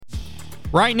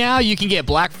Right now, you can get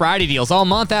Black Friday deals all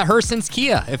month at Hurston's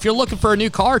Kia. If you're looking for a new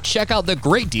car, check out the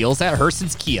great deals at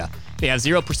Hurston's Kia. They have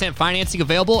 0% financing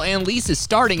available and leases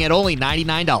starting at only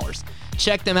 $99.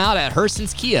 Check them out at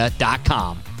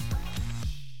Hurston'sKia.com.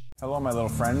 Hello, my little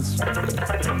friends.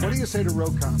 What do you say to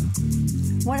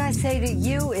Rokon? What I say to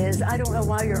you is, I don't know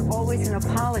why you're always an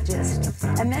apologist,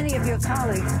 and many of your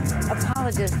colleagues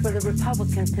apologists for the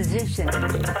Republican position.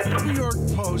 New York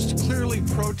Post, clearly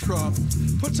pro-Trump,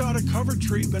 puts out a cover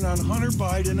treatment on Hunter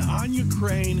Biden, on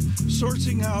Ukraine,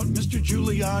 sourcing out Mr.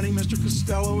 Giuliani, Mr.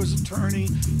 Costello, his attorney,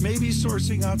 maybe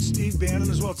sourcing out Steve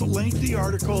Bannon as well. It's a lengthy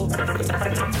article.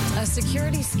 A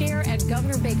security scare at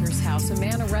Governor Baker's house. A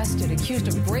man arrested accused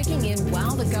of breaking in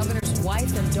while the governor's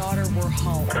wife and daughter were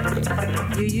home.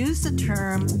 You use the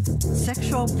term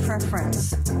sexual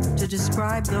preference to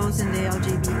describe those in the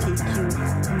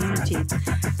LGBTQ community.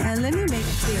 And let me make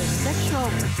it clear, sexual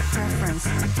preference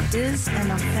is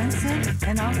an offensive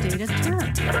and outdated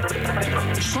term.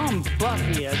 Some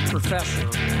butt-head professor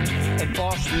at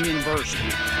Boston University.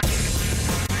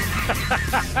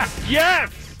 Yes!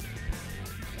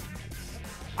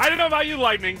 I don't know about you,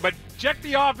 Lightning, but check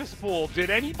the office pool. Did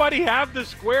anybody have the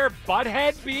square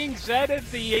butthead being said at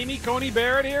the Amy Coney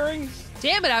Barrett hearings?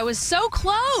 Damn it, I was so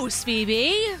close,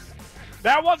 Phoebe.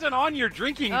 That wasn't on your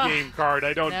drinking game card,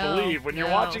 I don't believe. When you're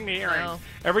watching the hearing,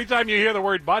 every time you hear the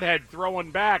word butthead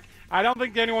throwing back, I don't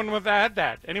think anyone would have had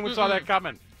that. Anyone saw that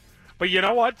coming. But you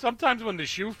know what? Sometimes when the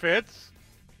shoe fits.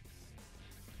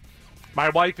 My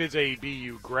wife is a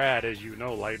BU grad, as you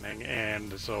know, Lightning,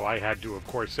 and so I had to, of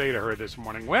course, say to her this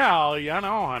morning, well, you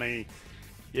know, honey,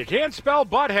 you can't spell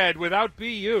butthead without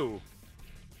BU.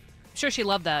 I'm sure she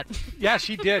loved that. Yeah,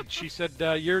 she did. She said,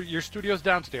 your studio's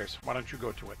downstairs. Why don't you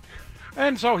go to it?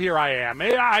 And so here I am.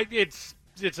 It's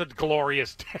a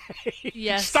glorious day.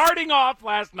 Yes. Starting off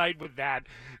last night with that.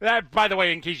 That, by the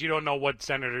way, in case you don't know what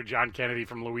Senator John Kennedy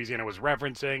from Louisiana was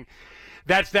referencing,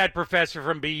 that's that professor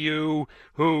from BU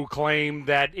who claimed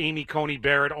that Amy Coney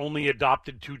Barrett only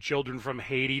adopted 2 children from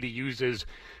Haiti to use as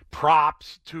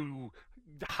props to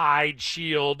hide,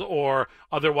 shield, or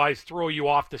otherwise throw you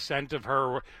off the scent of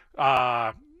her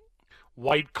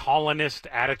white colonist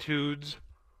attitudes.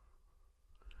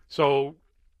 So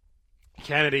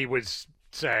Kennedy was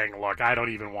saying, look, I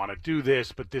don't even want to do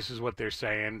this, but this is what they're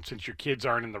saying. Since your kids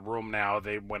aren't in the room now,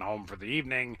 they went home for the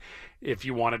evening. If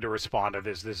you wanted to respond to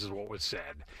this, this is what was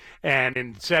said. And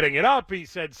in setting it up, he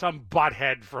said some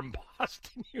butthead from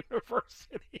Boston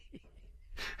University.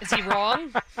 Is he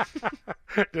wrong?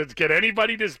 Can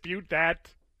anybody dispute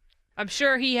that? I'm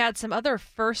sure he had some other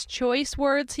first choice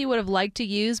words he would have liked to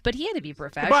use, but he had to be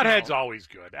professional. Butthead's always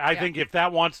good. I think if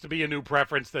that wants to be a new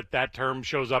preference, that term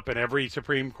shows up in every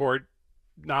Supreme Court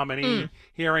nominee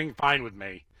hearing, fine with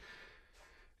me.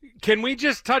 Can we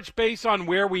just touch base on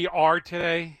where we are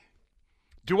today?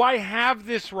 Do I have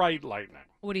this right, Lightning?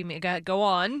 What do you mean? Go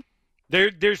on.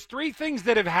 There's 3 things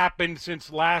that have happened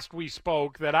since last we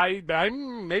spoke that I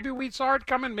maybe we saw it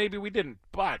coming, maybe we didn't.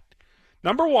 But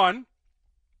number 1,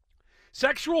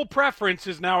 sexual preference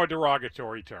is now a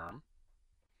derogatory term.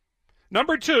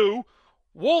 Number 2,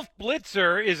 Wolf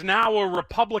Blitzer is now a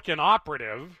Republican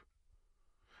operative.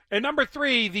 And number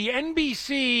 3, the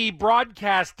NBC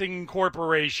Broadcasting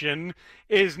Corporation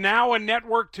is now a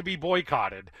network to be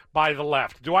boycotted by the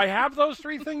left. Do I have those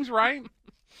 3 things right?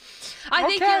 I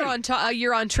think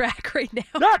you're on track right now.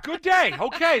 Yeah, good day.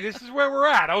 Okay, this is where we're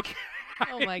at. Okay.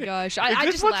 Oh my gosh.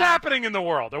 Is this what's happening in the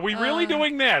world? Are we really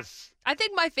doing this? I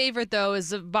think my favorite, though,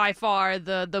 is by far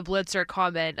the Blitzer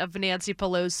comment of Nancy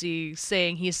Pelosi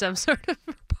saying he's some sort of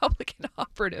Republican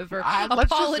operative or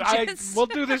apologist. We'll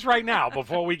do this right now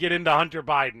before we get into Hunter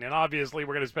Biden. And obviously,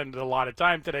 we're going to spend a lot of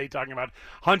time today talking about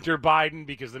Hunter Biden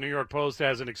because the New York Post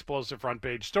has an explosive front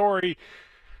page story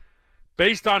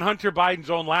based on Hunter Biden's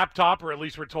own laptop, or at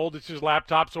least we're told it's his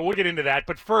laptop. So we'll get into that.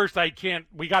 But first,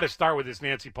 we got to start with this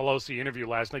Nancy Pelosi interview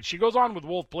last night. She goes on with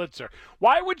Wolf Blitzer.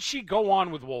 Why would she go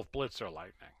on with Wolf Blitzer,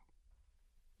 Lightning?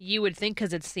 You would think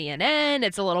because it's CNN,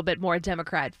 it's a little bit more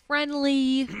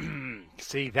Democrat-friendly.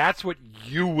 See, that's what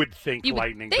you would think,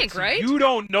 Lightning. Think, right? You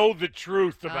don't know the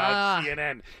truth about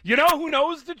CNN. You know who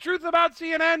knows the truth about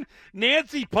CNN?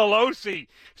 Nancy Pelosi.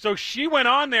 So she went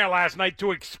on there last night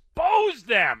to expose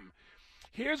them.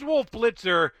 Here's Wolf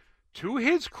Blitzer, to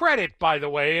his credit, by the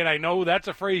way, and I know that's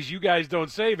a phrase you guys don't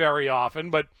say very often,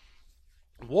 but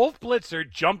Wolf Blitzer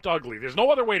jumped ugly. There's no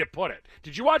other way to put it.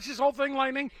 Did you watch this whole thing,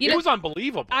 Lightning? It was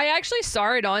unbelievable. I actually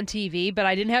saw it on TV, but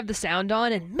I didn't have the sound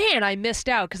on, and man, I missed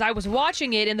out because I was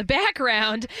watching it in the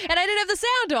background, and I didn't have the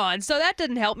sound on, so that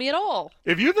didn't help me at all.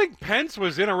 If you think Pence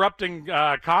was interrupting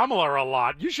Kamala a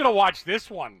lot, you should have watched this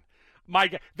one. My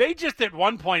God. They just at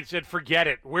one point said, forget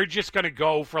it. We're just going to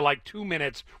go for like 2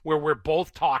 minutes where we're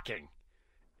both talking.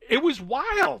 It was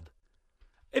wild.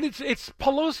 And it's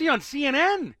Pelosi on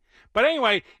CNN. But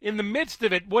anyway, in the midst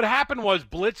of it, what happened was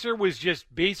Blitzer was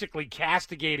just basically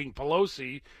castigating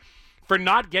Pelosi for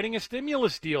not getting a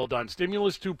stimulus deal done,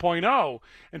 Stimulus 2.0.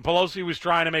 And Pelosi was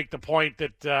trying to make the point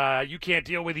that you can't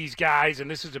deal with these guys and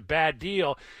this is a bad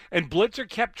deal. And Blitzer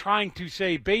kept trying to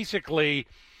say basically,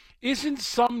 isn't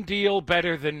some deal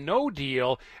better than no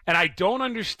deal? And I don't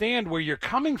understand where you're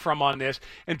coming from on this.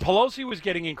 And Pelosi was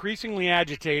getting increasingly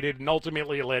agitated, and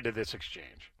ultimately it led to this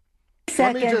exchange.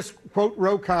 Let me just quote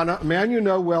Ro Khanna, a man you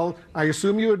know well. I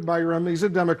assume you admire him. He's a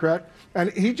Democrat.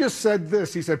 And he just said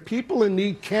this. He said, people in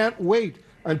need can't wait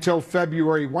until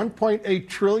February. $1.8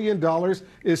 trillion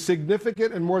is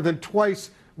significant and more than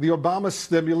twice the Obama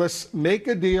stimulus. Make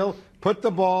a deal. Put the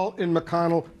ball in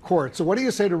McConnell court. So what do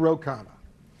you say to Ro Khanna?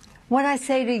 What I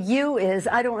say to you is,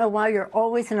 I don't know why you're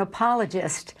always an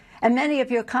apologist, and many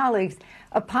of your colleagues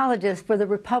apologists for the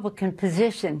Republican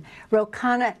position. Ro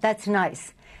Khanna, that's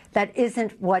nice. That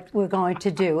isn't what we're going to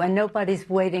do, and nobody's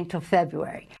waiting till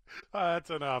February. That's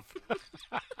enough.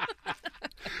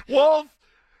 Wolf,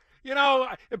 you know,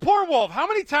 poor Wolf, how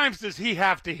many times does he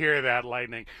have to hear that,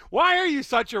 Lightning? Why are you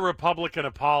such a Republican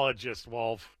apologist,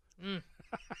 Wolf?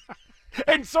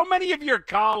 And so many of your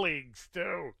colleagues,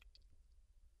 too.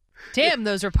 Damn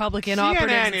those Republican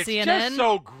operatives at CNN. It's just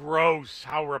so gross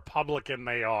how Republican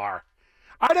they are.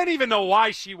 I don't even know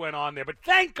why she went on there, but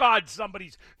thank God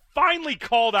somebody's finally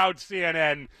called out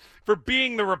CNN for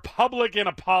being the Republican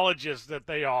apologists that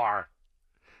they are.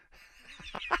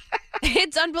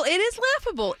 It's unbelievable. It is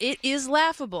laughable. It is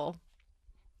laughable.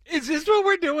 Is this what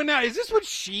we're doing now? Is this what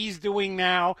she's doing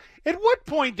now? At what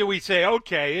point do we say,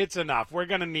 okay, it's enough. We're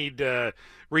going to need to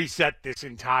reset this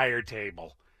entire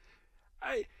table?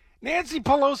 Nancy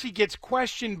Pelosi gets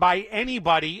questioned by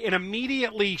anybody, and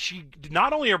immediately she,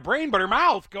 not only her brain, but her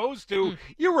mouth goes to,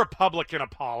 you Republican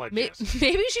apologist.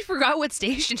 Maybe she forgot what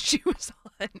station she was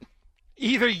on.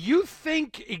 Either you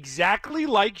think exactly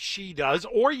like she does,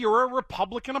 or you're a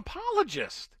Republican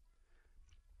apologist.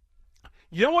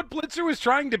 You know what Blitzer was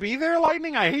trying to be there,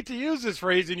 Lightning? I hate to use this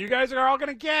phrase, and you guys are all going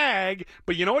to gag,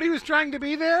 but you know what he was trying to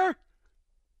be there?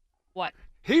 What?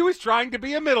 He was trying to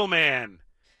be a middleman.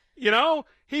 You know,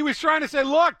 he was trying to say,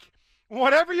 look,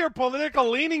 whatever your political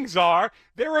leanings are,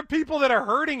 there are people that are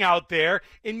hurting out there,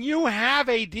 and you have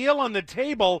a deal on the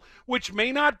table which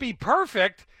may not be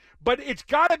perfect, but it's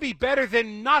got to be better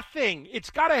than nothing. It's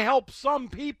got to help some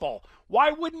people.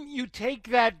 Why wouldn't you take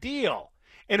that deal?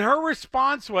 And her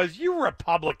response was, you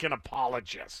Republican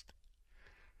apologist.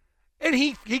 And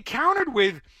he countered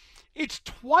with, it's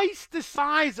twice the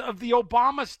size of the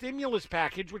Obama stimulus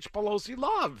package, which Pelosi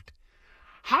loved.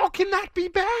 How can that be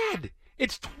bad?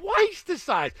 It's twice the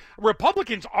size.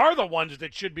 Republicans are the ones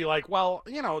that should be like, well,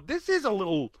 you know, this is a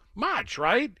little much,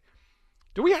 right?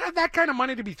 Do we have that kind of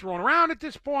money to be thrown around at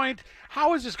this point?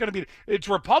 How is this going to be? It's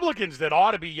Republicans that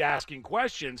ought to be asking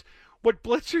questions. What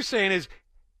Blitzer's saying is,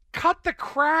 cut the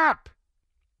crap.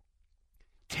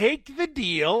 Take the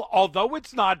deal, although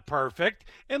it's not perfect,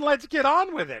 and let's get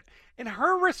on with it. And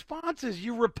her response is,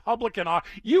 you Republican,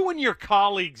 you and your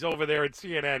colleagues over there at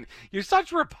CNN, you're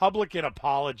such Republican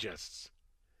apologists.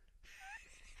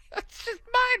 That's just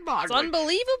mind-boggling. It's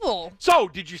unbelievable. So,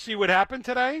 did you see what happened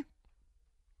today?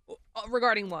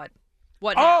 Regarding what?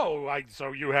 What now?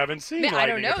 So you haven't seen it. I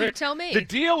don't know. You tell me. The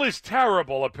deal is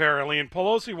terrible, apparently, and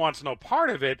Pelosi wants no part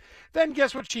of it. Then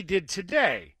guess what she did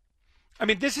today? I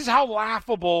mean, this is how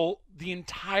laughable the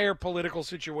entire political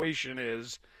situation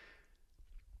is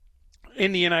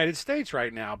in the United States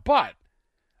right now. But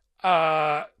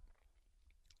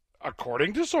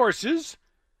according to sources,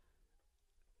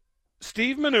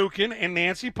 Steve Mnuchin and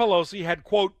Nancy Pelosi had,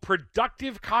 quote,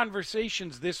 productive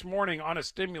conversations this morning on a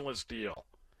stimulus deal.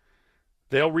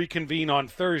 They'll reconvene on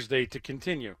Thursday to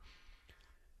continue.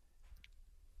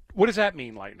 What does that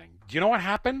mean, Lightning? Do you know what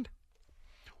happened?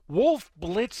 Wolf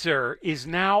Blitzer is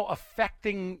now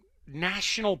affecting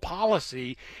national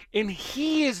policy, and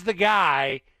he is the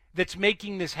guy that's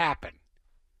making this happen.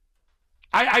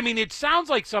 I mean, it sounds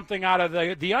like something out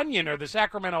of the Onion or the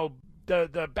Sacramento,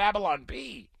 the Babylon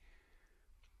Bee.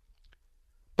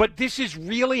 But this is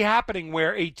really happening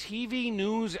where a TV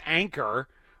news anchor,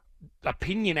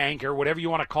 opinion anchor, whatever you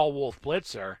want to call Wolf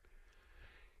Blitzer,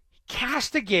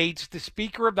 castigates the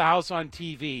Speaker of the House on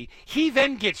TV. He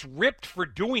then gets ripped for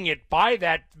doing it by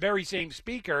that very same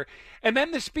Speaker, and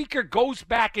then the Speaker goes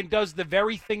back and does the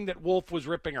very thing that Wolf was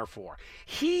ripping her for.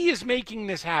 He is making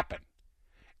this happen.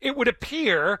 It would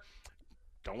appear,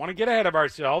 don't want to get ahead of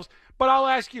ourselves, but I'll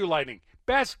ask you, Lightning,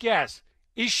 best guess,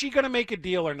 Is she going to make a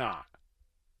deal or not?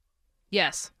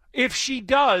 Yes. If she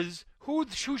does, who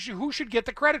should get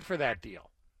the credit for that deal?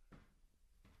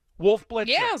 Wolf Blitzer.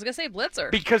 Yeah, I was going to say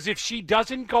Blitzer. Because if she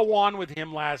doesn't go on with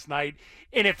him last night,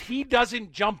 and if he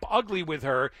doesn't jump ugly with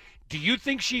her, do you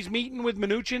think she's meeting with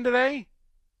Mnuchin today?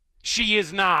 She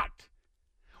is not.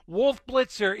 Wolf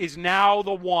Blitzer is now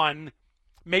the one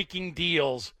making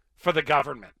deals for the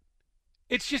government.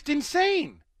 It's just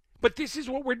insane. But this is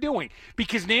what we're doing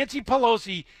because Nancy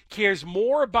Pelosi cares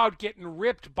more about getting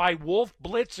ripped by Wolf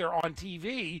Blitzer on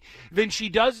TV than she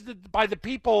does by the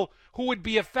people who would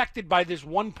be affected by this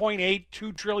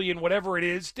 1.82 trillion, whatever it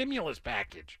is, stimulus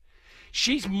package.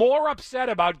 She's more upset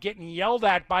about getting yelled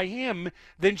at by him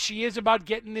than she is about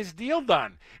getting this deal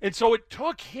done. And so it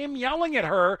took him yelling at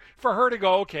her for her to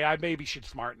go, okay, I maybe should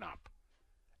smarten up.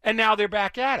 And now they're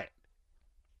back at it.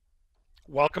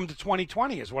 Welcome to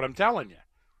 2020 is what I'm telling you.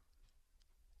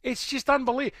 It's just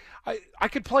unbelievable. I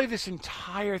could play this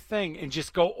entire thing and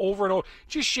just go over and over.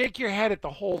 Just shake your head at the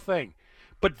whole thing.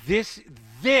 But this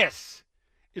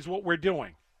is what we're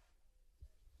doing.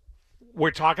 We're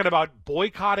talking about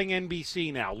boycotting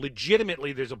NBC now.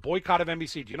 Legitimately, there's a boycott of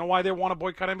NBC. Do you know why they want to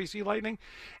boycott NBC, Lightning?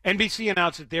 NBC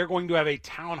announced that they're going to have a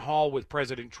town hall with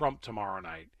President Trump tomorrow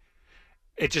night.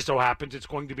 It just so happens it's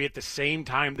going to be at the same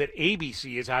time that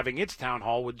ABC is having its town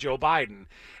hall with Joe Biden.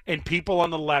 And people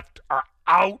on the left are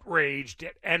outraged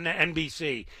at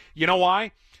NBC. You know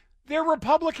why? They're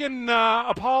Republican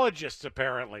apologists,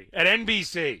 apparently, at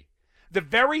NBC. The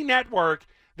very network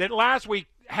that last week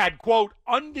had, quote,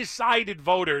 undecided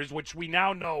voters, which we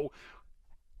now know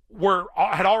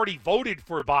had already voted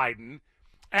for Biden,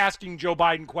 asking Joe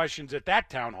Biden questions at that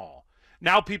town hall.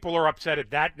 Now people are upset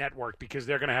at that network because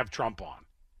they're going to have Trump on.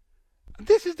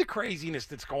 This is the craziness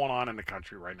that's going on in the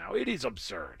country right now. It is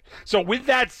absurd. So with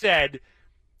that said,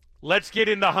 let's get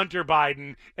into Hunter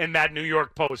Biden and that New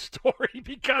York Post story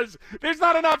because there's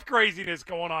not enough craziness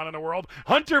going on in the world.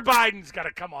 Hunter Biden's got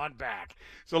to come on back.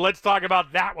 So let's talk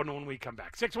about that one when we come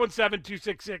back.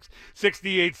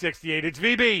 617-266-6868. It's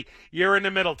VB. You're in the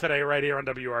middle today right here on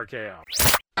WRKO.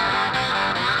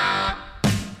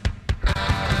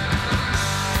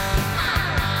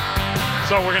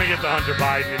 So we're going to get to Hunter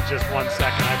Biden in just 1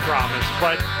 second, I promise.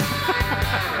 But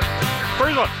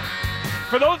first of all,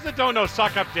 for those that don't know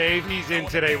Suck Up Dave, he's in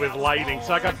today with Lightning.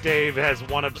 Suck Up Dave has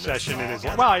one obsession in his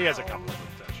life. Well, he has a couple of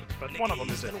obsessions, but one of them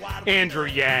is Andrew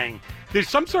Yang. There's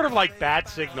some sort of like bat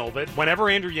signal that whenever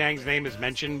Andrew Yang's name is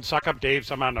mentioned, Suck Up Dave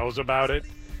somehow knows about it,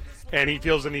 and he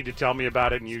feels the need to tell me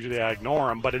about it, and usually I ignore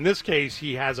him. But in this case,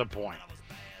 he has a point.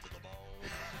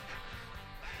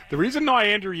 The reason why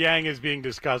Andrew Yang is being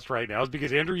discussed right now is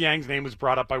because Andrew Yang's name was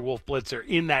brought up by Wolf Blitzer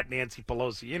in that Nancy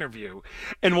Pelosi interview.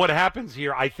 And what happens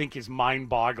here, I think, is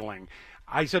mind-boggling.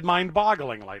 I said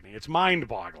mind-boggling, Lightning. It's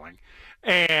mind-boggling.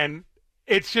 And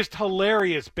it's just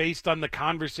hilarious based on the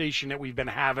conversation that we've been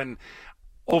having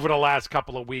over the last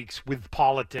couple of weeks with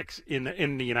politics in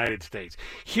the United States.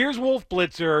 Here's Wolf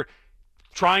Blitzer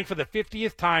trying for the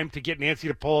 50th time to get Nancy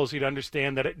Pelosi to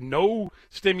understand that no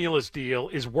stimulus deal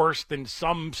is worse than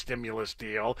some stimulus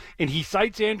deal. And he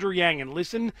cites Andrew Yang, and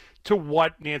listen to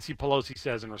what Nancy Pelosi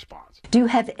says in response. Do you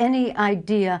have any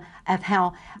idea of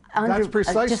how that's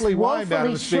precisely why,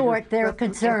 Madam Speaker, short they're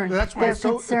concerned? That's why it's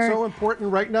so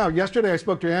important right now. Yesterday I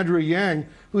spoke to Andrew Yang,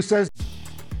 who says...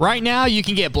 Right now, you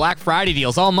can get Black Friday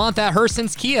deals all month at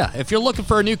Herson's Kia. If you're looking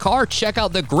for a new car, check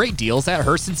out the great deals at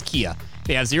Herson's Kia.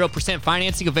 They have 0%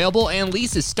 financing available and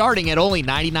leases starting at only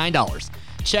 $99.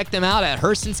 Check them out at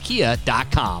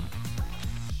HersonsKia.com.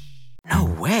 No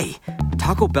way.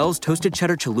 Taco Bell's Toasted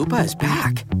Cheddar Chalupa is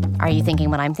back. Are you thinking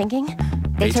what I'm thinking?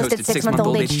 They toasted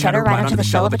 6-month-old aged cheddar right onto the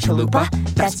shell of a chalupa.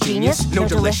 That's genius, no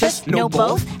delicious, no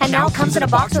both, and now comes in a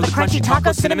box with a crunchy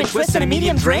taco, cinnamon twist, and a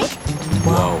medium drink?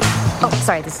 Whoa. Oh,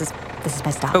 sorry, this is my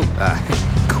stop. Oh,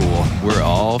 cool. We're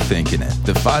all thinking it.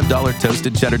 The $5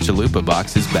 Toasted Cheddar Chalupa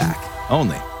box is back.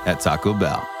 Only at Taco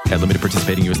Bell. At limited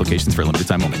participating U.S. locations for a limited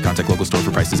time only. Contact local store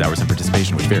for prices, hours, and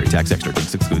participation, which vary. Tax extra.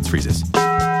 Drinks excludes freezes.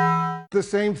 The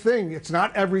same thing. It's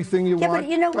not everything you want, but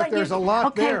you know what? There's a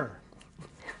lot there.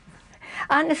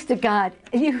 Honest to God,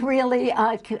 you really,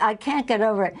 I can't get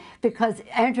over it because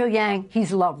Andrew Yang,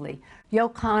 he's lovely. Ro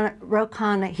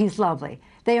Khanna, he's lovely.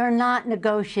 They are not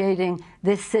negotiating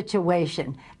this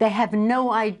situation. They have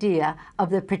no idea of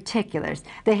the particulars.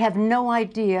 They have no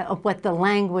idea of what the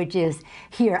language is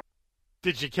here.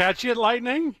 Did you catch it,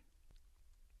 Lightning?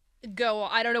 Go.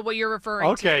 I don't know what you're referring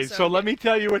to. Okay, so let me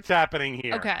tell you what's happening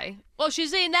here. Okay. Well, she's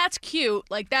saying that's cute.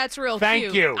 Like, that's real cute.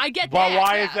 Thank you. I get that. Well,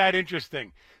 why is that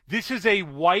interesting? This is a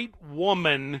white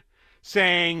woman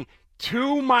saying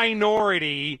two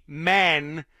minority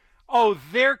men oh,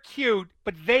 they're cute,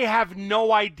 but they have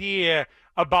no idea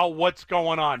about what's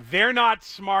going on. They're not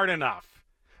smart enough.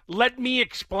 Let me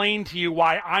explain to you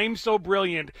why I'm so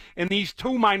brilliant and these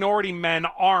two minority men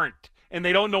aren't, and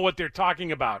they don't know what they're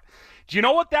talking about. Do you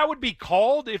know what that would be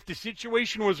called if the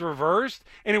situation was reversed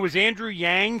and it was Andrew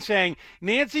Yang saying,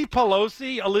 Nancy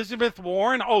Pelosi, Elizabeth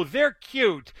Warren, oh, they're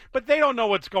cute, but they don't know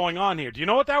what's going on here. Do you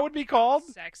know what that would be called?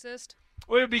 Sexist?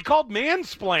 Well, it would be called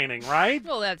mansplaining, right?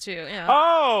 Well, that too, yeah.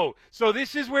 Oh, so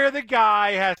this is where the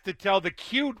guy has to tell the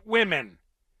cute women,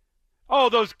 oh,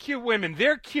 those cute women,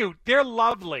 they're cute, they're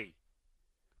lovely.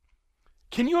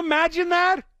 Can you imagine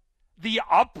that? The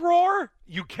uproar?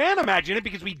 You can't imagine it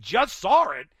because we just saw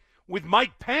it with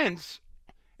Mike Pence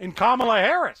and Kamala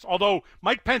Harris. Although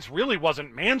Mike Pence really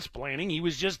wasn't mansplaining. He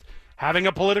was just having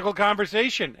a political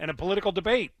conversation and a political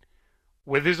debate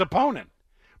with his opponent.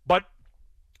 But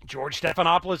George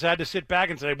Stephanopoulos had to sit back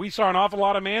and say, we saw an awful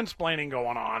lot of mansplaining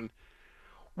going on.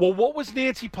 Well, what was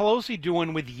Nancy Pelosi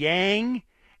doing with Yang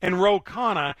and Ro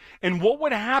Khanna? And what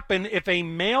would happen if a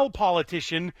male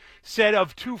politician said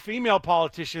of two female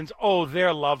politicians, oh,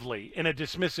 they're lovely, in a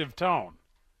dismissive tone?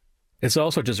 It's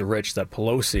also just rich that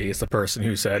Pelosi is the person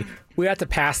who said, we have to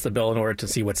pass the bill in order to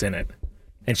see what's in it.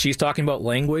 And she's talking about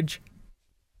language.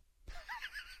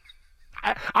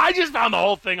 I just found the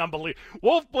whole thing unbelievable.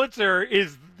 Wolf Blitzer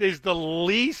is the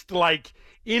least,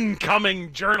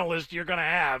 incoming journalist you're going to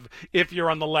have if you're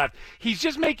on the left. He's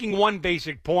just making one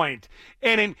basic point.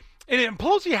 And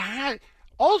Pelosi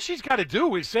all she's got to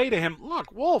do is say to him,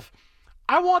 look, Wolf,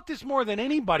 I want this more than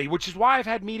anybody, which is why I've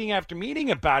had meeting after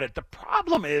meeting about it. The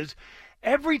problem is,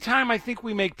 every time I think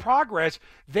we make progress,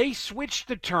 they switch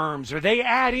the terms or they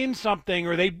add in something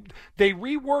or they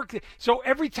rework it. So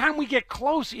every time we get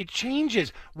close, it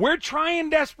changes. We're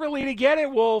trying desperately to get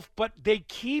it, Wolf, but they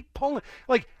keep pulling.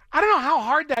 I don't know how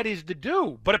hard that is to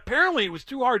do, but apparently it was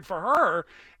too hard for her.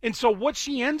 And so what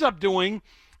she ends up doing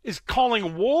is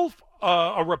calling Wolf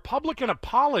a Republican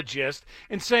apologist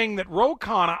and saying that Ro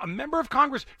Khanna, a member of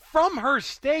Congress from her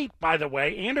state, by the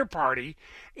way, and her party,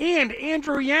 and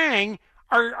Andrew Yang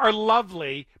are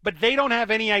lovely, but they don't have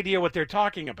any idea what they're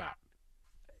talking about.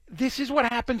 This is what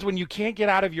happens when you can't get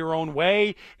out of your own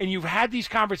way, and you've had these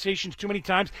conversations too many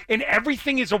times, and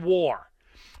everything is a war.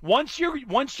 Once you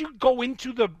go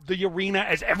into the arena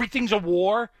as everything's a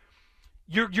war,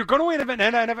 you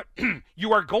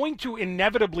are going to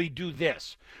inevitably do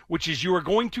this, which is you are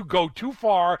going to go too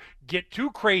far, get too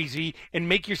crazy, and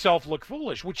make yourself look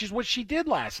foolish, which is what she did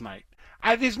last night.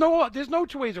 There's no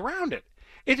two ways around it.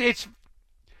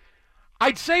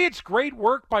 I'd say it's great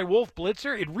work by Wolf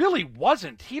Blitzer. It really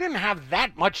wasn't. He didn't have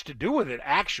that much to do with it,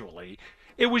 actually.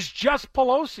 It was just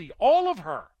Pelosi, all of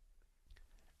her.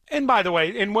 And by the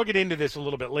way, and we'll get into this a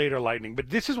little bit later, Lightning, but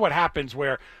this is what happens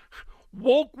where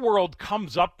woke world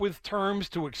comes up with terms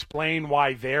to explain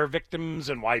why they're victims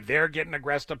and why they're getting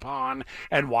aggressed upon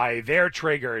and why they're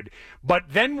triggered. But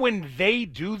then when they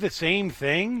do the same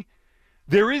thing,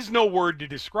 there is no word to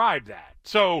describe that.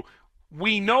 So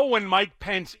we know when Mike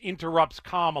Pence interrupts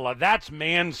Kamala, that's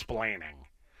mansplaining.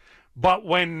 But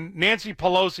when Nancy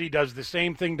Pelosi does the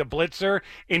same thing to Blitzer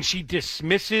and she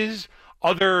dismisses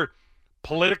other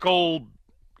political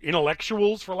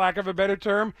intellectuals, for lack of a better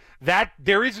term, that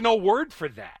there is no word for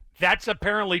that. That's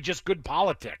apparently just good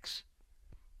politics.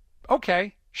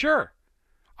 Okay, sure.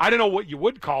 I don't know what you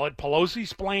would call it.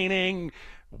 Pelosi-splaining,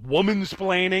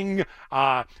 woman-splaining.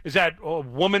 Is that a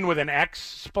woman with an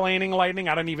X splaining, Lightning?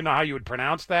 I don't even know how you would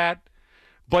pronounce that.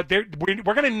 But we're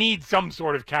going to need some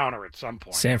sort of counter at some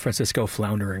point. San Francisco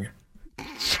floundering.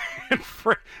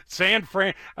 Hair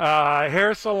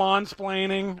salon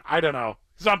splaining. I don't know.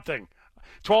 Something.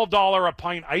 $12 a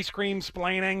pint ice cream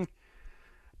splaining.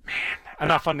 Man,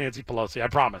 enough on Nancy Pelosi. I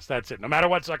promise. That's it. No matter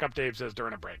what Suck Up Dave says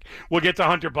during a break. We'll get to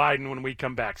Hunter Biden when we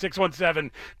come back.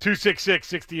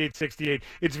 617-266-6868.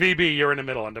 It's VB. You're in the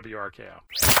middle on WRKO.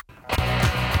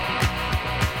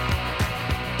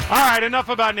 All right, enough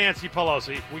about Nancy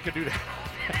Pelosi. We could do that.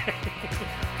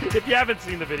 If you haven't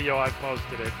seen the video, I've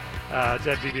posted it. It's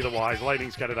at VB The Wise.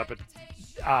 Lightning's got it up at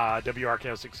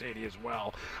WRKO 680 as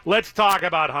well. Let's talk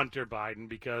about Hunter Biden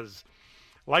because,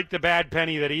 like the bad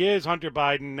penny that he is, Hunter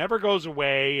Biden never goes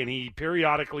away, and he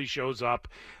periodically shows up,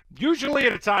 usually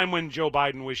at a time when Joe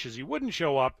Biden wishes he wouldn't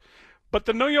show up. But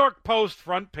the New York Post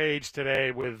front page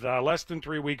today, with less than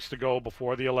 3 weeks to go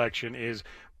before the election, is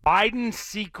Biden's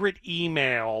secret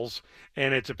emails,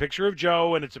 and it's a picture of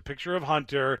Joe and it's a picture of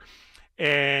Hunter,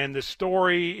 and the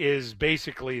story is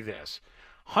basically this.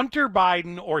 Hunter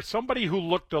Biden, or somebody who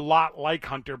looked a lot like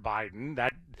Hunter Biden,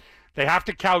 that they have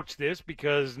to couch this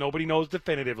because nobody knows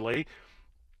definitively,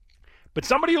 But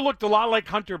somebody who looked a lot like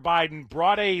Hunter Biden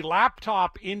brought a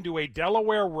laptop into a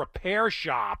Delaware repair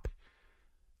shop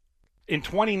in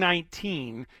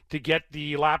 2019 to get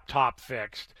the laptop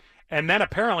fixed, and then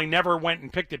apparently never went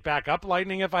and picked it back up,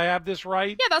 Lightning, if I have this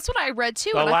right. Yeah, that's what I read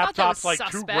too. The and laptop's I thought that was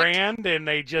like suspect. $2,000, and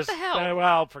they just, What the hell?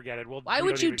 well, forget it. Why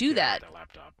would you do that?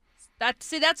 Laptop.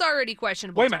 That's already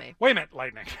questionable to me. Wait a minute,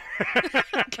 Lightning.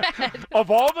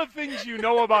 Of all the things you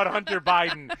know about Hunter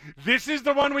Biden, this is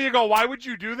the one where you go, why would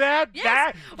you do that?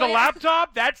 Yes. The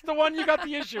laptop, that's the one you got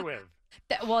the issue with.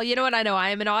 Well, you know what? I know I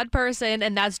am an odd person,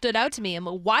 and that stood out to me.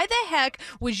 Why the heck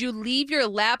would you leave your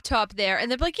laptop there?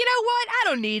 And they're like, you know what? I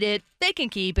don't need it. They can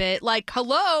keep it. Like,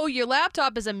 hello, your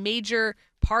laptop is a major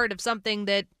part of something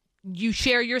that you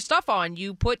share your stuff on.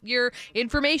 You put your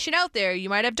information out there. You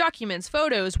might have documents,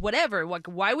 photos, whatever. Like,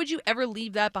 why would you ever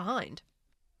leave that behind?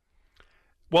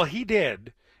 Well, he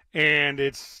did, and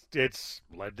it's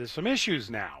led to some issues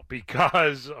now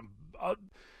because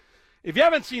if you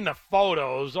haven't seen the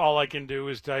photos, all I can do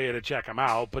is tell you to check them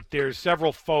out. But there's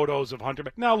several photos of Hunter.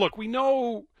 Now, look, we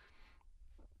know.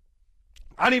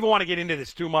 I don't even want to get into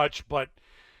this too much, but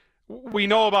we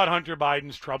know about Hunter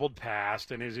Biden's troubled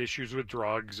past and his issues with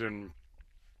drugs and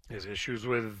his issues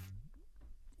with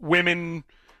women.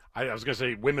 I was going to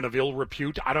say women of ill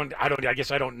repute. I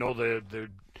guess I don't know the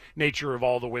nature of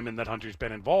all the women that Hunter's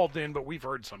been involved in, but we've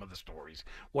heard some of the stories.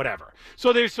 Whatever.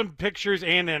 So there's some pictures,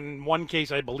 and in one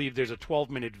case, I believe there's a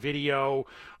 12-minute video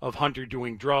of Hunter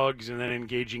doing drugs and then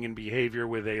engaging in behavior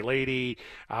with a lady.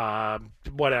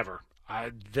 Whatever.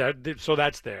 So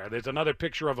that's there. There's another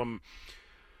picture of him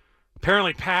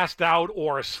apparently passed out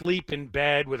or asleep in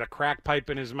bed with a crack pipe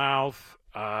in his mouth.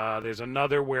 There's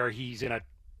another where he's in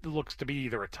looks to be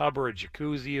either a tub or a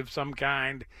jacuzzi of some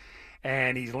kind,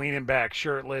 and he's leaning back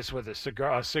shirtless with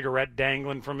a cigarette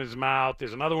dangling from his mouth.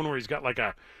 There's another one where he's got like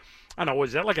I don't know,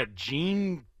 is that like a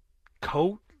jean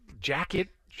coat, jacket,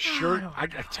 shirt?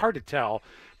 It's hard to tell,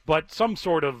 but some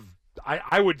sort of,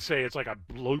 I would say it's like a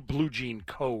blue jean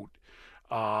coat,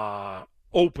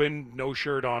 open, no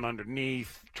shirt on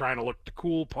underneath, trying to look the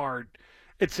cool part,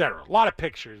 etc. A lot of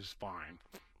pictures, fine.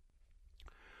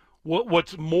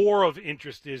 What's more of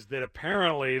interest is that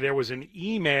apparently there was an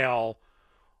email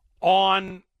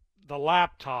on the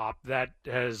laptop that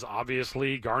has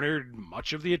obviously garnered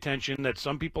much of the attention that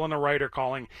some people on the right are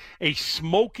calling a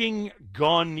smoking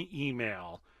gun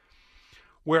email,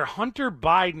 where Hunter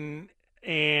Biden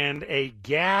and a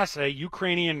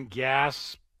Ukrainian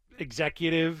gas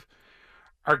executive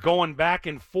are going back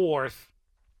and forth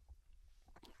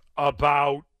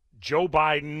about Joe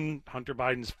Biden, Hunter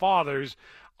Biden's father's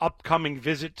upcoming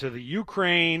visit to the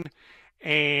Ukraine,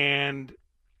 and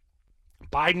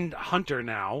Hunter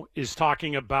now is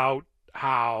talking about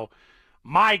how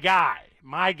my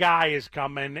guy is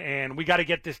coming, and we got to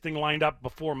get this thing lined up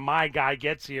before my guy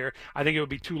gets here. I think it would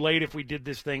be too late if we did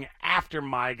this thing after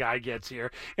my guy gets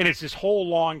here. And it's this whole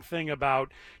long thing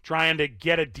about trying to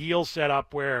get a deal set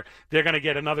up where they're going to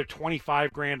get another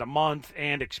 $25,000 a month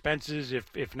and expenses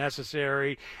if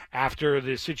necessary after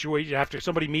the situation, after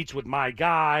somebody meets with my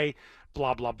guy,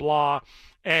 blah, blah, blah.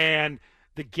 And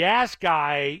the gas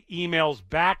guy emails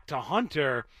back to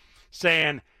Hunter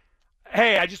saying,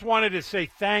 hey, I just wanted to say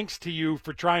thanks to you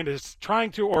for trying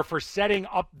to or for setting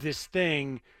up this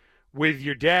thing with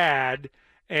your dad,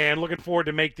 and looking forward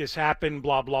to make this happen,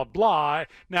 blah, blah, blah.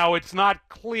 Now, it's not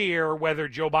clear whether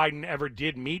Joe Biden ever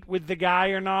did meet with the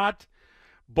guy or not,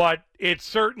 but it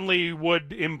certainly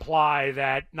would imply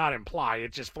that, not imply,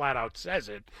 it just flat out says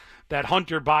it, that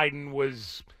Hunter Biden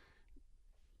was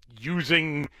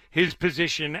using his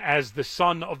position as the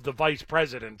son of the vice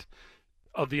president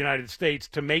of the United States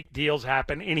to make deals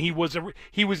happen, and he was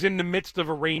in the midst of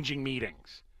arranging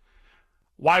meetings.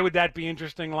 Why would that be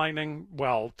interesting, Lightning?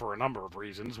 Well, for a number of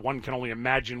reasons. One can only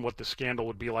imagine what the scandal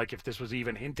would be like if this was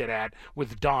even hinted at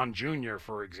with Don Jr.,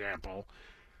 for example.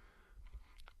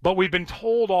 But we've been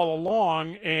told all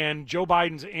along, and Joe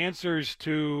Biden's answers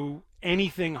to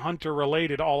anything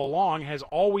Hunter-related all along has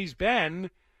always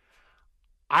been,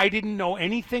 I didn't know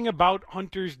anything about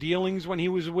Hunter's dealings when he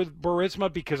was with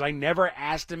Burisma because I never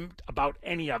asked him about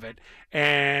any of it,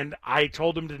 and I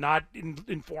told him to not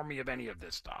inform me of any of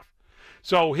this stuff.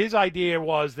 So his idea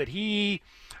was that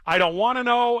I don't want to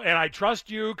know, and I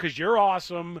trust you because you're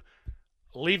awesome.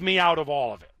 Leave me out of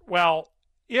all of it. Well,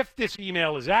 if this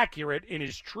email is accurate and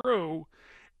is true,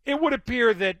 it would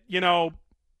appear that,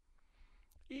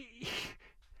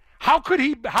 how could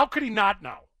he not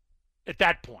know at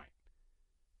that point?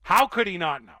 How could he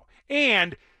not know?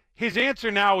 And his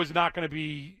answer now is not going to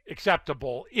be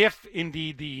acceptable if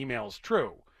indeed the email is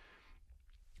true.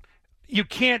 you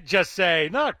can't just say,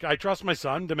 look, I trust my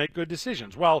son to make good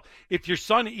decisions. Well, if your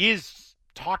son is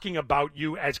talking about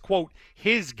you as, quote,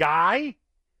 his guy,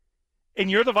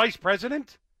 and you're the vice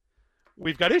president,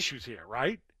 we've got issues here,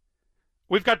 right?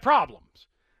 We've got problems.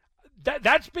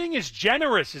 That's being as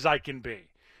generous as I can be.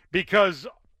 Because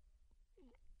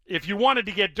if you wanted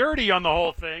to get dirty on the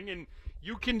whole thing, and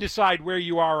you can decide where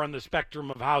you are on the spectrum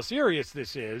of how serious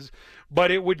this is, but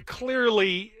it would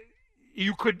clearly,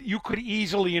 you could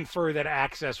easily infer that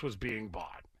access was being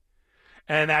bought.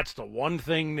 And that's the one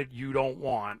thing that you don't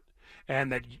want,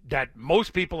 and that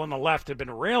most people on the left have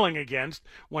been railing against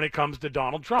when it comes to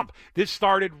Donald Trump. This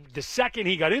started the second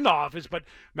he got into office, but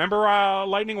remember,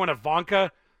 Lightning, when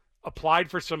Ivanka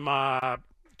applied for some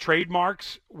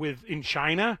trademarks in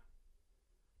China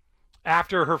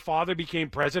after her father became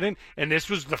president, and this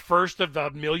was the first of the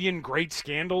million great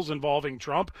scandals involving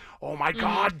Trump. Oh my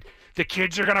God, the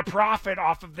kids are going to profit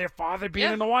off of their father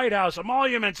being in the White House.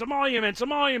 Emoluments. I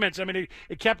mean,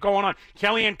 it kept going on.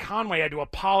 Kellyanne Conway had to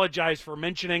apologize for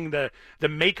mentioning the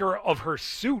maker of her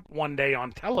suit one day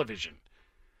on television,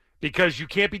 because you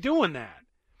can't be doing that.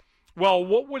 Well,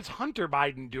 what was Hunter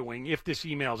Biden doing if this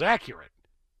email is accurate?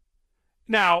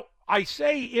 Now, I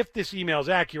say if this email is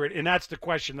accurate, and that's the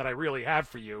question that I really have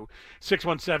for you,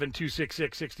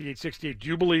 617-266-6868. Do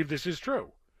you believe this is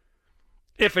true?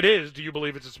 If it is, do you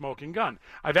believe it's a smoking gun?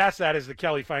 I've asked that as the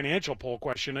Kelly Financial Poll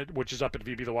question, which is up at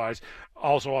VB The Wise,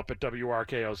 also up at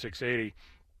WRKO 680.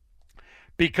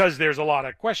 Because there's a lot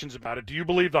of questions about it. Do you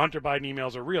believe the Hunter Biden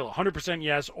emails are real? 100%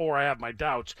 yes, or I have my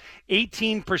doubts.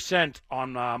 18%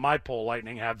 on my poll,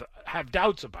 Lightning, have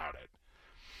doubts about it.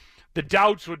 The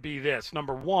doubts would be this.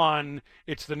 Number one,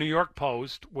 it's the New York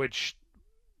Post, which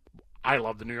I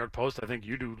love the New York Post. I think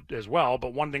you do as well.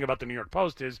 But one thing about the New York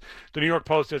Post is the New York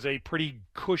Post has a pretty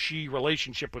cushy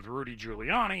relationship with Rudy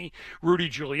Giuliani. Rudy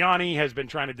Giuliani has been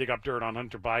trying to dig up dirt on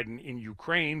Hunter Biden in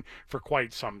Ukraine for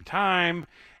quite some time.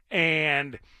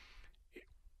 And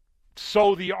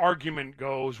so the argument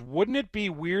goes, wouldn't it be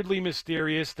weirdly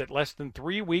mysterious that less than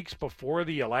 3 weeks before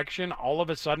the election, all of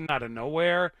a sudden out of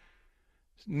nowhere,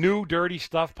 new dirty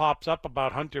stuff pops up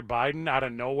about Hunter Biden out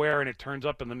of nowhere, and it turns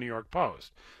up in the New York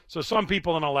Post? So some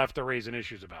people on the left are raising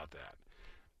issues about that.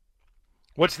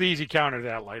 What's the easy counter to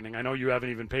that, Lightning? I know you haven't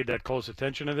even paid that close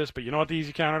attention to this, but you know what the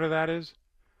easy counter to that is?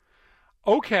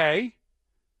 Okay,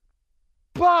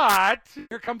 but,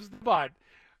 here comes the but.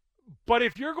 But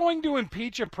if you're going to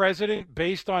impeach a president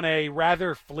based on a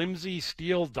rather flimsy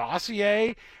Steele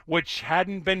dossier, which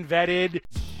hadn't been vetted.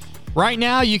 Right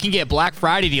now, you can get Black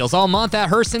Friday deals all month at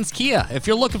Herson's Kia. If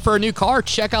you're looking for a new car,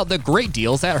 check out the great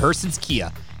deals at Herson's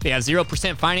Kia. They have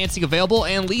 0% financing available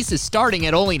and leases starting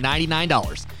at only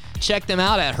 $99. Check them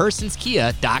out at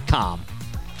hersonskia.com.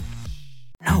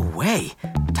 No way.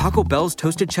 Taco Bell's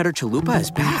Toasted Cheddar Chalupa is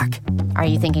back. Are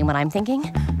you thinking what I'm thinking?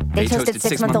 They toasted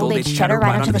 6-month-old aged cheddar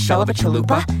right onto the shell of a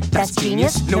chalupa. That's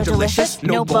genius, no delicious,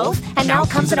 no both. And now it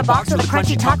comes in a box with a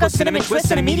crunchy taco, cinnamon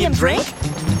twist, and a medium drink?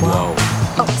 Whoa.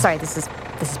 Oh, sorry, this is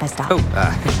my stop. Oh,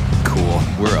 cool.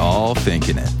 We're all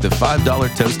thinking it. The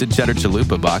 $5 Toasted Cheddar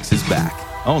Chalupa box is back.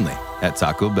 Only at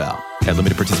Taco Bell. At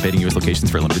limited participating U.S.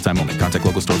 locations for a limited time only. Contact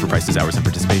local store for prices, hours, and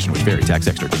participation, which vary. Tax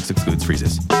extra. Drinks excludes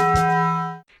freezes.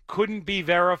 Couldn't be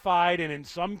verified, and in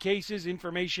some cases,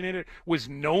 information in it was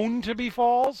known to be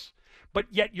false, but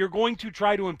yet you're going to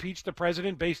try to impeach the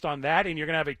president based on that, and you're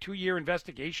going to have a 2-year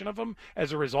investigation of him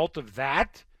as a result of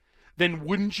that, then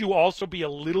wouldn't you also be a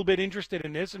little bit interested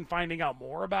in this and finding out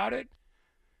more about it?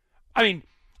 I mean,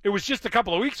 it was just a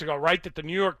couple of weeks ago, right, that the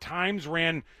New York Times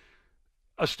ran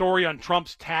a story on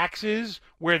Trump's taxes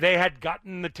where they had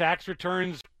gotten the tax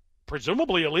returns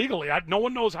presumably illegally. No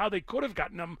one knows how they could have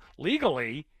gotten them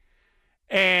legally.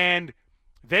 And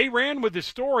they ran with the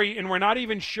story, and we're not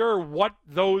even sure what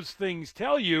those things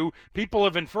tell you. People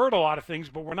have inferred a lot of things,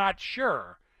 but we're not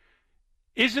sure.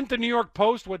 Isn't the New York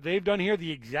Post, what they've done here,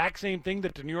 the exact same thing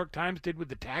that the New York Times did with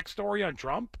the tax story on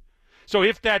Trump? So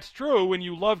if that's true and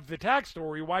you loved the tax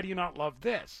story, why do you not love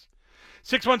this?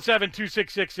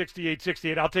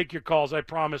 617-266-6868. I'll take your calls, I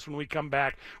promise, when we come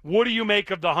back. What do you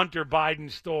make of the Hunter Biden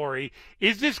story?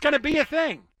 Is this going to be a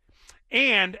thing?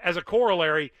 And as a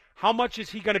corollary, how much is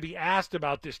he going to be asked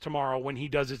about this tomorrow when he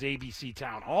does his ABC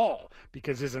town hall?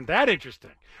 Because isn't that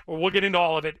interesting? Well, we'll get into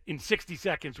all of it in 60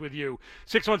 seconds with you.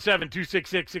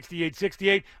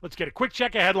 617-266-6868. Let's get a quick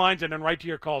check of headlines and then right to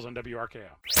your calls on WRKO.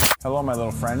 Hello, my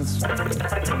little friends.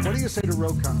 What do you say to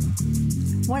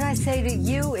Rokon? What I say to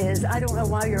you is, I don't know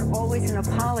why you're always an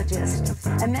apologist,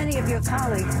 and many of your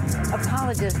colleagues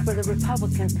apologists for the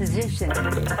Republican position.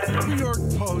 New York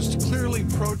Post, clearly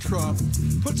pro-Trump,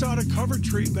 puts out a cover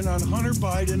treatment on Hunter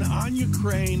Biden, on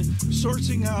Ukraine,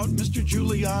 sourcing out Mr.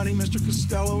 Giuliani, Mr.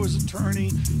 Costello, his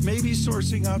attorney, maybe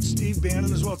sourcing out Steve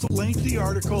Bannon as well. It's a lengthy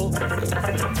article.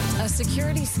 A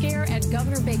security scare at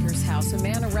Governor Baker's house. A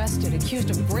man arrested accused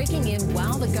of breaking in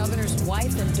while the governor's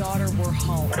wife and daughter were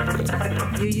home.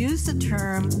 You use the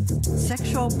term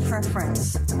sexual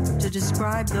preference to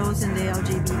describe those in the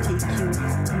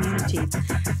LGBTQ community.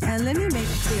 And let me make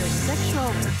it clear,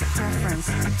 sexual preference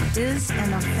is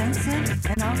an offensive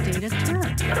and outdated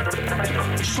term.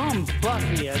 Some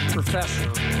butthead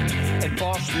professor at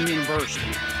Boston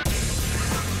University.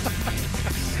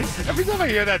 Every time I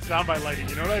hear that soundbite, lady,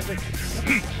 you know what I think?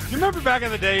 You remember back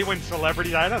in the day when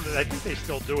celebrities, I think they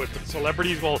still do it, but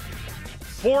celebrities will,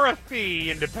 for a fee,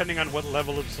 and depending on what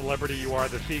level of celebrity you are,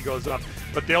 the fee goes up,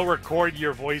 but they'll record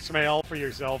your voicemail for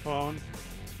your cell phone.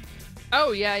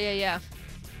 Oh, yeah.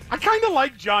 I kind of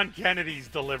like John Kennedy's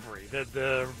delivery,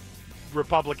 the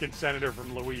Republican senator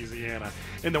from Louisiana,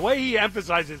 and the way he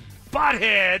emphasizes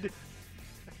butthead.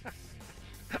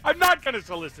 I'm not going to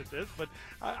solicit this, but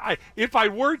if I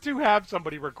were to have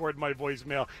somebody record my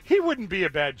voicemail, he wouldn't be a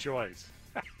bad choice.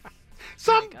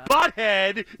 Some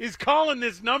butthead is calling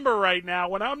this number right now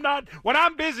when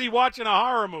I'm busy watching a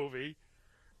horror movie.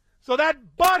 So that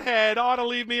butthead ought to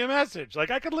leave me a message. Like,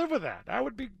 I could live with that. That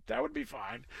would be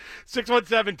fine.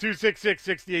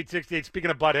 617-266-6868.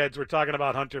 Speaking of buttheads, we're talking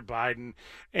about Hunter Biden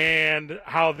and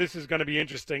how this is going to be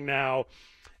interesting now.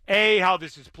 How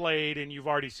this is played, and you've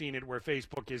already seen it where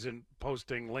Facebook isn't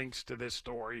posting links to this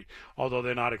story, although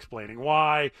they're not explaining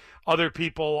why. Other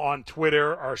people on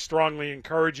Twitter are strongly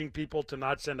encouraging people to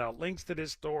not send out links to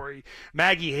this story.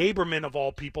 Maggie Haberman, of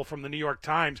all people, from the New York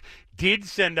Times, did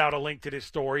send out a link to this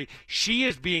story. She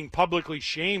is being publicly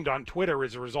shamed on Twitter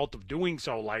as a result of doing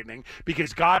so, Lightning,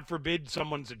 because God forbid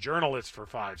someone's a journalist for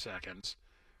 5 seconds.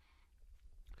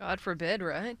 God forbid,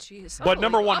 right? Jeez. But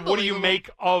number one, what do you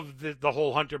make of the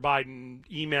whole Hunter Biden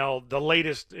email, the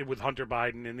latest with Hunter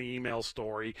Biden in the email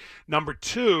story? Number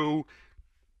two,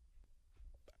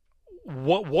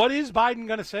 what is Biden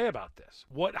going to say about this?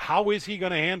 How is he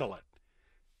going to handle it?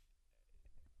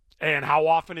 And how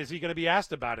often is he going to be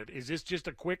asked about it? Is this just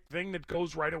a quick thing that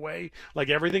goes right away like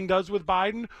everything does with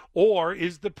Biden? Or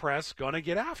is the press going to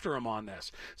get after him on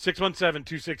this?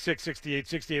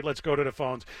 617-266-6868. Let's go to the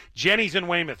phones. Jenny's in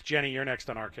Weymouth. Jenny, you're next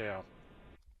on RKO.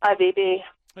 Hi, BB.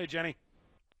 Hey, Jenny.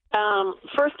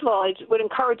 First of all, I would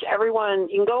encourage everyone,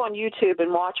 you can go on YouTube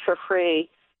and watch for free.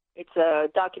 It's a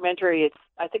documentary.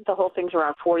 I think the whole thing's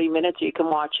around 40 minutes. You can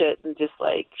watch it in just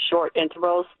like short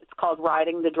intervals. It's called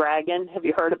Riding the Dragon. Have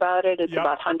you heard about it? It's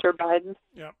about Hunter Biden.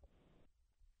 Yep.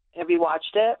 Have you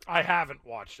watched it? I haven't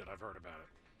watched it. I've heard about it.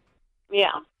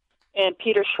 Yeah. And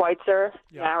Peter Schweitzer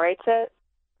narrates it.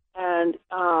 And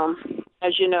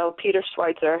as you know, Peter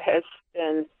Schweitzer has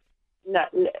been,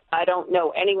 I don't know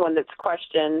anyone that's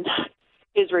questioned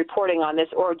his reporting on this,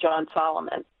 or John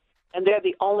Solomon. And they're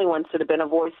the only ones that have been a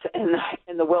voice in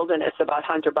the wilderness about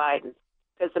Hunter Biden,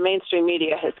 because the mainstream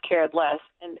media has cared less.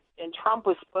 And Trump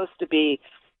was supposed to be,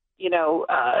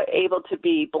 able to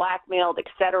be blackmailed, et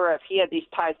cetera, if he had these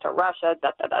ties to Russia,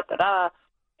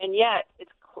 And yet it's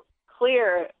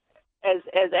clear,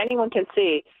 as anyone can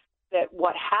see, that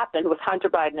what happened with Hunter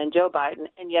Biden and Joe Biden,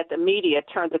 and yet the media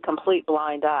turned a complete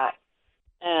blind eye.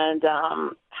 And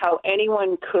how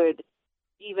anyone could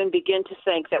even begin to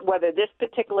think that whether this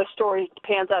particular story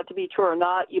pans out to be true or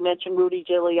not. You mentioned Rudy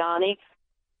Giuliani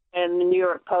and the New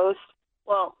York Post.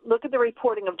 Well, look at the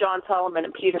reporting of John Solomon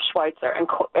and Peter Schweitzer and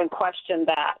question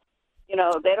that.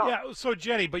 They don't. Yeah, so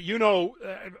Jenny, but in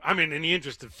the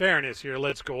interest of fairness here,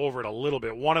 let's go over it a little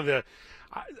bit. One of the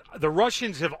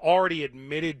Russians have already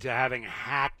admitted to having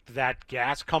hacked that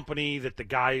gas company that the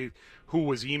guy who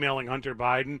was emailing Hunter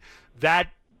Biden, that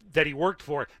he worked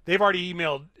for, they've already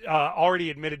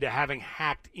admitted to having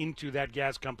hacked into that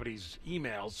gas company's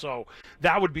emails. So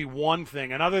that would be one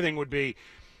thing. Another thing would be,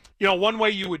 one way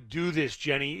you would do this,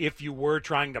 Jenny, if you were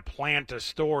trying to plant a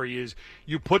story, is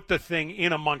you put the thing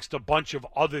in amongst a bunch of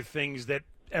other things that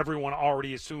everyone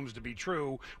already assumes to be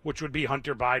true, which would be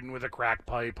Hunter Biden with a crack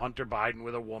pipe, Hunter Biden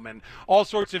with a woman, all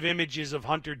sorts of images of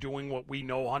Hunter doing what we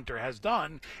know Hunter has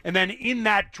done. And then in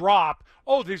that drop,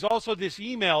 there's also this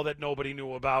email that nobody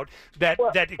knew about that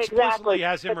explicitly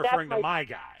has him referring to my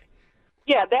guy.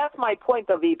 Yeah, that's my point,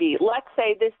 though, VB. Let's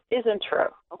say this isn't true,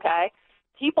 okay?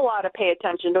 People ought to pay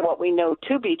attention to what we know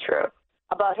to be true.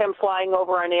 about him flying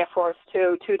over on Air Force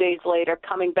Two 2 days later,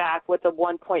 coming back with a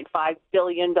 $1.5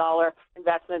 billion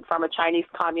investment from a Chinese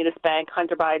communist bank,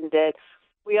 Hunter Biden did.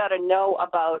 We ought to know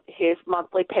about his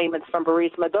monthly payments from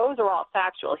Burisma. Those are all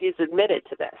factual. He's admitted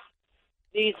to this.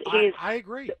 I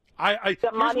agree.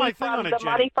 The money from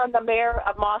the mayor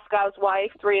of Moscow's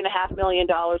wife, $3.5 million.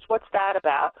 What's that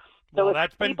about? So well,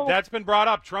 that's been brought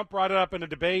up. Trump brought it up in a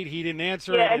debate. He didn't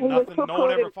answer it, and no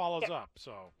one ever follows up.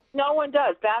 So no one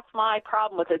does. That's my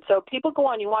problem with it. So people go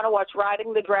on. You want to watch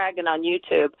Riding the Dragon on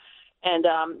YouTube, and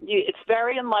it's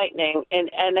very enlightening.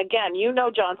 And again, you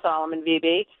know John Solomon,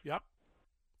 VB. Yep.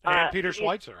 And Peter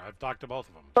Schweitzer. I've talked to both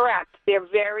of them. Correct. They're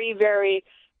very, very.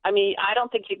 I mean, I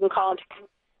don't think you can call into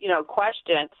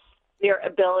question their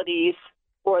abilities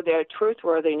or their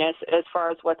truthworthiness as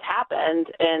far as what's happened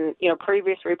in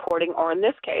previous reporting, or in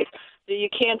this case. You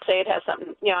can't say it has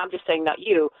something. I'm just saying, not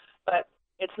you, but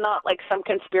it's not like some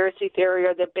conspiracy theory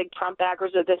or the big Trump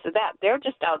backers or this or that. They're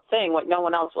just out saying what no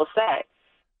one else will say.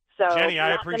 So, Jenny,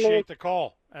 I appreciate the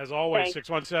call. As always,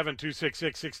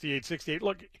 617-266-6868.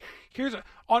 Look, here's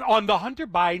on the Hunter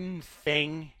Biden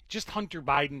thing, just Hunter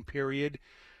Biden, period.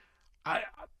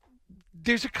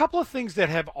 There's a couple of things that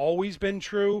have always been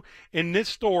true, and this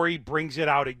story brings it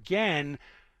out again,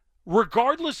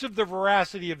 regardless of the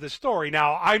veracity of the story.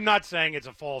 Now, I'm not saying it's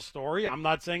a false story. I'm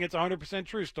not saying it's a 100%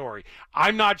 true story.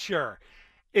 I'm not sure.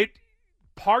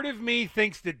 Part of me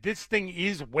thinks that this thing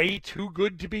is way too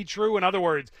good to be true. In other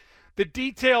words, the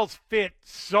details fit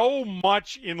so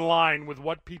much in line with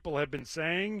what people have been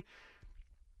saying.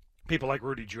 People like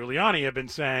Rudy Giuliani have been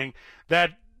saying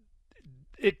that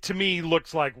it, to me,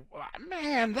 looks like,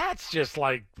 man, that's just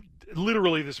like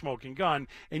literally the smoking gun.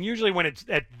 And usually when it's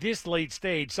at this late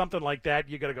stage, something like that,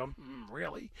 you got to go,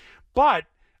 really? But,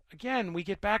 again, we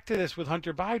get back to this with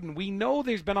Hunter Biden. We know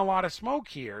there's been a lot of smoke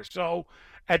here. So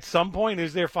at some point,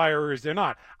 is there fire or is there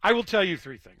not? I will tell you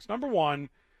three things. Number one,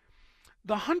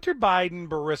 the Hunter Biden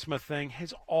Burisma thing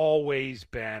has always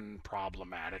been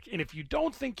problematic. And if you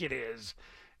don't think it is,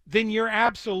 then you're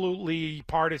absolutely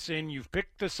partisan. You've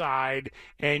picked a side,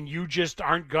 and you just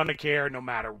aren't going to care no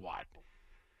matter what.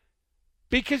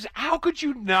 Because how could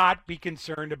you not be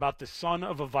concerned about the son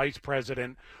of a vice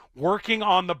president working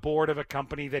on the board of a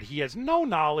company that he has no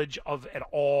knowledge of at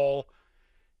all,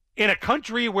 in a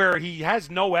country where he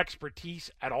has no expertise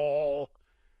at all,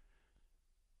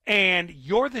 and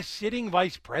you're the sitting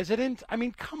vice president? I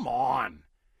mean, come on.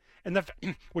 And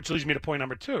which leads me to point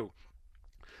number two.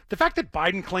 The fact that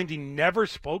Biden claimed he never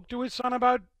spoke to his son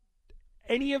about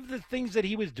any of the things that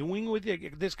he was doing with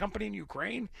this company in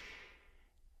Ukraine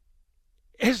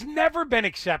has never been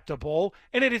acceptable,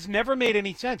 and it has never made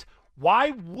any sense.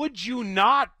 Why would you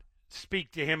not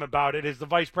speak to him about it as the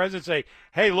vice president? Say,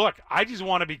 hey, look, I just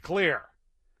want to be clear.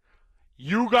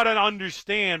 You got to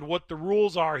understand what the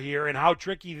rules are here and how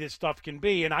tricky this stuff can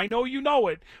be. And I know you know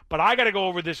it, but I got to go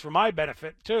over this for my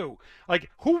benefit too. Like,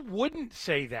 who wouldn't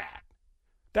say that?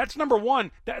 That's number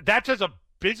one. That's as a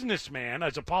businessman,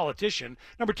 as a politician.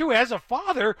 Number two, as a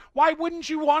father, why wouldn't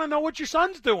you want to know what your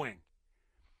son's doing?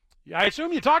 I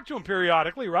assume you talk to him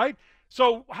periodically, right?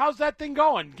 So how's that thing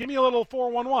going? Give me a little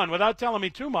 411 without telling me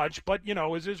too much, but,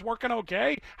 is this working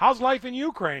okay? How's life in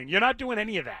Ukraine? You're not doing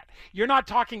any of that. You're not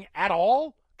talking at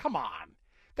all? Come on.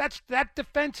 That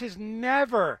defense has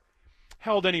never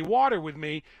held any water with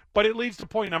me, but it leads to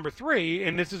point number three,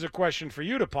 and this is a question for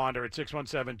you to ponder at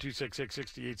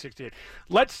 617-266-6868.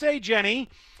 Let's say, Jenny,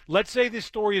 this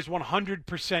story is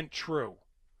 100% true,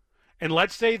 and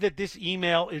let's say that this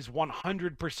email is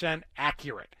 100%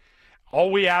 accurate. All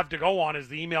we have to go on is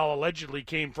the email allegedly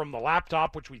came from the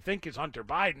laptop, which we think is Hunter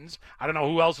Biden's. I don't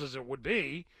know who else's it would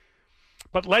be,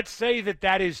 but let's say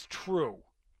that is true.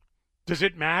 Does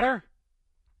it matter?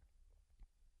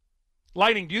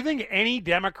 Lightning, do you think any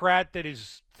Democrat that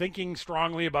is thinking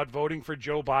strongly about voting for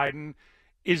Joe Biden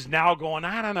is now going,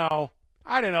 I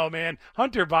don't know, man,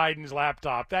 Hunter Biden's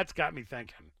laptop, that's got me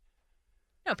thinking?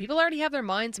 No, people already have their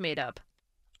minds made up.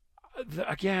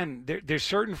 Again, there's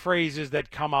certain phrases that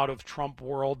come out of Trump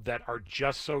world that are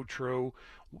just so true.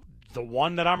 The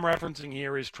one that I'm referencing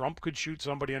here is Trump could shoot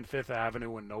somebody on Fifth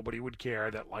Avenue and nobody would care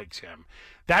that likes him.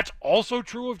 That's also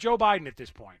true of Joe Biden at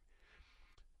this point.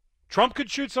 Trump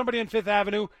could shoot somebody on Fifth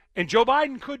Avenue, and Joe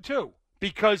Biden could too,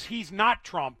 because he's not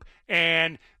Trump.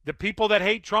 And the people that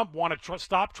hate Trump want to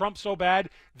stop Trump so bad,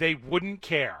 they wouldn't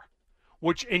care.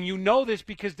 And you know this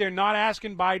because they're not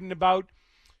asking Biden about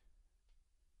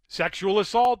sexual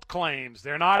assault claims.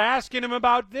 They're not asking him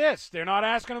about this. They're not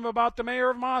asking him about the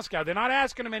mayor of Moscow. They're not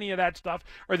asking him any of that stuff,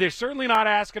 or they're certainly not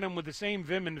asking him with the same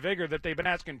vim and vigor that they've been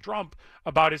asking Trump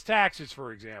about his taxes,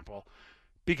 for example.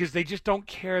 because they just don't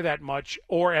care that much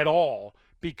or at all,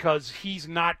 because he's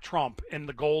not Trump, and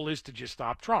the goal is to just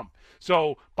stop Trump.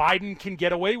 So Biden can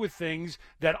get away with things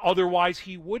that otherwise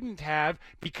he wouldn't have,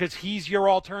 because he's your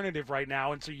alternative right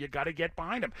now, and so you got to get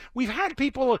behind him. We've had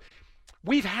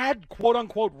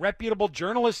quote-unquote reputable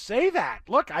journalists say that.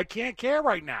 Look, I can't care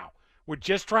right now. We're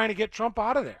just trying to get Trump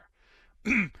out of there.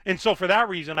 And so for that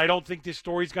reason, I don't think this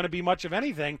story is going to be much of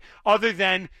anything other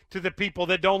than to the people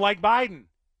that don't like Biden.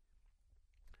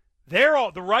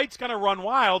 The right's going to run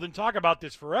wild and talk about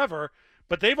this forever,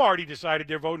 but they've already decided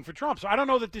they're voting for Trump. So I don't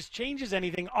know that this changes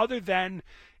anything other than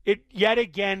it yet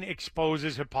again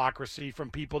exposes hypocrisy from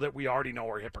people that we already know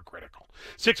are hypocritical.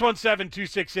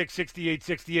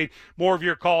 617-266-6868. More of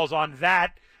your calls on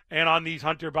that and on these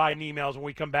Hunter Biden emails when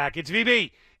we come back. It's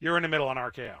VB. You're in the middle on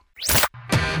RKO.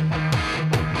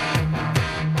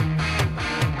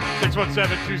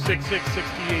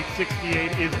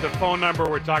 617-266-6868 is the phone number.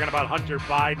 We're talking about Hunter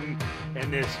Biden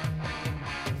and this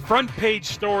front page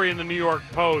story in the New York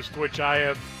Post, which I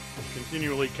have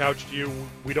continually couched to you.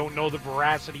 We don't know the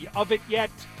veracity of it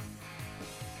yet,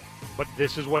 but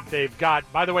this is what they've got.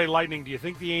 By the way, Lightning, do you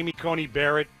think the Amy Coney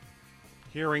Barrett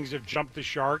hearings have jumped the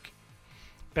shark?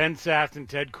 Ben Sasse and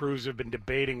Ted Cruz have been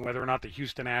debating whether or not the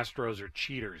Houston Astros are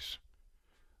cheaters.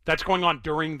 That's going on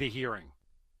during the hearing.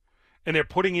 And they're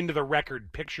putting into the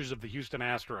record pictures of the Houston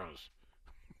Astros.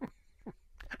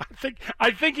 I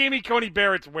think Amy Coney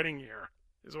Barrett's winning here,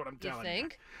 is what I'm telling you.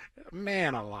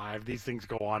 Man alive, these things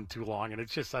go on too long, and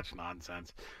it's just such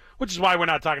nonsense. Which is why we're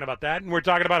not talking about that, and we're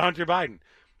talking about Hunter Biden.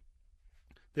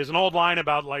 There's an old line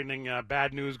about Lightning,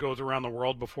 bad news goes around the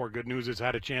world before good news has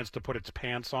had a chance to put its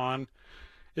pants on.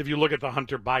 If you look at the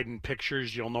Hunter Biden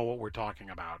pictures, you'll know what we're talking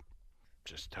about.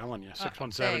 Just telling you.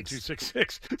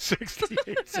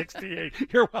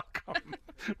 617-266-6868. You're welcome.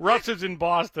 Russ is in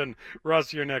Boston.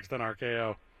 Russ, you're next on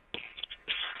RKO.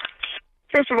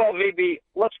 First of all, VB,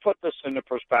 let's put this into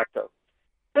perspective.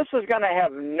 This is going to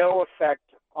have no effect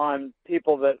on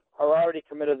people that are already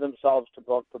committed themselves to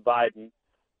vote for Biden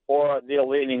or they're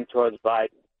leaning towards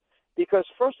Biden. Because,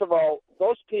 first of all,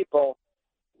 those people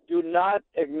do not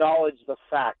acknowledge the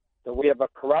fact that we have a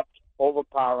corrupt,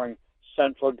 overpowering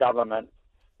central government,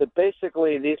 that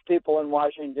basically these people in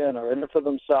Washington are in it for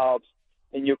themselves,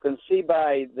 and you can see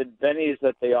by the bennies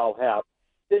that they all have.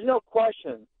 There's no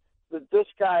question that this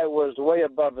guy was way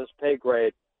above his pay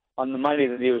grade on the money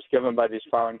that he was given by these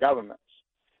foreign governments.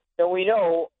 And we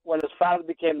know when his father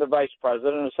became the vice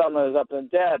president and his son is up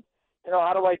and dead,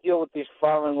 how do I deal with these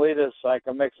foreign leaders so I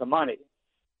can make some money?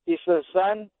 He says,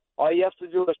 son, all you have to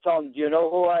do is tell them, do you know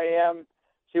who I am?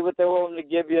 See what they're willing to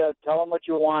give you. Tell them what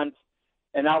you want,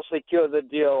 and I'll secure the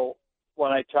deal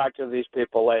when I talk to these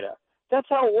people later. That's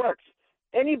how it works.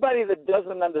 Anybody that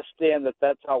doesn't understand that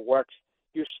that's how it works,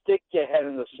 you stick your head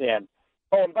in the sand.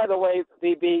 Oh, and by the way,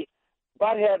 VB,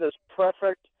 butthead is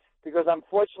perfect because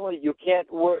unfortunately you can't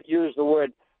use the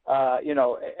word,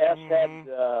 S-head,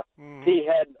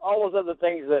 P-head, all those other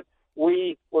things that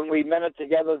when we meant it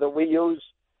together, that we use.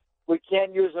 We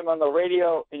can't use them on the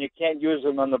radio, and you can't use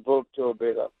them on the boob tube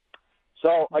either.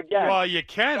 So, again... Well, you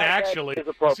can, actually.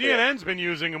 CNN's been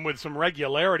using them with some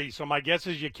regularity, so my guess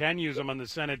is you can use them on the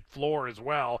Senate floor as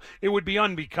well. It would be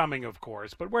unbecoming, of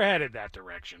course, but we're headed that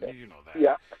direction. You know that.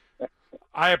 Yeah.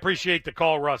 I appreciate the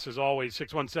call, Russ, as always.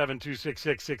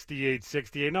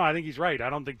 617-266-6868. No, I think he's right. I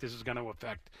don't think this is going to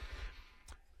affect...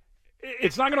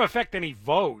 It's not going to affect any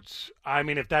votes. I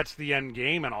mean, if that's the end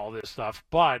game and all this stuff,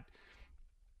 but...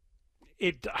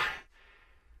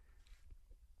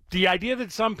 The idea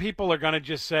that some people are going to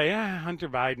just say, Hunter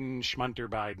Biden, Schmunter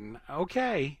Biden,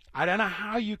 okay. I don't know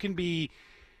how you can be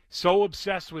so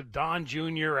obsessed with Don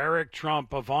Jr., Eric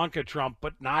Trump, Ivanka Trump,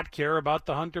 but not care about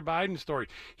the Hunter Biden story.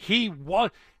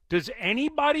 Does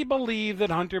anybody believe that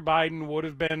Hunter Biden would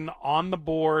have been on the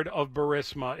board of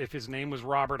Burisma if his name was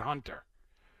Robert Hunter?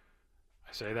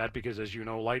 I say that because, as you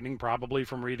know, Lightning, probably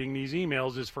from reading these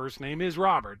emails, his first name is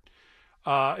Robert.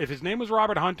 If his name was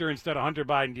Robert Hunter instead of Hunter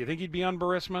Biden, do you think he'd be on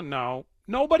Burisma? No.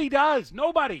 Nobody does.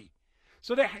 Nobody.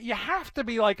 So you have to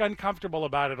be uncomfortable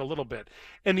about it a little bit.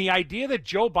 And the idea that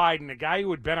Joe Biden, a guy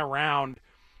who had been around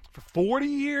for 40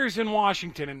 years in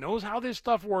Washington and knows how this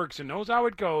stuff works and knows how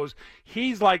it goes,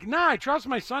 he's like, nah, I trust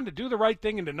my son to do the right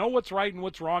thing and to know what's right and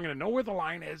what's wrong and to know where the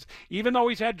line is, even though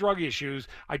he's had drug issues.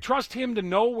 I trust him to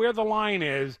know where the line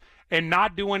is and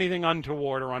not do anything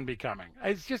untoward or unbecoming.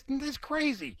 It's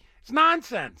crazy. It's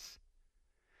nonsense.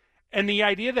 And the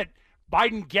idea that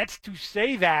Biden gets to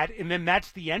say that and then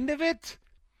that's the end of it?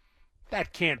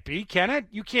 That can't be, can it?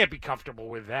 You can't be comfortable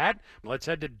with that. Let's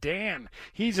head to Dan.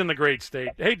 He's in the great state.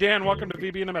 Hey, Dan, welcome to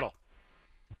VB in the Middle.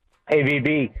 Hey,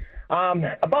 VB.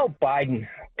 About Biden,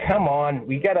 come on.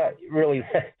 We got to really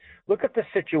look at the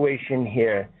situation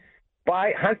here.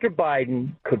 Hunter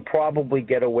Biden could probably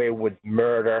get away with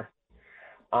murder.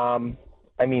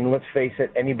 I mean, let's face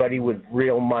it, anybody with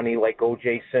real money like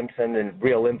O.J. Simpson and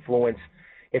real influence,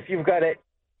 if you've got it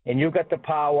and you've got the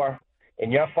power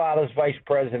and your father's vice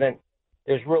president,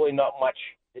 there's really not much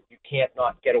that you can't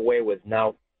not get away with.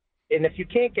 Now, and if you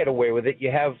can't get away with it,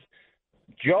 you have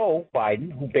Joe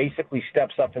Biden, who basically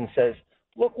steps up and says,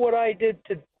 look what I did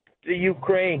to the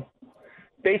Ukraine.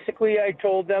 Basically, I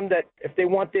told them that if they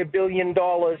want their $1 billion,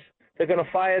 they're going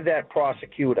to fire that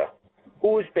prosecutor,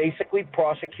 who is basically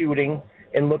prosecuting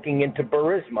and looking into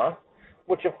Burisma,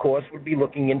 which, of course, would be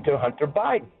looking into Hunter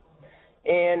Biden.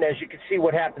 And as you can see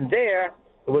what happened there,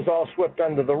 it was all swept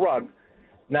under the rug.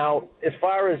 Now, as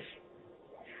far as,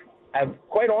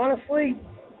 quite honestly,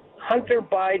 Hunter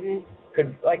Biden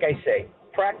could, like I say,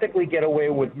 practically get away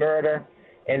with murder.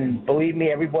 And believe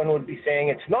me, everyone would be saying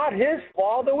it's not his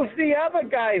fault. It was the other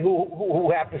guy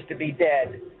who happens to be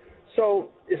dead. So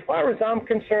as far as I'm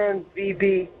concerned,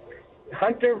 VB,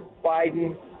 Hunter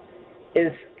Biden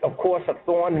is, of course, a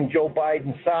thorn in Joe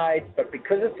Biden's side. But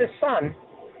because it's his son,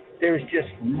 there's just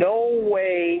no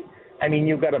way. I mean,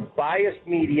 you've got a biased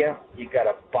media. You've got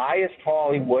a biased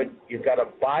Hollywood. You've got a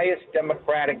biased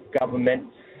Democratic government.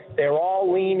 They're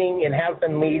all leaning and have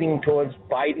been leaning towards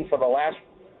Biden for the last,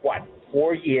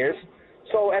 4 years.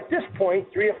 So at this point,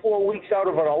 3 or 4 weeks out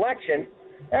of an election,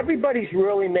 everybody's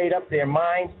really made up their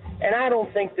mind. And I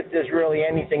don't think that there's really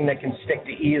anything that can stick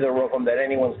to either of them that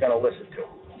anyone's going to listen to.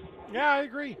 Yeah, I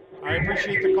agree. I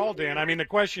appreciate the call, Dan. I mean, the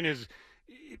question is,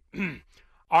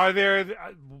 are there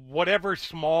whatever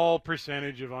small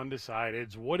percentage of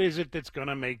undecideds, what is it that's going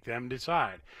to make them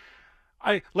decide?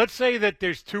 Let's say that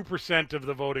there's 2% of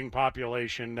the voting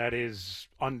population that is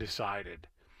undecided.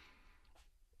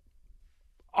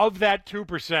 Of that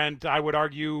 2%, I would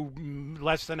argue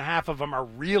less than half of them are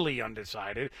really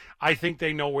undecided. I think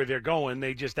they know where they're going.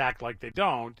 They just act like they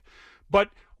don't. But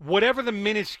whatever the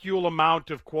minuscule amount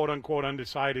of quote-unquote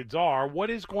undecideds are, what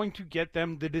is going to get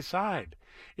them to decide?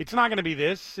 It's not going to be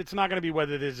this. It's not going to be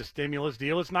whether there's a stimulus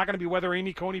deal. It's not going to be whether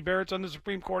Amy Coney Barrett's on the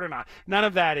Supreme Court or not. None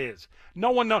of that is.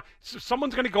 No one knows.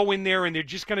 Someone's going to go in there and they're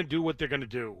just going to do what they're going to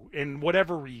do in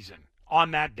whatever reason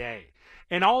on that day.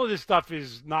 And all of this stuff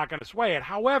is not going to sway it.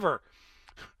 However,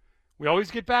 we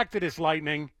always get back to this,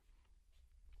 Lightning.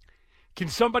 Can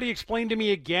somebody explain to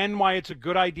me again why it's a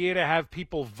good idea to have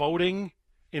people voting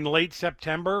in late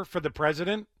September for the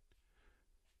president?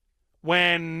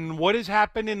 When what has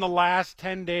happened in the last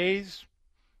 10 days,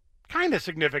 kind of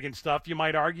significant stuff, you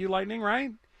might argue, Lightning,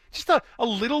 right? Just a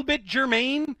little bit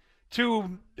germane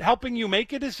to helping you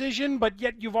make a decision, but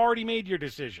yet you've already made your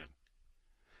decision.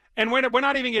 And we're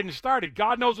not even getting started.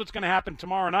 God knows what's going to happen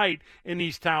tomorrow night in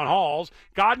these town halls.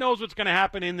 God knows what's going to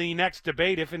happen in the next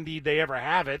debate, if indeed they ever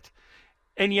have it.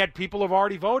 And yet people have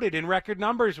already voted in record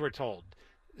numbers, we're told.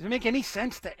 Does it make any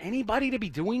sense to anybody to be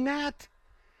doing that?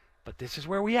 But this is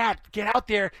where we at. Get out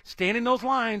there, stand in those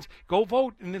lines, go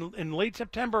vote in late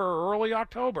September or early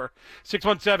October.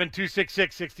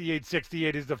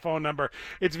 617-266-6868 is the phone number.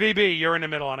 It's VB. You're in the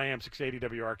middle on AM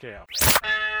 680 WRKO.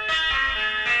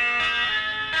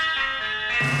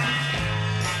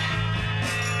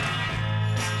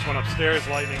 Just went upstairs,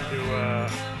 Lightning, to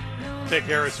take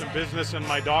care of some business, and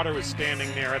my daughter was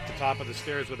standing there at the top of the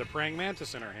stairs with a praying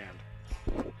mantis in her hand.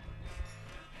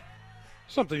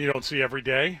 Something you don't see every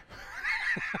day.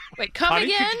 Wait, come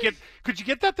Honey, again? Could you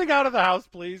get that thing out of the house,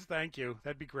 please? Thank you.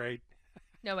 That'd be great.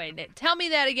 No, wait. Tell me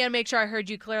that again. Make sure I heard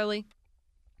you clearly.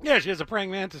 Yeah, she has a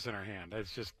praying mantis in her hand.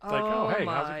 It's just like, oh hey,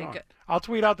 how's it going? I'll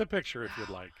tweet out the picture if you'd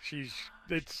like. She's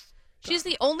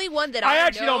the only one that I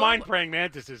actually don't mind praying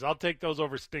mantises. I'll take those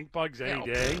over stink bugs any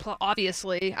day.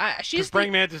 Obviously, she's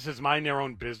praying mantises mind their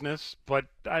own business, but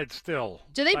I'd still.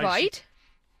 Do they bite?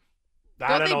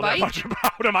 I don't know that much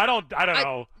about them. I don't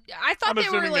know. I thought I'm they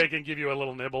assuming were they can give you a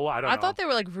little nibble. I don't know. I thought they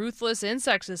were like ruthless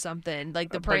insects or something,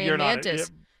 like the praying mantis.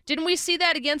 Didn't we see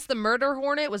that against the murder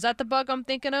hornet? Was that the bug I'm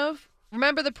thinking of?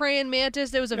 Remember the praying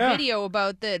mantis? There was a video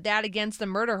about that against the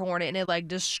murder hornet, and it like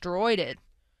destroyed it.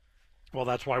 Well,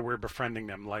 that's why we're befriending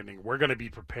them, Lightning. We're going to be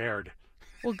prepared.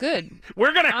 Well, good.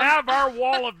 We're going to have our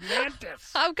wall of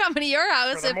mantis. I'm coming to your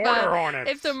house if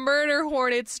the murder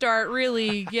hornets start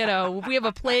really, if we have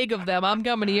a plague of them, I'm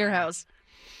coming to your house.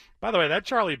 By the way, that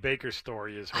Charlie Baker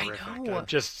story is horrific. I know. I'm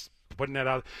just putting that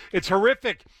out. It's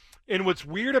horrific. And what's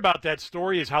weird about that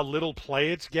story is how little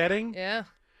play it's getting. Yeah.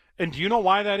 And do you know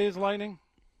why that is, Lightning?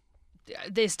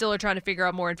 They still are trying to figure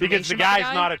out more information. Because the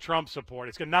guy's not a Trump supporter.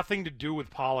 It's got nothing to do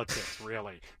with politics,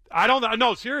 really. I don't know.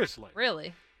 No, seriously.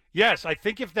 Really? Yes, I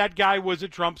think if that guy was a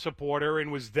Trump supporter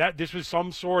and this was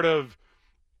some sort of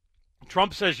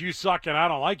Trump says you suck and I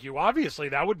don't like you, obviously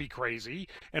that would be crazy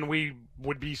and we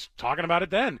would be talking about it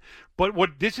then. But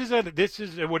what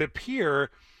it would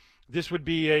appear this would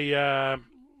be I'll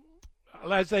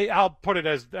put it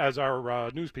as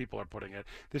our news people are putting it.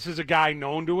 This is a guy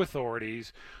known to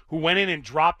authorities who went in and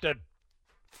dropped a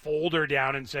folder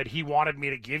down and said he wanted me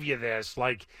to give you this.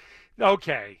 Like,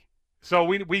 okay, so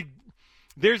we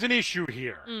there's an issue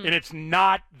here, and it's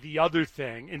not the other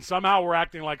thing. And somehow we're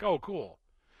acting like, oh, cool.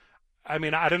 I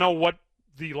mean, I don't know what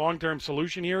the long-term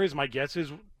solution here is. My guess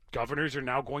is governors are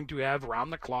now going to have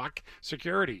round-the-clock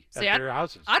security at their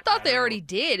houses. I thought they already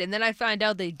did, and then I found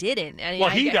out they didn't. I mean, well,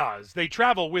 he does. They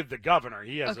travel with the governor.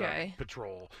 He has a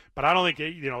patrol, but I don't think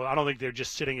I don't think they're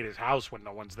just sitting at his house when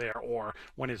no one's there or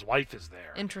when his wife is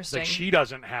there. Interesting. Like she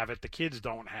doesn't have it. The kids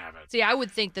don't have it. See, I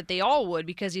would think that they all would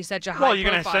because he's such a high profile. Well,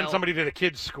 you're going to send somebody to the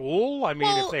kids' school? I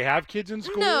mean, if they have kids in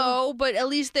school? No, but at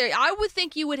least I would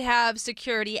think you would have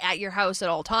security at your house at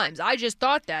all times. I just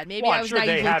thought that. Maybe I was naively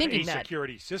thinking that. They have a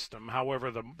security system.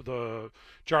 However, the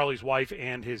Charlie's wife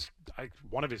and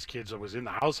one of his kids was in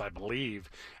the house, I believe,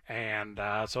 and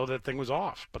so that thing was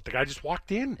off. But the guy just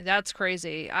walked in. That's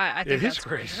crazy. I think it is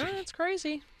crazy. It's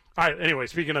crazy. All right. Anyway,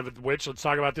 speaking of which, let's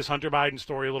talk about this Hunter Biden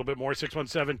story a little bit more.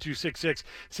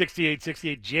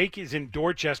 617-266-6868. Jake is in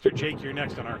Dorchester. Jake, you're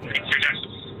next on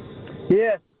RKO.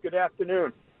 Yes. Good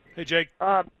afternoon. Hey, Jake.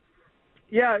 Yeah.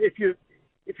 If you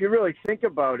really think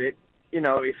about it,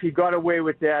 if he got away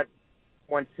with that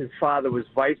once his father was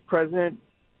vice president,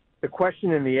 the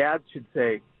question in the ad should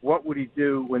say, what would he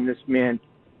do when this man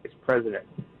is president?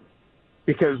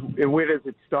 Because where does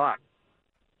it stop?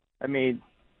 I mean,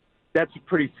 that's a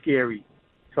pretty scary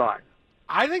thought.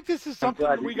 I think this is something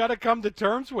that we got to come to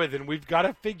terms with, and we've got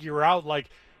to figure out, like,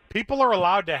 people are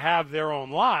allowed to have their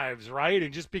own lives, right?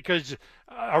 And just because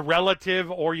a relative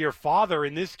or your father,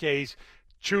 in this case,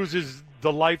 chooses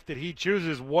the life that he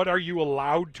chooses, what are you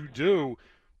allowed to do?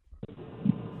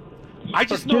 I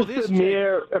just know this. The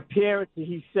mere appearance that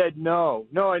he said no.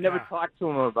 No, I never talked to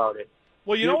him about it.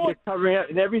 Well, you know what? Covering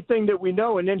and everything that we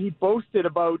know, and then he boasted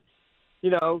about,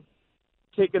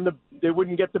 taking they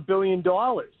wouldn't get the $1 billion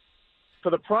for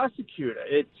the prosecutor.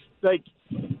 It's like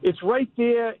it's right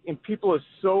there, and people are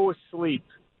so asleep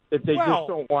that they just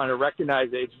don't want to recognize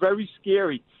it. It's very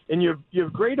scary. And your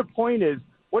greater point is,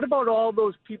 what about all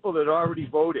those people that already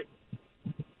voted?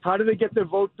 How do they get their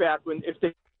vote back if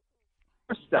they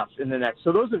stuff in the next?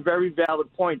 So those are very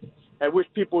valid points. I wish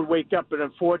people would wake up, but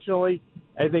unfortunately,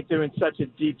 I think they're in such a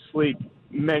deep sleep.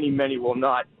 Many, many will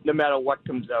not, no matter what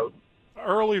comes out.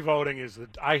 Early voting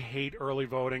I hate early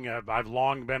voting. I've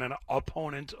long been an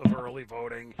opponent of early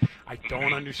voting. I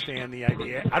don't understand the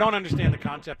idea. I don't understand the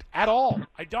concept at all.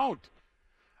 I don't.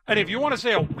 And if you want to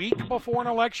say a week before an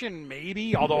election,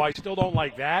 maybe, although I still don't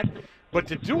like that. But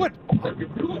to do it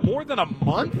more than a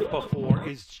month before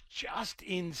is just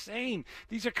insane.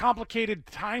 These are complicated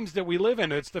times that we live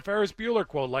in. It's the Ferris Bueller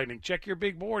quote, Lightning. Check your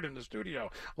big board in the studio.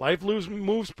 Life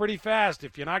moves pretty fast.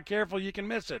 If you're not careful, you can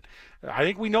miss it. I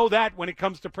think we know that when it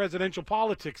comes to presidential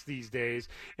politics these days.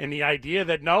 And the idea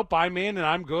that, nope, I'm in and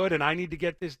I'm good and I need to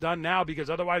get this done now because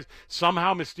otherwise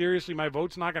somehow mysteriously my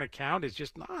vote's not going to count is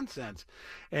just nonsense.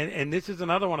 And this is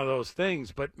another one of those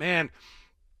things. But, man,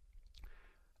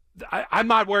 I'm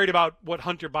not worried about what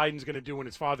Hunter Biden's going to do when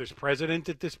his father's president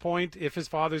at this point, if his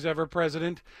father's ever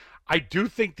president. I do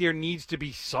think there needs to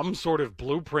be some sort of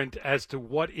blueprint as to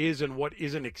what is and what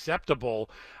isn't acceptable.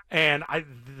 And I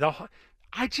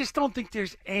just don't think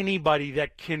there's anybody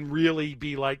that can really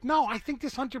be like, no, I think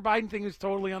this Hunter Biden thing is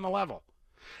totally on the level.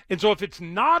 And so if it's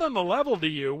not on the level to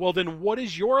you, well, then what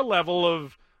is your level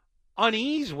of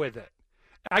unease with it?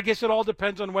 I guess it all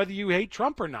depends on whether you hate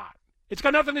Trump or not. It's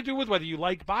got nothing to do with whether you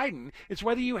like Biden. It's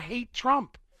whether you hate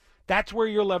Trump. That's where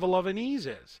your level of unease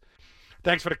is.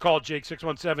 Thanks for the call, Jake.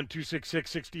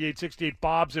 617-266-6868.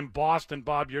 Bob's in Boston.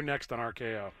 Bob, you're next on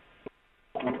RKO.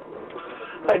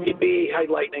 Hi, DB. Hi,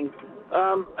 Lightning.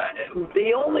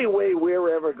 The only way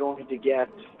we're ever going to get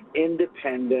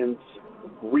independent,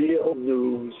 real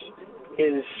news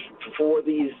is for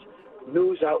these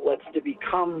news outlets to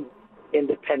become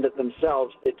independent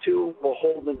themselves. They're too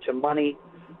beholden to money.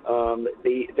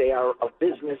 They are a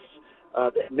business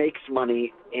that makes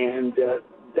money, and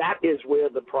that is where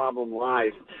the problem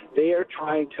lies. They are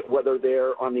trying to, whether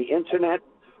they're on the internet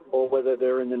or whether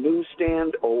they're in the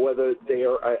newsstand or whether they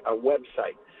are a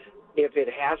website. If it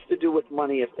has to do with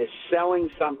money, if they're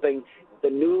selling something, the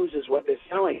news is what they're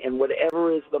selling, and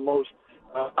whatever is the most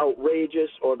outrageous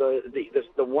or the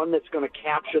one that's going to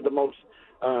capture the most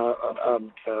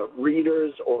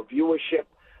readers or viewership,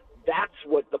 That's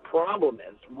what the problem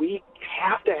is. We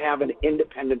have to have an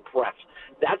independent press.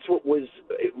 That's what was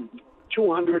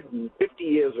 250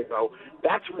 years ago.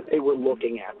 That's what they were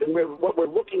looking at. And what we're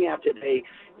looking at today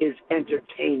is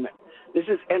entertainment. This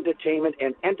is entertainment,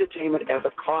 and entertainment at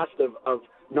the cost of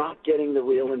not getting the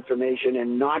real information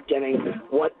and not getting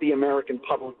what the American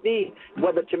public need,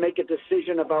 whether to make a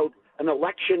decision about an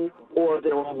election or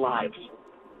their own lives.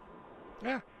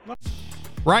 Yeah.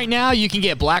 Right now, you can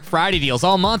get Black Friday deals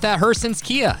all month at Herson's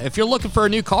Kia. If you're looking for a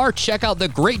new car, check out the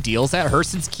great deals at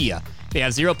Herson's Kia. They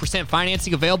have 0%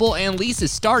 financing available and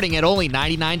leases starting at only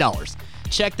 $99.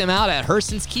 Check them out at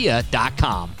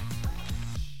hersonskia.com.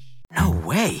 No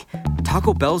way.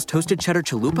 Taco Bell's Toasted Cheddar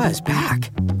Chalupa is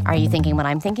back. Are you thinking what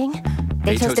I'm thinking?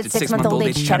 They toasted 6-month-old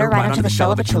aged cheddar right onto the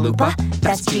shell of a chalupa.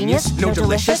 That's genius, no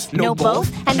delicious, no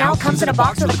both. And now it comes in a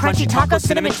box with a crunchy taco,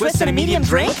 cinnamon twist, and a medium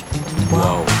drink?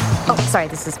 Whoa. Oh, sorry,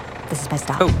 this is my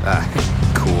stop.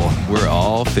 Oh, cool. We're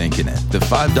all thinking it. The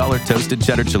 $5 Toasted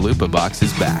Cheddar Chalupa box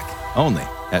is back. Only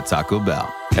at Taco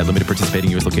Bell. At limited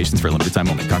participating U.S. locations for a limited time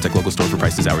only. Contact local store for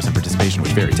prices, hours, and participation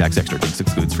which vary. Tax extra. Drinks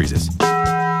excludes freezes.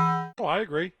 Oh, I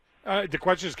agree. The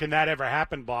question is, can that ever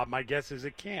happen, Bob? My guess is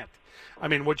it can't. I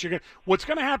mean, what's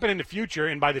going to happen in the future,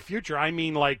 and by the future I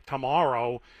mean like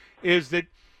tomorrow, is that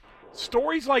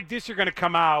stories like this are going to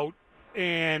come out,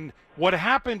 and what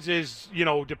happens is,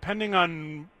 depending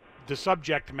on the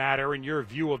subject matter and your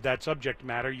view of that subject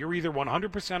matter, you're either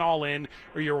 100% all in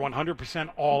or you're 100%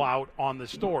 all out on the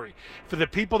story. For the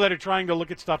people that are trying to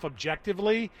look at stuff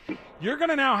objectively, you're going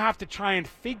to now have to try and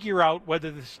figure out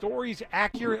whether the story's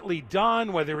accurately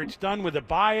done, whether it's done with a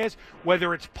bias,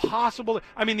 whether it's possible.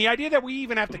 I mean, the idea that we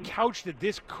even have to couch that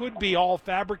this could be all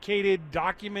fabricated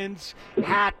documents,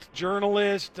 hacked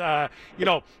journalists,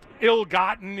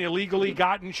 ill-gotten, illegally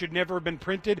gotten, should never have been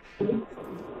printed.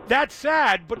 That's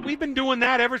sad, but we've been doing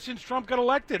that ever since Trump got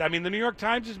elected. I mean, the New York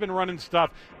Times has been running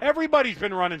stuff. Everybody's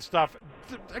been running stuff.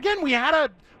 Again, we had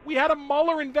a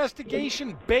Mueller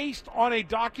investigation based on a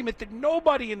document that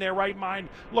nobody in their right mind,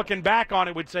 looking back on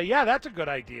it, would say, yeah, that's a good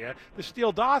idea, the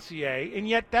Steele dossier, and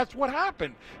yet that's what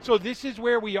happened. So this is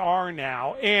where we are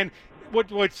now, and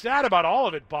what's sad about all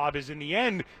of it, Bob, is in the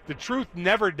end, the truth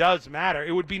never does matter.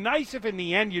 It would be nice if in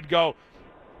the end you'd go,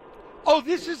 oh,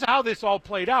 this is how this all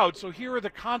played out, so here are the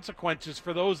consequences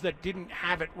for those that didn't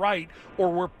have it right or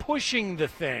were pushing the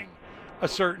thing a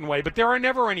certain way. But there are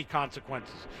never any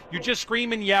consequences. You just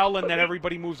scream and yell, and then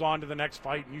everybody moves on to the next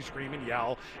fight, and you scream and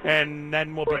yell, and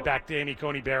then we'll be back to Amy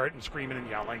Coney Barrett and screaming and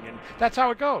yelling, and that's how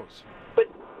it goes. But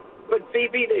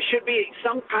VB, there should be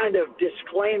some kind of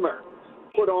disclaimer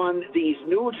put on these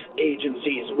news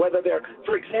agencies, whether they're,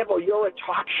 for example, you're a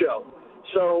talk show,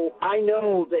 so I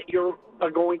know that you're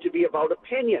going to be about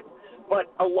opinion,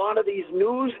 but a lot of these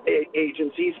news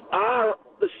agencies are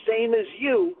the same as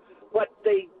you, but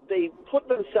they put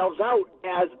themselves out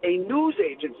as a news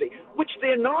agency, which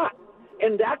they're not.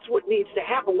 And that's what needs to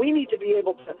happen. We need to be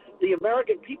able to, the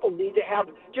American people need to have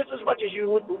just as much as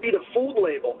you would read a food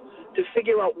label to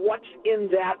figure out what's in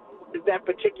that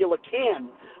particular can.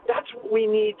 That's what we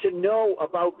need to know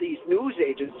about these news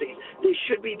agencies. There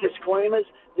should be disclaimers.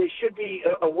 There should be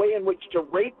a way in which to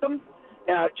rate them.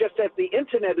 Just as the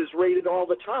internet is rated all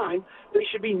the time, they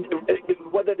should be,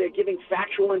 whether they're giving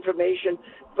factual information,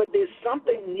 but there's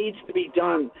something needs to be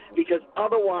done, because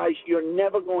otherwise you're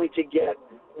never going to get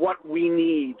what we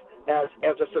need as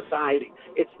a society.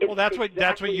 That's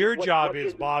what your job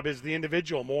is, Bob, is the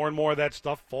individual. More and more of that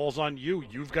stuff falls on you.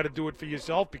 You've got to do it for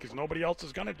yourself because nobody else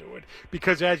is going to do it.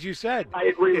 Because as you said,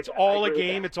 it's all a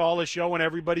game, it's all a show, and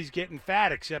everybody's getting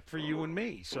fat except for you and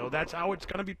me. So that's how it's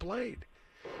going to be played.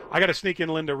 I got to sneak in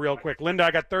Linda real quick. Linda,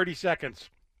 I got 30 seconds.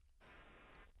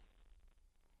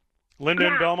 Linda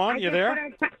in Belmont, you there?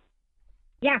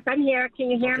 Yes, I'm here. Can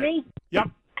you hear me? Yep.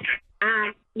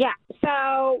 Yeah.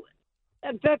 So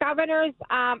the governors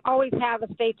always have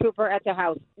a state trooper at their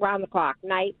house round the clock,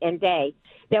 night and day.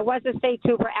 There was a state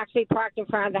trooper actually parked in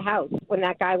front of the house when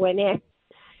that guy went in.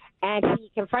 And he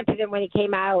confronted him when he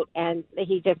came out, and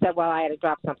he just said, well, I had to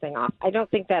drop something off. I don't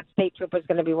think that state trooper is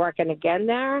going to be working again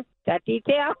there, that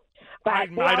detail. But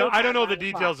I don't know the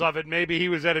details of it. Maybe he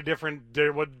was at a different,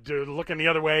 looking the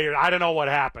other way. Or I don't know what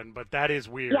happened, but that is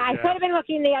weird. Yeah, I could have been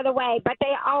looking the other way, but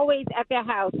they always, at their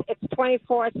house, it's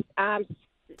 24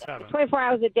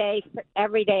 hours a day,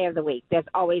 every day of the week. There's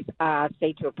always a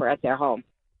state trooper at their home.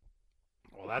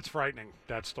 Well, that's frightening,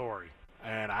 that story.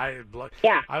 And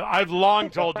I've long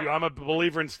told you, I'm a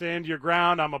believer in stand your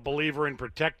ground. I'm a believer in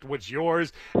protect what's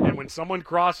yours. And when someone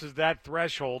crosses that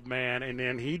threshold, man, and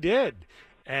then he did,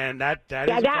 And that's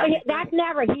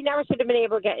never. He never should have been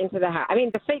able to get into the house. I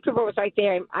mean, the state trooper was right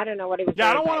there. I don't know what he was doing.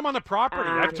 Yeah, I don't want him on the property.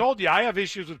 I've told you, I have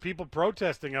issues with people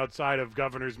protesting outside of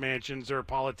governors' mansions or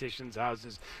politicians'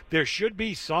 houses. There should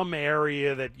be some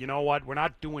area that, you know what, we're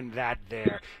not doing that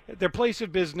there. Their place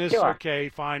of business, okay,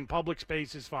 fine. Public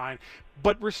space is fine.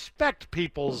 But respect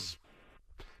people's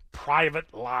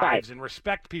private lives and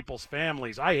respect people's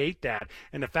families. I hate that.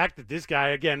 And the fact that this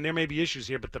guy, again, there may be issues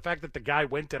here, but the fact that the guy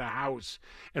went to the house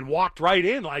and walked right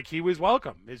in like he was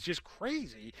welcome is just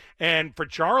crazy. And for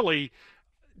Charlie,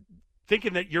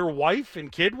 thinking that your wife and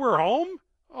kid were home,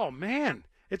 oh man,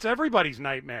 it's everybody's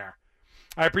nightmare.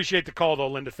 I appreciate the call, though,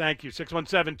 Linda. Thank you.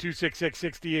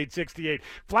 617-266-6868.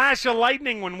 Flash of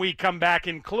lightning when we come back,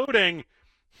 including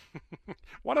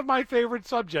one of my favorite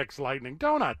subjects, lightning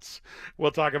donuts.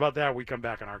 We'll talk about that when we come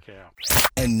back on RKO.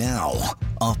 And now,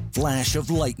 a flash of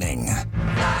lightning.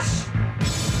 Flash.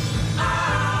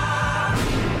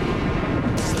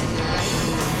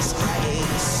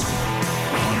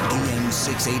 AM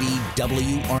 680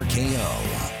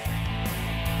 WRKO.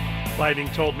 Lightning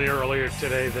told me earlier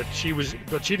today that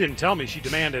but she didn't tell me, she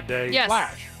demanded a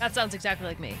flash. That sounds exactly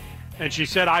like me. And she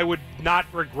said, I would not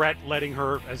regret letting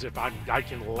her, as if I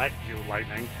can let you,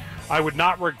 Lightning. I would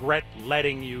not regret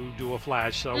letting you do a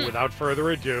flash. So without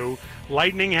further ado,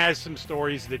 Lightning has some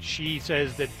stories that she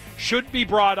says that should be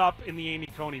brought up in the Amy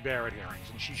Coney Barrett hearings,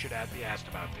 and she should be asked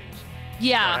about these.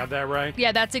 Yeah. Do I have that right?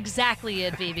 Yeah, that's exactly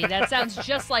it, Vivi. That sounds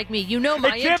just like me. You know my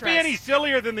interest. It can't be any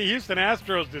sillier than the Houston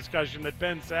Astros discussion that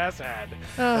Ben Sass had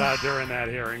during that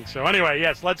hearing. So anyway,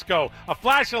 yes, let's go. A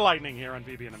flash of lightning here on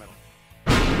VB in the Middle.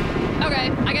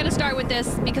 Okay, I got to start with this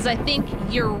because I think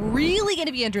you're really going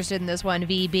to be interested in this one,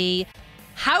 VB.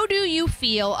 How do you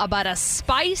feel about a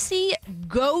spicy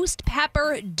ghost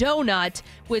pepper donut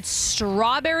with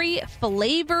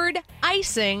strawberry-flavored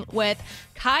icing with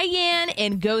cayenne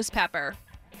and ghost pepper?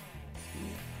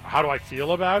 How do I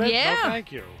feel about it? Yeah. No,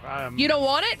 thank you. You don't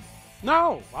want it?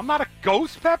 No, I'm not a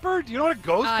ghost pepper. Do you know what a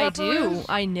ghost pepper is?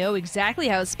 I know exactly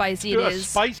how spicy it is. A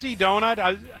spicy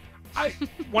donut.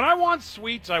 When I want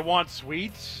sweets, I want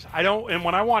sweets. And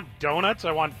when I want donuts,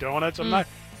 I want donuts. I'm not.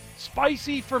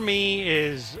 Spicy for me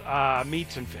is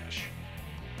meats and fish.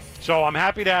 So I'm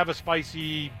happy to have a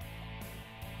spicy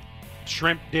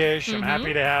shrimp dish. I'm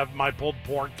happy to have my pulled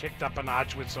pork kicked up a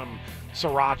notch with some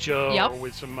sriracha or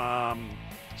with some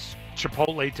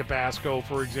Chipotle Tabasco,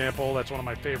 for example. That's one of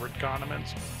my favorite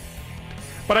condiments.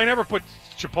 But I never put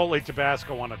Chipotle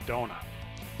Tabasco on a donut.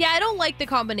 Yeah, I don't like the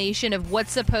combination of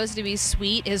what's supposed to be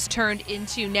sweet has turned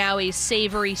into now a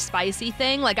savory, spicy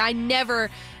thing. Like, I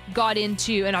never got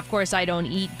into, and of course I don't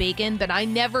eat bacon, but I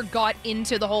never got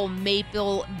into the whole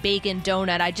maple bacon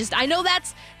donut. I know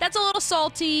that's a little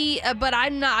salty, but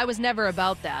I was never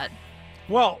about that.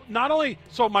 Well,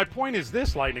 so my point is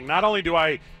this, Lightning, not only do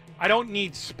I don't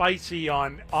need spicy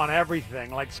on everything,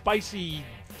 like spicy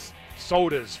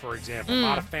sodas, for example,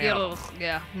 not a fan of them.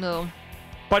 Yeah, no.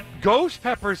 But ghost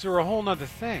peppers are a whole nother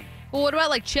thing. Well, what about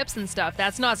like chips and stuff?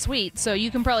 That's not sweet, so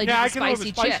you can probably do the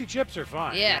spicy chip. Spicy chips are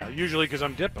fine. Yeah. Usually because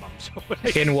I'm dipping them. So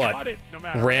in what?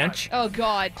 Ranch? Oh,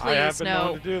 God, please, I have been no.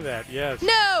 known to do that, yes.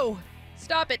 No!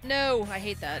 Stop it, no. I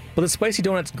hate that. Well, the spicy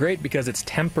donut's great because it's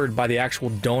tempered by the actual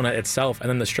donut itself, and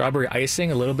then the strawberry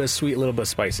icing, a little bit sweet, a little bit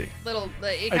spicy.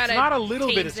 It's not a little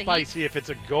bit of spicy if it's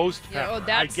a ghost pepper.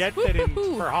 I get that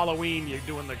for Halloween you're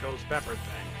doing the ghost pepper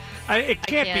thing. It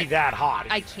can't be that hot.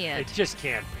 I can't. It just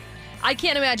can't be. I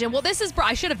can't imagine. Well,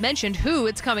 I should have mentioned who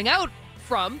it's coming out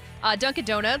from. Dunkin'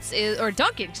 Donuts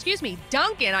Dunkin',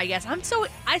 I guess.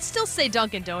 I still say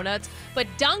Dunkin' Donuts, but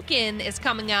Dunkin' is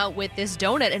coming out with this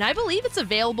donut, and I believe it's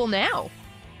available now.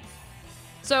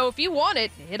 So if you want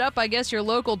it, hit up, I guess, your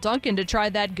local Dunkin' to try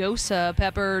that ghost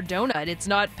pepper donut. It's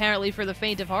not apparently for the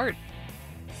faint of heart.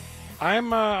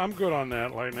 I'm good on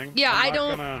that, Lightning. Yeah, I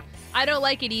don't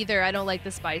like it either. I don't like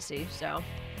the spicy, so.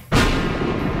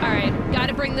 All right, got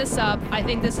to bring this up. I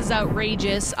think this is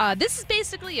outrageous. This is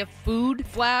basically a food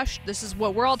flash. This is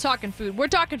what we're all talking food. We're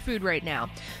talking food right now.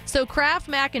 So Kraft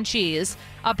Mac and Cheese,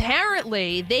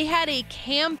 apparently they had a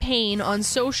campaign on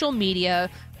social media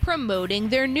promoting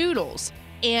their noodles.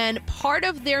 And part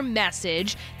of their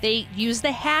message, they used the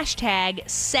hashtag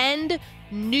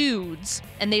 #SendNoods,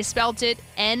 and they spelt it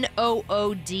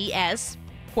NOODS.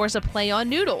 Of course, a play on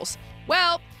noodles.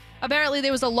 Well, apparently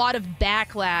there was a lot of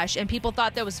backlash, and people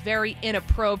thought that was very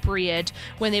inappropriate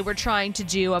when they were trying to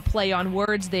do a play on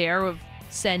words there of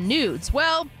send nudes.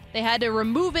 Well, they had to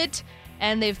remove it,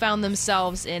 and they found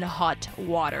themselves in hot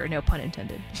water. No pun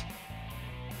intended.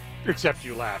 Except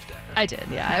you laughed at it. I did,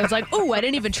 yeah. I was like, ooh, I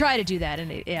didn't even try to do that,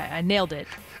 and I nailed it.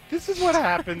 This is what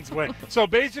happens when... So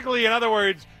basically, in other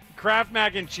words, Kraft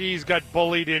mac and cheese got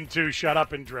bullied into shut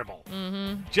up and dribble.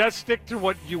 Mm-hmm. Just stick to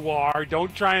what you are.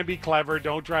 Don't try and be clever.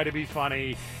 Don't try to be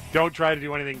funny. Don't try to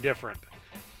do anything different.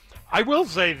 I will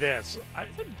say this.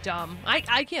 So dumb.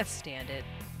 I can't stand it.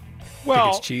 Well,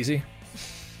 think it's cheesy?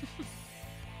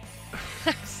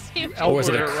 Or was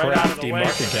it a right out of the crafty way.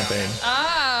 marketing campaign?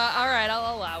 All right.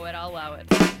 I'll allow it.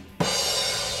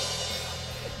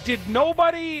 Did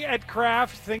nobody at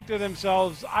Kraft think to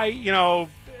themselves,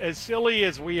 as silly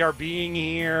as we are being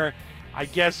here, I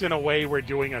guess in a way we're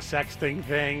doing a sexting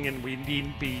thing and we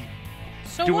needn't be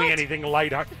doing anything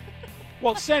lighthearted.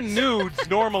 Well, send nudes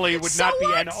normally would not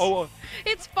be an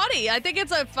It's funny. I think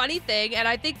it's a funny thing, and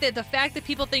I think that the fact that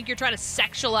people think you're trying to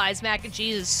sexualize mac and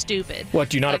cheese is stupid. What,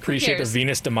 do you not Like, who appreciate the cares?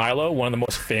 Venus de Milo, one of the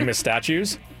most famous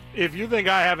statues? If you think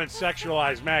I haven't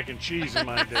sexualized mac and cheese in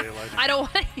my day life. I don't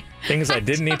want to... Things I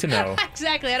didn't need to know.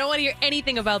 Exactly. I don't want to hear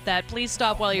anything about that. Please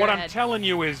stop while you're What ahead. I'm telling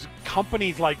you is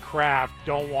companies like Kraft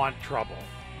don't want trouble.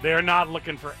 They're not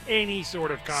looking for any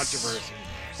sort of controversy.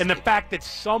 And the fact that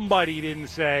somebody didn't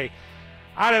say,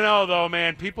 I don't know, though,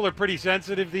 man, people are pretty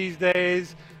sensitive these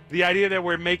days. The idea that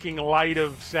we're making light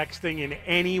of sexting in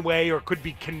any way or could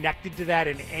be connected to that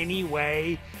in any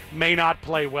way may not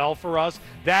play well for us.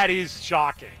 That is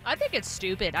shocking. I think it's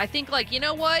stupid. I think, you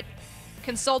know what?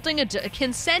 Consenting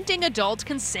adults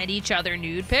can send each other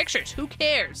nude pictures. Who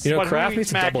cares? You know, Kraft needs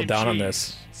to double down on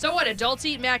this. So what, adults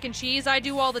eat mac and cheese? I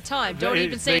do all the time. Don't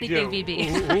even say anything,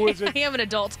 BB. Who is it? I am an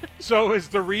adult. So is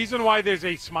the reason why there's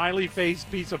a smiley face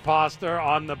piece of pasta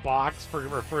on the box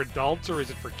for adults, or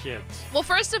is it for kids? Well,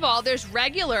 first of all, there's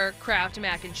regular Kraft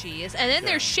mac and cheese, and then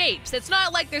there's Shapes. It's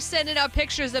not like they're sending out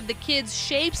pictures of the kids'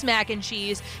 Shapes mac and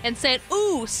cheese and saying,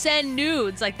 ooh, send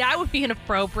nudes. Like, that would be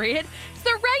inappropriate. It's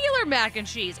the regular mac and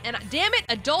cheese. And damn it,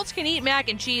 adults can eat mac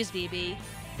and cheese, BB.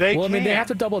 They I mean, they have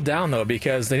to double down, though,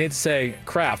 because they need to say,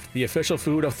 Kraft, the official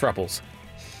food of thruples.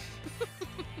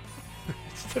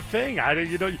 It's the thing.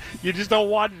 You just don't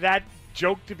want that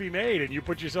joke to be made, and you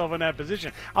put yourself in that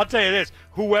position. I'll tell you this: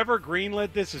 whoever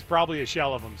greenlit this is probably a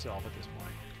shell of himself at this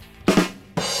point.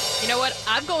 You know what?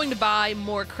 I'm going to buy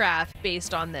more Kraft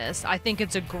based on this. I think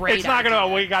it's a great It's not idea. going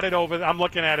to. We got it over. I'm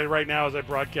looking at it right now as I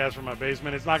broadcast from my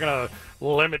basement. It's not going to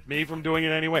limit me from doing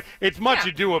it anyway. It's much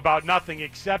ado about nothing,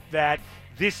 except that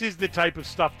this is the type of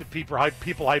stuff that people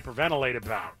hyperventilate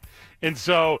about. And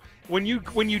so when you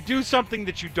do something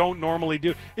that you don't normally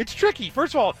do, it's tricky.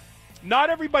 First of all, not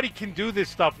everybody can do this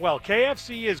stuff well.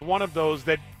 KFC is one of those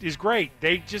that is great.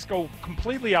 They just go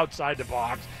completely outside the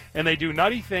box, and they do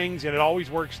nutty things, and it always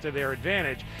works to their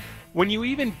advantage. When you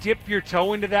even dip your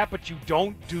toe into that, but you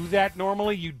don't do that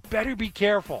normally, you'd better be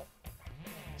careful.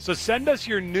 So send us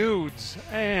your nudes.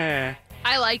 I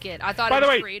like it. I thought By it the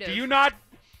was way, creative. do you not,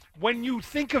 when you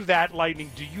think of that,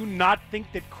 Lightning, do you not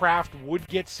think that Kraft would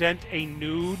get sent a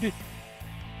nude?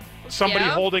 Somebody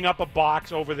holding up a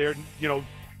box over their,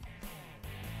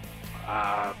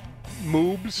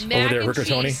 moobs? Mac over there, and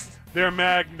Rickertoni? Cheese. Their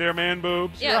man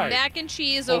boobs? Yeah, right. mac and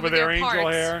cheese over their angel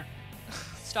parts. hair.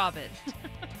 Stop it.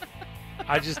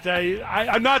 I just tell you,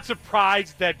 I'm not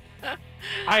surprised that.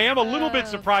 I am a little bit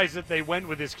surprised that they went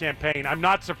with this campaign. I'm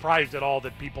not surprised at all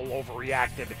that people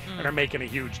overreacted and are making a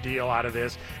huge deal out of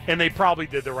this. And they probably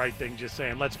did the right thing, just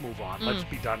saying, let's move on. Let's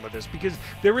be done with this. Because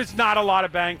there is not a lot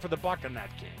of bang for the buck in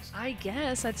that case. I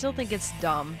guess. I still think it's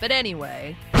dumb. But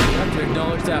anyway. You have to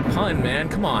acknowledge that pun, man.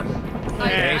 Come on.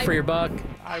 Bang for your buck.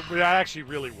 That actually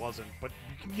really wasn't. But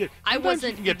you can get,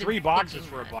 you can get 3 boxes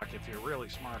for a buck if you're really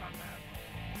smart on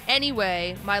that.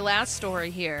 Anyway, my last story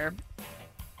here.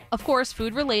 Of course,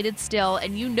 food related still,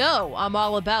 and you know I'm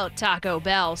all about Taco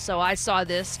Bell, so I saw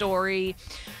this story.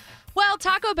 Well,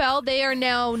 Taco Bell, they are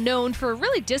now known for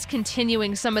really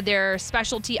discontinuing some of their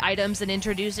specialty items and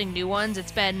introducing new ones.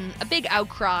 It's been a big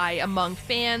outcry among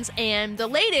fans, and the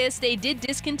latest, they did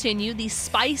discontinue the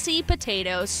spicy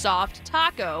potato soft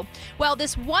taco. Well,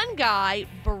 this one guy,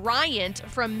 Bryant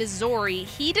from Missouri,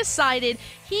 he decided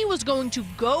he was going to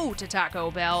go to Taco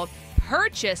Bell,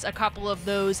 purchase a couple of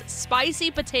those spicy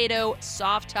potato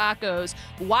soft tacos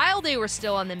while they were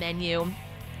still on the menu.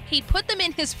 He put them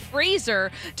in his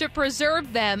freezer to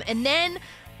preserve them, and then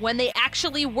when they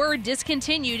actually were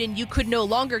discontinued and you could no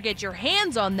longer get your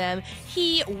hands on them,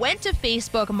 he went to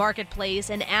Facebook Marketplace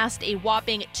and asked a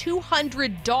whopping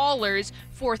 $200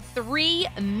 for 3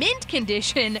 mint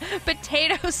condition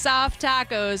potato soft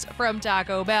tacos from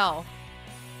Taco Bell.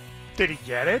 Did he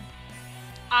get it?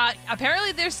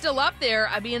 Apparently they're still up there.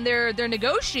 I mean, they're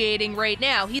negotiating right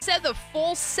now. He said the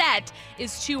full set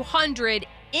is 200.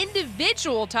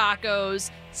 Individual tacos,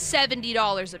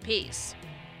 $70 a piece.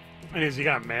 And is he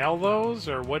going to mail those,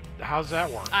 or what? How's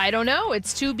that work? I don't know.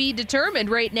 It's to be determined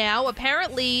right now.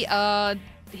 Apparently,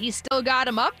 he's still got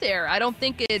them up there. I don't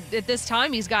think at this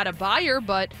time he's got a buyer,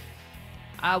 but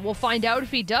we'll find out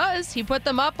if he does. He put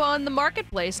them up on the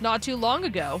marketplace not too long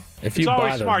ago. It's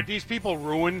always smart. These people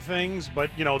ruin things,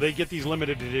 but, they get these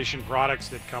limited edition products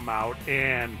that come out,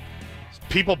 and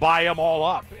people buy them all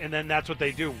up, and then that's what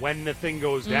they do. When the thing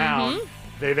goes down,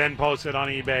 they then post it on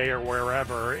eBay or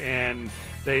wherever, and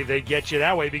they get you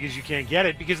that way because you can't get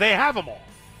it because they have them all.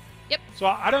 Yep. So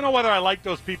I don't know whether I like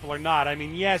those people or not. I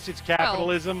mean, yes, it's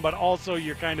capitalism, but also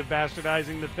you're kind of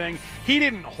bastardizing the thing. He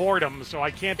didn't hoard them, so I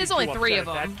can't. There's be only too 3 of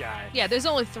upset them. at that guy. Yeah, there's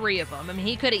only 3 of them. I mean,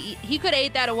 he could have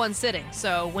ate that in one sitting.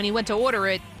 So when he went to order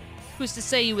it, who's to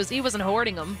say he wasn't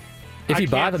hoarding them? If you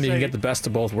buy them, you can get the best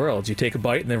of both worlds. You take a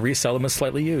bite and then resell them as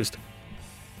slightly used.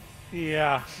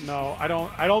 Yeah, no, I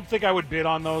don't think I would bid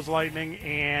on those, Lightning,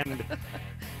 and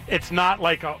it's not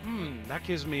like that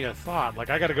gives me a thought. Like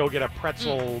I got to go get a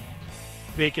pretzel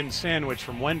bacon sandwich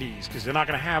from Wendy's because they're not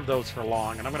going to have those for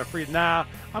long, and I'm going to freeze. Nah,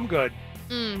 I'm good.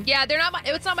 Yeah, they're not.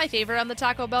 It's not my favorite on the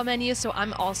Taco Bell menu, so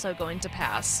I'm also going to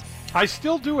pass. I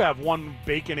still do have one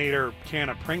Baconator can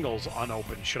of Pringles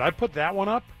unopened. Should I put that one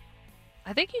up?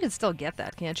 I think you can still get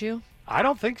that, can't you? I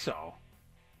don't think so.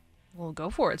 Well, go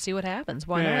for it. See what happens.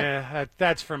 Why not? Yeah,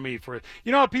 that's for me.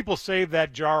 You know how people save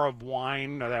that jar of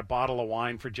wine or that bottle of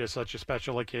wine for just such a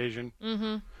special occasion?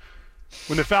 Mm-hmm.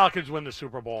 When the Falcons win the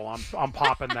Super Bowl, I'm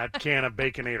popping that can of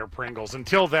Baconator Pringles.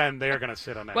 Until then, they're going to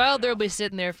sit on that. Well, they'll be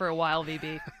sitting there for a while,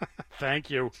 VB. Thank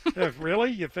you.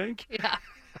 Really? You think? Yeah.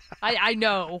 I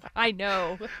know.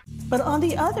 But on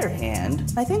the other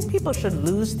hand, I think people should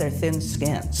lose their thin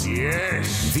skins.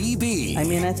 Yes. VB. I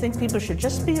mean, I think people should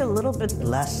just be a little bit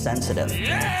less sensitive.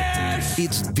 Yes.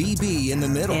 It's VB in the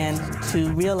middle. And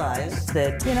to realize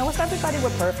that, if everybody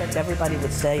were perfect, everybody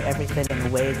would say everything in a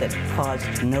way that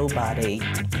caused nobody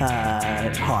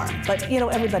harm. But,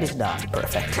 everybody's not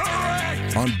perfect.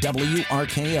 Correct. On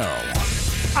WRKO.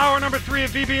 Hour number 3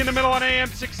 of VB in the middle on AM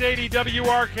 680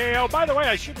 WRKO. By the way,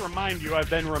 I should remind you, I've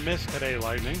been remiss today,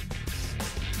 Lightning.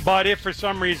 But if for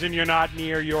some reason you're not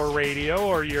near your radio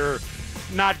or you're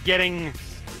not getting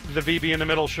the VB in the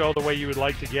middle show the way you would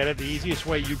like to get it, the easiest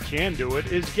way you can do it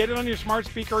is get it on your smart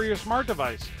speaker or your smart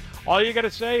device. All you got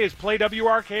to say is play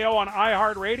WRKO on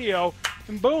iHeartRadio,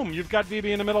 and boom, you've got VB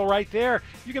in the middle right there.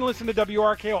 You can listen to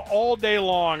WRKO all day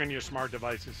long on your smart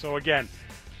devices. So again,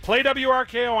 play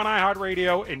WRKO on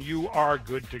iHeartRadio, and you are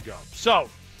good to go. So,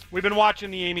 we've been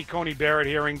watching the Amy Coney Barrett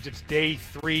hearings. It's day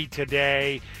 3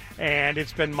 today, and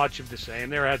it's been much of the same.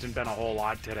 There hasn't been a whole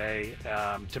lot today.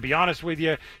 To be honest with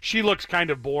you, she looks kind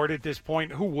of bored at this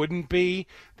point. Who wouldn't be?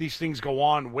 These things go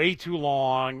on way too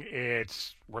long.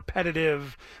 It's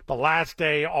repetitive. The last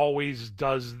day always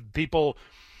does people...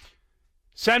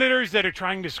 Senators that are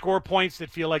trying to score points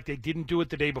that feel like they didn't do it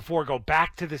the day before go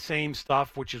back to the same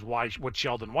stuff, which is what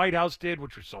Sheldon Whitehouse did,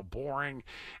 which was so boring.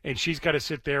 And she's got to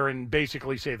sit there and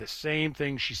basically say the same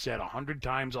thing she said 100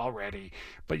 times already.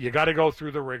 But you got to go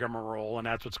through the rigmarole, and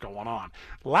that's what's going on.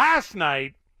 Last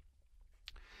night,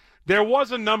 there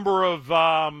was a number of,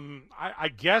 I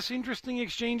guess, interesting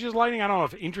exchanges, Lightning. I don't know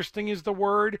if interesting is the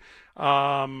word.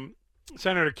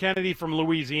 Senator Kennedy from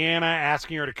Louisiana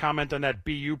asking her to comment on that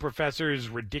BU professor's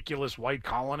ridiculous white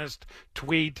colonist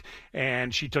tweet,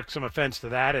 and she took some offense to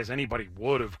that, as anybody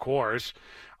would, of course.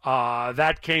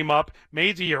 That came up.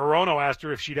 Mazie Hirono asked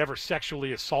her if she'd ever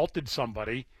sexually assaulted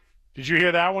somebody. Did you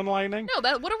hear that one, Lightning?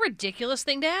 No, what a ridiculous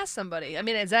thing to ask somebody. I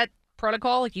mean, is that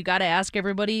protocol? Like, you got to ask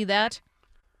everybody that?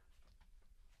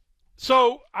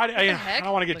 So, I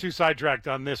don't want to get too sidetracked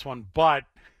on this one, but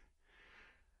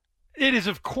it is,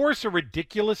 of course, a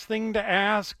ridiculous thing to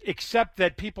ask, except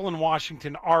that people in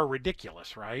Washington are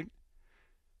ridiculous, right?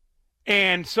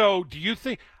 And so do you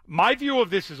think – my view of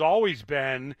this has always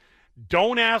been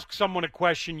don't ask someone a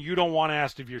question you don't want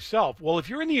asked of yourself. Well, if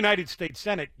you're in the United States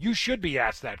Senate, you should be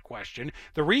asked that question.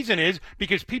 The reason is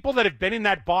because people that have been in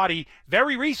that body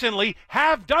very recently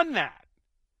have done that.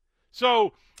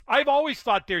 So I've always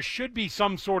thought there should be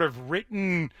some sort of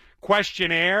written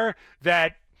questionnaire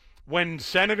that – when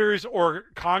senators or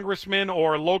congressmen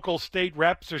or local state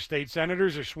reps or state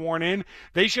senators are sworn in,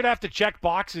 they should have to check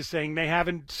boxes saying they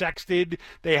haven't sexted,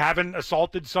 they haven't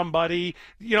assaulted somebody,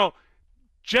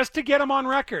 just to get them on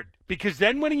record. Because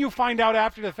then when you find out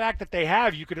after the fact that they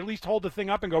have, you could at least hold the thing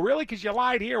up and go, really? Because you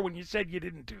lied here when you said you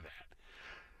didn't do that.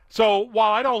 So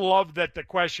while I don't love that the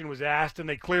question was asked, and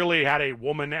they clearly had a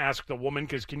woman ask the woman,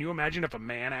 because can you imagine if a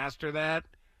man asked her that?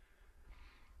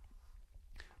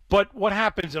 But what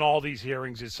happens in all these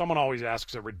hearings is someone always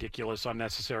asks a ridiculous,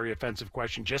 unnecessary, offensive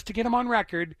question just to get them on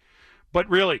record. But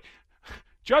really,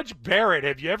 Judge Barrett,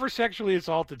 have you ever sexually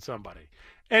assaulted somebody?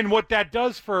 And what that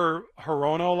does for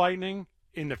Hirono, Lightning,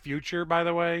 in the future, by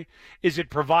the way, is it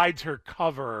provides her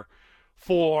cover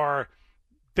for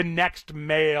the next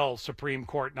male Supreme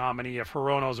Court nominee. If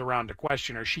Hirono's around to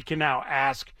question her, she can now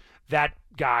ask that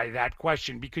guy that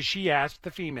question because she asked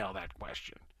the female that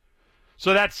question.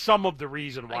 So that's some of the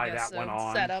reason why that went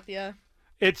on. Set up, yeah.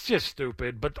 It's just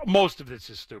stupid, but most of this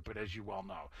is stupid, as you well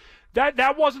know.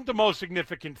 That wasn't the most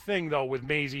significant thing, though, with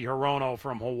Mazie Hirono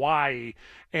from Hawaii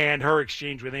and her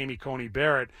exchange with Amy Coney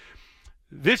Barrett.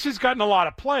 This has gotten a lot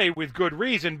of play with good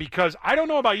reason because I don't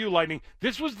know about you, Lightning.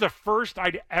 This was the first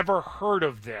I'd ever heard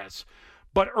of this.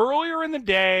 But earlier in the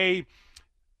day,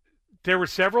 there were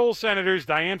several senators.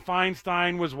 Dianne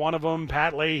Feinstein was one of them.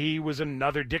 Pat Leahy was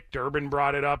another. Dick Durbin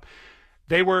brought it up.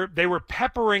 They were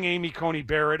peppering Amy Coney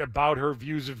Barrett about her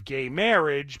views of gay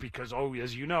marriage because,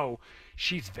 as you know,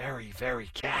 she's very, very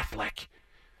Catholic.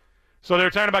 So they were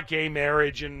talking about gay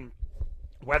marriage and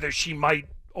whether she might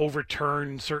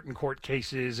overturn certain court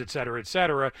cases, et cetera, et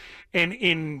cetera. And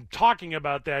in talking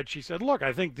about that, she said, look,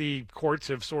 I think the courts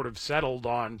have sort of settled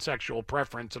on sexual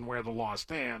preference and where the law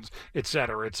stands, et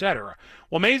cetera, et cetera.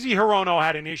 Well, Mazie Hirono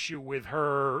had an issue with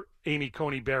her, Amy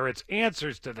Coney Barrett's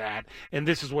answers to that, and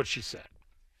this is what she said.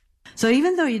 So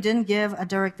even though you didn't give a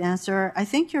direct answer, I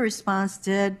think your response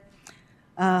did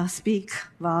speak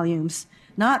volumes.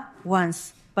 Not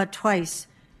once, but twice.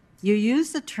 You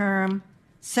used the term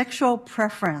sexual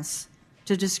preference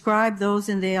to describe those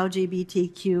in the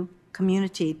LGBTQ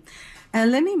community.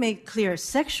 And let me make clear,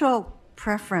 sexual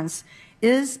preference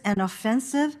is an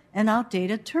offensive and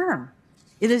outdated term.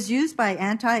 It is used by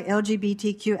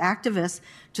anti-LGBTQ activists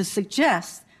to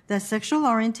suggest that sexual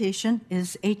orientation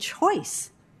is a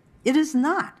choice. It is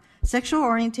not. Sexual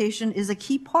orientation is a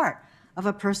key part of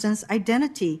a person's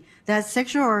identity. That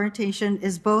sexual orientation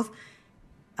is both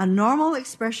a normal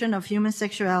expression of human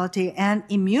sexuality and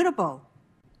immutable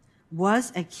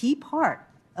was a key part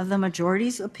of the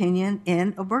majority's opinion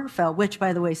in Obergefell, which,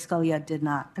 by the way, Scalia did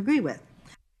not agree with.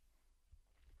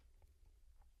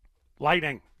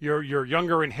 Lightning, you're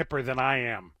younger and hipper than I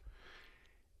am.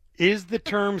 Is the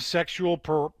term sexual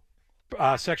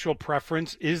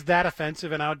preference, is that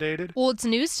offensive and outdated? Well, it's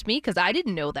news to me because I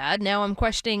didn't know that. Now I'm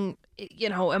questioning,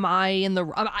 am I in the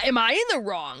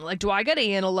wrong? Like, do I got to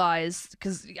analyze?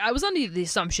 Because I was under the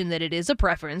assumption that it is a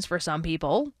preference for some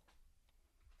people.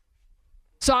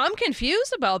 So I'm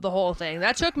confused about the whole thing.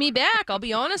 That took me back. I'll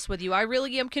be honest with you. I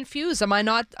really am confused. Am I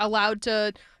not allowed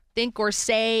to think or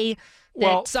say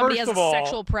that somebody has a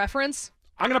sexual preference?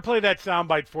 I'm going to play that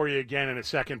soundbite for you again in a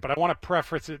second, but I want to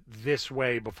preface it this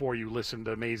way before you listen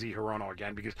to Mazie Hirono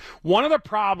again, because one of the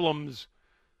problems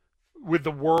with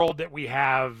the world that we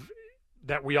have,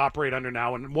 that we operate under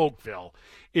now in Wokeville,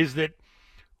 is that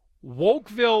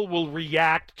Wokeville will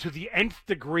react to the nth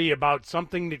degree about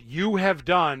something that you have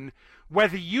done,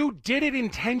 whether you did it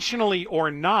intentionally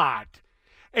or not,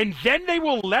 and then they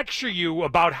will lecture you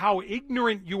about how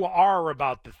ignorant you are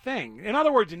about the thing. In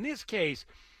other words, in this case,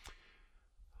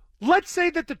 let's say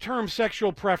that the term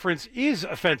sexual preference is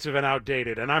offensive and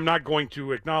outdated, and I'm not going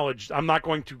to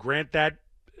grant that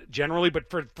generally, but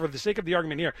for the sake of the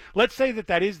argument here, let's say that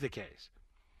that is the case.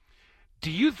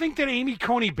 Do you think that Amy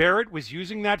Coney Barrett was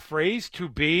using that phrase to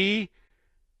be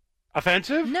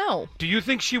offensive? No. Do you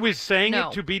think she was saying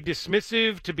it to be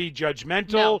dismissive, to be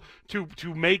judgmental,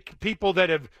 to make people that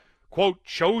have, quote,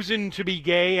 chosen to be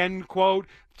gay, end quote,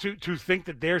 to think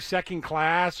that they're second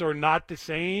class or not the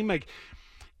same? Like,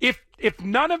 if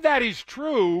none of that is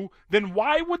true, then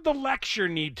why would the lecture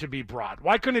need to be brought?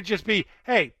 Why couldn't it just be,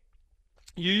 hey,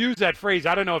 you use that phrase,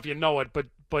 I don't know if you know it, but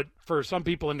for some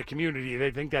people in the community,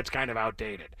 they think that's kind of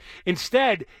outdated.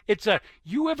 Instead, it's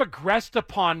you have aggressed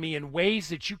upon me in ways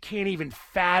that you can't even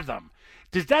fathom.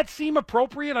 Does that seem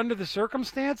appropriate under the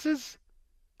circumstances?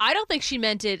 I don't think she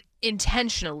meant it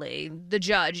intentionally. The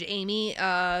judge, Amy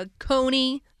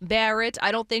Coney Barrett,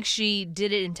 I don't think she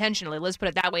did it intentionally. Let's put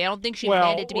it that way. I don't think she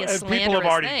meant it to be a slanderous thing. People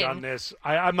have already done this.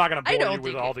 I'm not going to bore you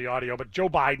with all the audio, but Joe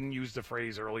Biden used the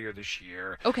phrase earlier this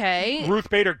year. Okay. Ruth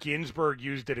Bader Ginsburg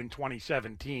used it in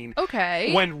 2017.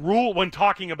 Okay. When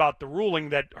talking about the ruling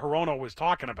that Hirono was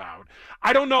talking about.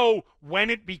 I don't know when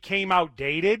it became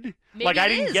outdated. Maybe I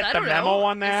didn't get the memo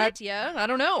on that. Is it? Yeah, I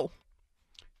don't know.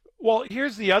 Well,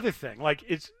 here's the other thing.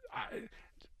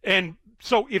 And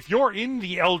so if you're in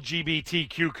the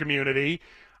LGBTQ community,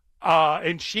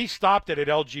 and she stopped it at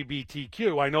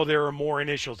LGBTQ, I know there are more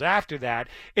initials after that,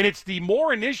 and it's the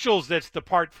more initials that's the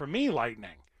part for me,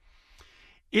 Lightning.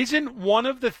 Isn't one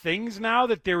of the things now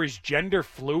that there is gender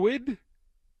fluid?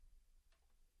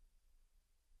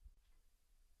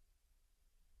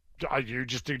 you're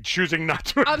just choosing not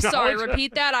to. I'm sorry, acknowledge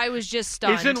repeat that. I was just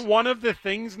stunned. Isn't one of the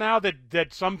things now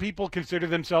that some people consider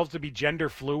themselves to be gender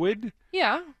fluid?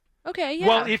 Yeah. Okay, yeah.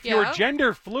 Well, if you're yeah.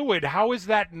 gender fluid, how is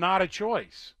that not a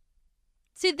choice?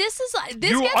 See, this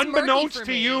You, gets unbeknownst murky for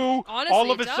to me. you, Honestly, all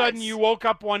of a it sudden does. you woke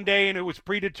up one day and it was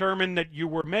predetermined that you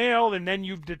were male, and then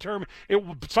you've determined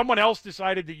someone else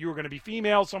decided that you were going to be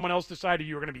female, someone else decided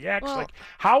you were going to be X. Well- Like,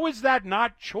 how is that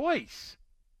not choice?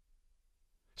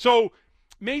 So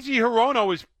Mazie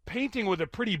Hirono is painting with a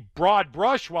pretty broad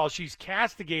brush while she's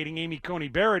castigating Amy Coney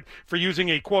Barrett for using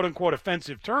a quote-unquote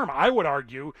offensive term, I would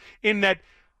argue, in that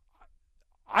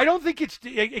I don't think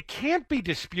it can't be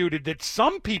disputed that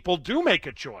some people do make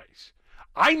a choice.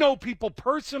 I know people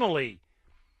personally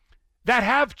that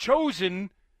have chosen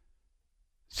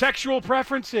sexual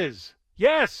preferences.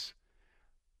 Yes.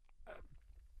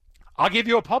 I'll give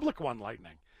you a public one,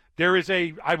 Lightning. There is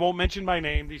I won't mention my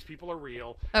name. These people are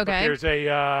real. Okay. But there's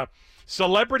a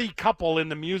celebrity couple in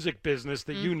the music business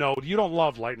that you know. You don't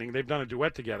love, Lightning. They've done a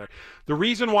duet together. The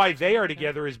reason why they are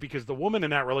together is because the woman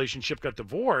in that relationship got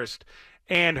divorced,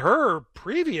 and her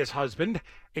previous husband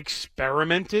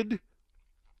experimented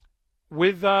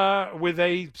with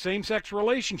a same-sex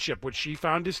relationship, which she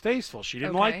found distasteful. She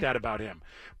didn't like that about him.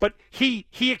 But he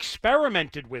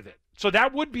experimented with it. So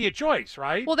that would be a choice,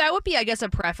 right? Well, that would be, I guess, a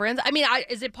preference. I mean,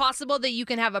 is it possible that you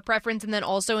can have a preference and then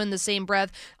also in the same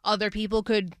breath, other people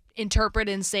could interpret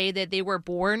and say that they were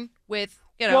born with,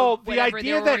 well, the whatever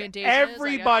idea their that orientation is, I guess?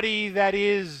 everybody that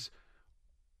is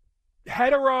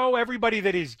hetero, everybody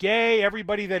that is gay,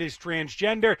 everybody that is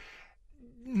transgender,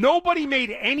 nobody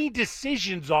made any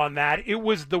decisions on that. It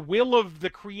was the will of the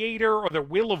creator or the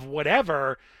will of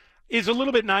whatever, is a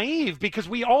little bit naive, because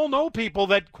we all know people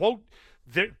that, quote,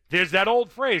 there's that old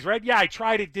phrase, right? Yeah, I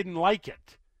tried it, didn't like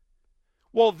it.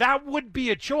 Well, that would be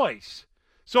a choice.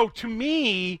 So to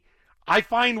me, I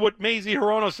find what Mazie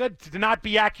Hirono said to not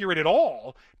be accurate at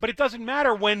all, but it doesn't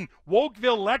matter. When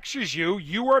Wokeville lectures you,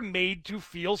 you are made to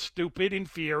feel stupid,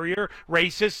 inferior,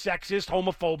 racist, sexist,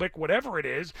 homophobic, whatever it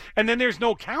is, and then there's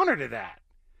no counter to that.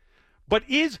 But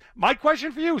my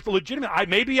question for you is legitimate.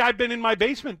 Maybe I've been in my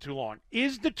basement too long.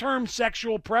 Is the term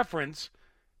sexual preference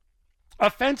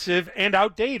offensive and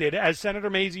outdated, as Senator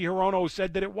Mazie Hirono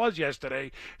said that it was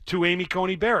yesterday to Amy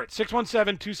Coney Barrett?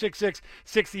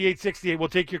 617-266-6868. We'll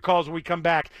take your calls when we come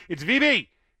back. It's VB.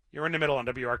 You're in the middle on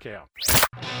WRKO.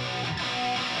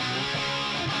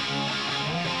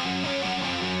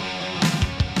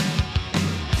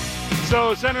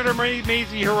 So Senator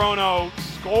Mazie Hirono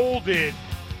scolded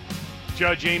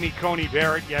Judge Amy Coney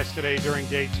Barrett yesterday during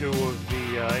day 2 of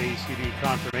the ACB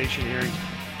confirmation hearings,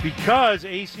 because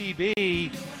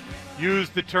ACB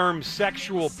used the term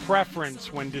sexual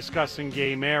preference when discussing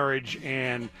gay marriage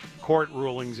and court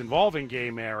rulings involving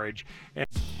gay marriage.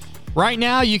 Right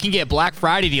now, you can get Black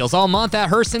Friday deals all month at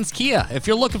Herson's Kia. If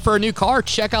you're looking for a new car,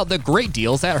 check out the great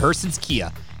deals at Herson's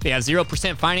Kia. They have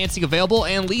 0% financing available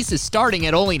and leases starting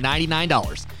at only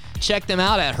 $99. Check them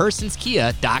out at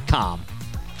hersonskia.com.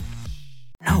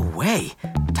 No way.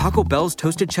 Taco Bell's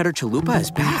Toasted Cheddar Chalupa is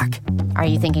back. Are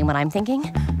you thinking what I'm thinking?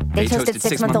 They toasted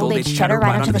 6-month-old aged cheddar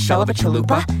right onto the shell of a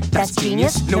chalupa. That's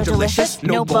genius, no delicious,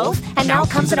 no both. And now it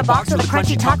comes in a box with a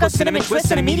crunchy taco, cinnamon twist,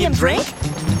 and a medium drink?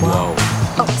 Whoa.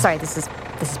 Oh, sorry, this is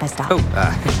my stop. Oh,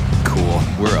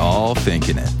 cool. We're all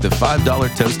thinking it. The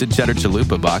 $5 Toasted Cheddar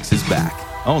Chalupa box is back.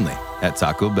 Only at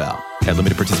Taco Bell. At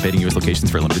limited participating U.S. locations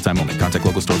for a limited time only. Contact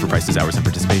local store for prices, hours, and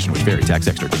participation, which vary. Tax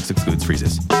extra. Drinks excludes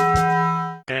freezes.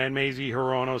 And Mazie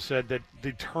Hirono said that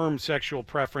the term sexual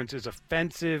preference is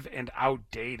offensive and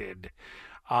outdated.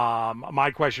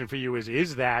 My question for you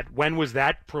is that, when was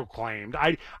that proclaimed?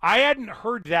 I hadn't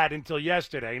heard that until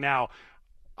yesterday. Now,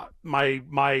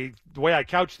 the way I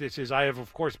couch this is I have,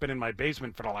 of course, been in my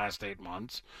basement for the last 8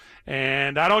 months,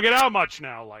 and I don't get out much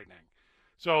now, Lightning.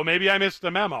 So maybe I missed the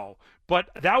memo. But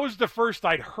that was the first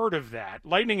I'd heard of that.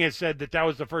 Lightning has said that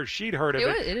was the first she'd heard of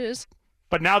it. It is.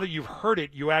 But now that you've heard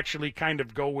it, you actually kind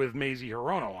of go with Mazie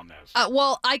Hirono on this.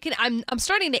 Well, I'm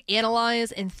starting to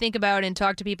analyze and think about and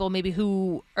talk to people maybe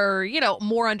who are,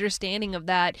 more understanding of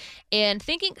that, and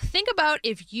think about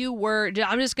if you were,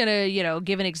 I'm just going to,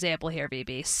 give an example here,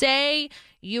 BB. Say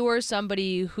you are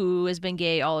somebody who has been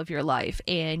gay all of your life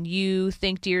and you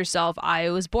think to yourself, I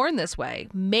was born this way.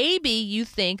 Maybe you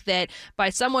think that by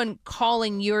someone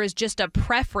calling yours just a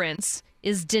preference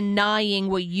is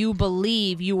denying what you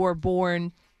believe you were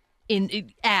born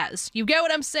as. You get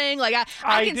what I'm saying? Like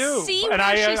I can do. see and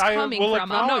where she's coming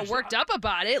from. I'm not that. worked up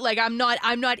about it. Like I'm not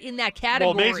in that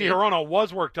category. Well, Mazie Hirono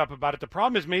was worked up about it. The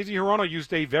problem is Mazie Hirono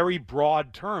used a very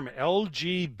broad term,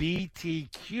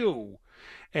 LGBTQ.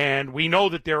 And we know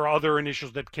that there are other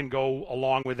initials that can go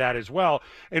along with that as well.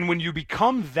 And when you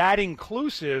become that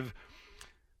inclusive,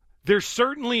 there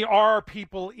certainly are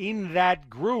people in that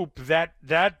group that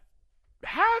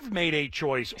have made a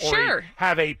choice or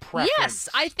have a preference. Yes,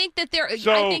 I think that I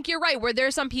think you're right, where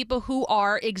there's some people who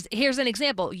are, here's an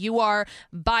example. You are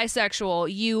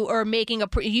bisexual. You are making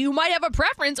you might have a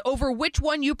preference over which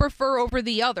one you prefer over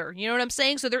the other. You know what I'm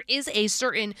saying? So there is a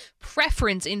certain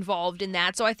preference involved in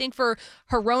that. So I think for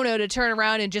Hirono to turn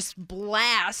around and just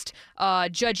blast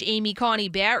Judge Coney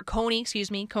Barrett,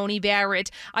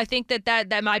 I think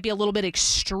that might be a little bit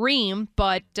extreme,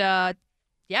 but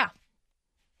yeah.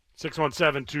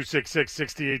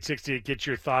 617-266-6868. Get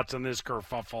your thoughts on this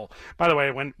kerfuffle. By the way,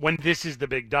 when this is the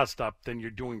big dust-up, then you're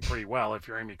doing pretty well if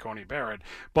you're Amy Coney Barrett.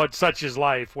 But such is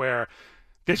life, where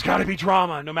there's got to be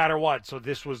drama no matter what. So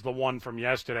this was the one from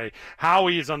yesterday.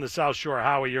 Howie is on the South Shore.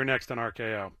 Howie, you're next on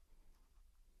RKO.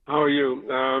 How are you?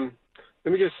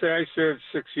 Let me just say I served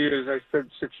 6 years. I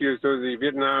served 6 years during the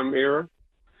Vietnam era.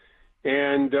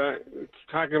 And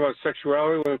talking about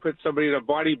sexuality, when we put somebody in a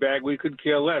body bag, we could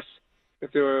care less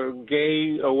if they were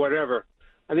gay or whatever.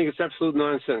 I think it's absolute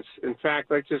nonsense. In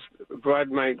fact, I just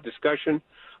broadened my discussion.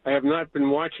 I have not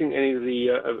been watching any of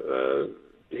the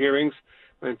hearings.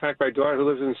 In fact, my daughter, who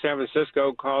lives in San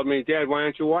Francisco, called me, Dad, why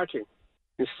aren't you watching?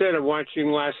 Instead of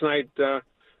watching last night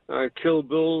Kill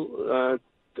Bill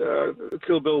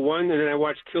 1, and then I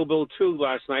watched Kill Bill 2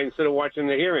 last night instead of watching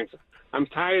the hearings. I'm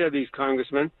tired of these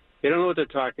congressmen. They don't know what they're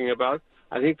talking about.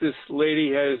 I think this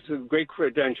lady has great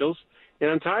credentials. And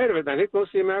I'm tired of it. And I think most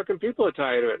of the American people are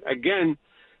tired of it. Again,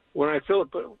 when I put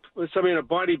somebody in a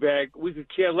body bag, we could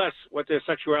care less what their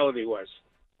sexuality was.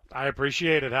 I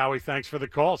appreciate it, Howie. Thanks for the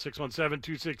call.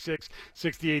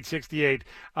 617-266-6868.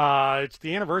 It's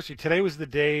the anniversary. Today was the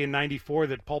day in 94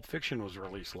 that Pulp Fiction was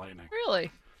released, Lightning. Really?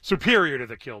 Superior to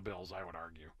the Kill Bills, I would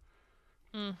argue.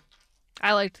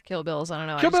 I liked the Kill Bills. I don't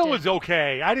know. Kill Bill was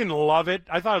okay. I didn't love it.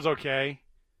 I thought it was okay.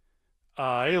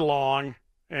 Long.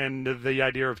 And the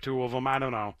idea of two of them, I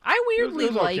don't know. I weirdly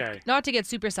like, okay. Not to get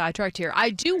super sidetracked here, I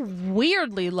do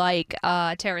weirdly like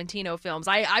Tarantino films.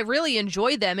 I really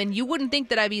enjoy them, and you wouldn't think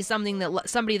that I'd be somebody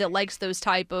that likes those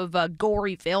type of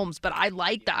gory films, but I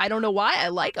like that. I don't know why I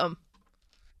like them.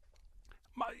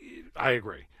 I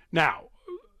agree. Now,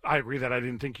 I agree that I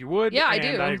didn't think you would. Yeah, I do.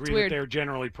 And I It's agree weird. that they're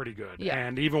generally pretty good. Yeah.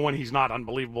 And even when he's not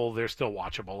unbelievable, they're still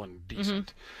watchable and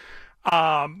decent.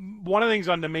 One of the things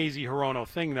on the Mazie Hirono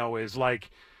thing, though, is like,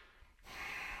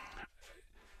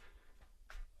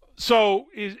 so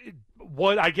is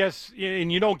what I guess,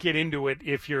 and you don't get into it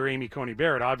if you're Amy Coney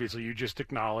Barrett. Obviously, you just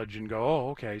acknowledge and go, "Oh,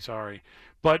 okay, sorry."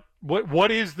 But what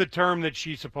is the term that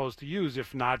she's supposed to use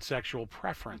if not sexual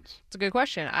preference? It's a good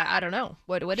question. I don't know.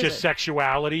 What is just it?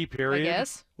 Sexuality, period. I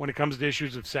guess. When it comes to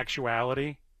issues of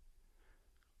sexuality,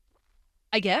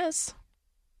 I guess.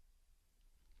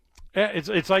 Yeah,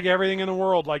 it's like everything in the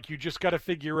world. Like, you just got to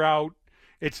figure out.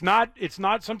 It's not.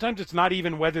 Sometimes it's not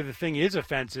even whether the thing is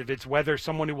offensive. It's whether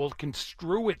someone who will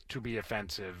construe it to be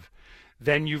offensive.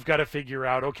 Then you've got to figure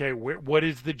out, okay, what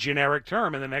is the generic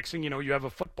term? And the next thing you know, you have a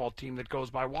football team that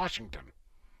goes by Washington,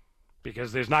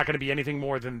 because there's not going to be anything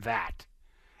more than that.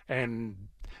 And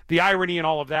the irony in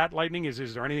all of that, Lightning,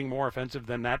 is there anything more offensive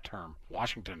than that term,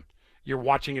 Washington? You're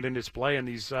watching it in display in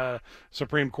these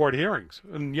Supreme Court hearings.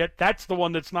 And yet that's the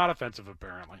one that's not offensive,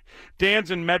 apparently.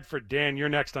 Dan's in Medford. Dan, you're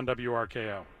next on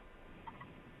WRKO.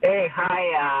 Hey,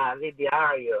 hi, Lydia. How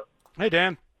are you? Hey,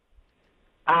 Dan.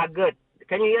 Good.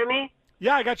 Can you hear me?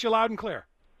 Yeah, I got you loud and clear.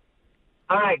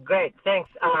 All right, great.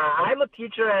 Thanks. I'm a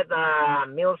teacher at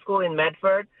middle school in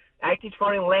Medford. I teach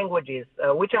foreign languages,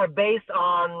 which are based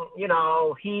on,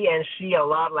 he and she a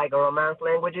lot, like Romance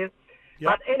languages.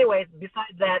 Yep. But anyways,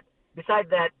 besides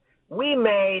that, we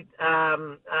made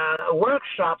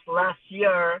workshops last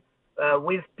year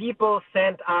with people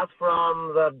sent us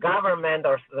from the government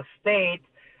or the state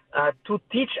to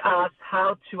teach us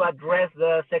how to address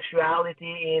the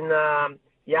sexuality in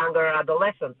younger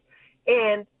adolescents.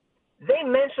 And they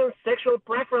mentioned sexual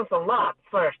preference a lot,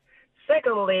 first.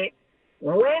 Secondly,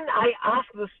 when I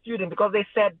asked the student, because they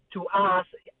said to us,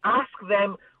 ask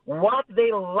them what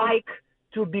they like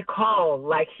to be called,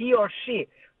 like he or she.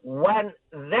 When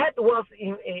that was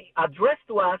addressed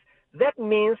to us, that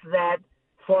means that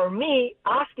for me,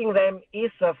 asking them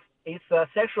is a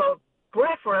sexual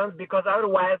preference, because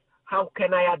otherwise, how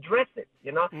can I address it?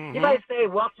 Mm-hmm. If I say,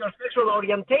 what's your sexual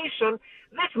orientation,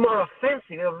 that's more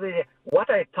offensive. What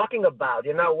are you talking about?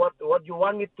 What you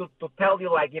want me to tell you,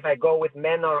 like if I go with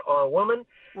men or women?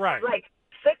 Right. Like,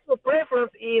 sexual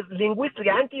preference is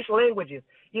linguistically, I teach languages,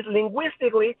 is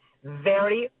linguistically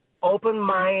very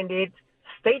open-minded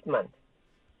statement.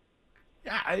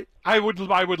 Yeah, I would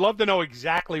love to know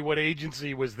exactly what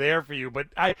agency was there for you, but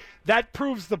that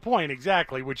proves the point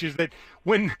exactly, which is that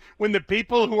when the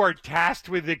people who are tasked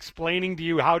with explaining to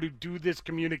you how to do this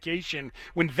communication,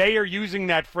 when they are using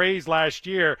that phrase last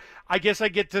year, I guess I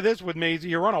get to this with Mazie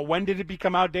Hirono. When did it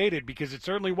become outdated? Because it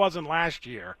certainly wasn't last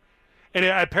year, and it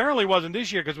apparently wasn't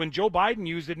this year, because when Joe Biden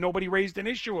used it, nobody raised an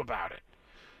issue about it.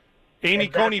 Amy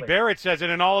Coney Barrett says it,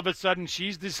 and all of a sudden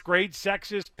she's this great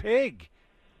sexist pig.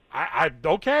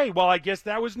 Okay, well, I guess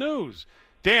that was news.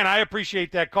 Dan, I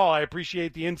appreciate that call. I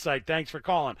appreciate the insight. Thanks for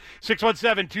calling.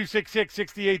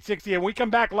 617-266-6860. When we come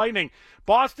back, Lightning,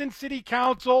 Boston City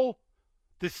Council,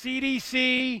 the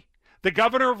CDC, the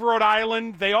governor of Rhode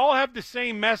Island, they all have the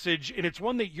same message, and it's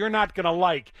one that you're not going to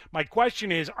like. My question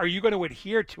is, are you going to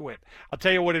adhere to it? I'll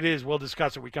tell you what it is. We'll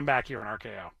discuss it. We come back here on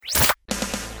RKO.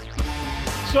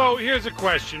 So here's a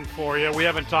question for you. We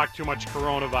haven't talked too much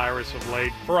coronavirus of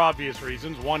late for obvious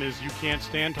reasons. One is you can't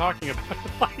stand talking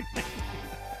about it.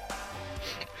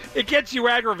 It gets you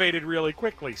aggravated really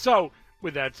quickly. So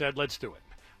with that said, let's do it.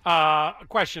 A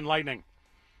question, Lightning.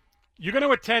 You going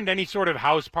to attend any sort of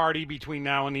house party between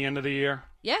now and the end of the year?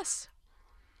 Yes.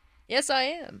 Yes, I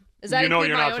am. Does that you know include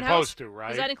you're my not own supposed house? to, right?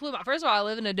 Does that include first of all, I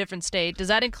live in a different state. Does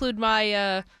that include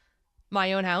my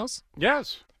my own house?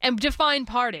 Yes. And define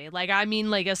party. Like, I mean,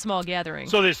 like a small gathering.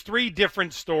 So there's three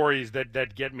different stories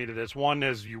that get me to this. One,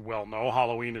 as you well know,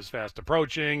 Halloween is fast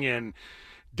approaching, and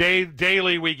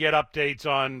daily we get updates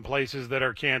on places that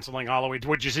are canceling Halloween.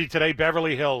 What'd you see today?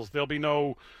 Beverly Hills. There'll be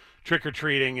no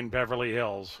trick-or-treating in Beverly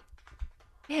Hills.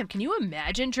 Damn, can you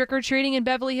imagine trick-or-treating in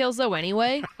Beverly Hills, though,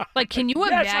 anyway? Like, can you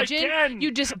Yes, imagine? I can.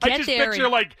 You just get I just there picture,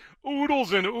 and... like,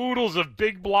 oodles and oodles of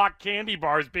big block candy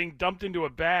bars being dumped into a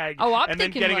bag. Oh, I'm and then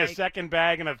thinking, getting like... a second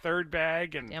bag and a third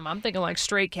bag. And Damn, I'm thinking, like,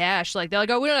 straight cash. Like, they're like,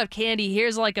 oh, we don't have candy.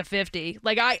 Here's, like, a 50.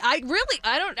 Like, I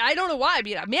don't know why.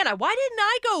 But, man, why didn't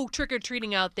I go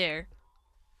trick-or-treating out there?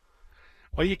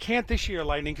 Well, you can't this year,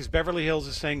 Lightning, because Beverly Hills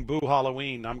is saying boo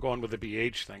Halloween. I'm going with the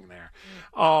BH thing there.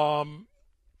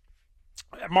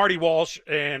 Marty Walsh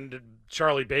and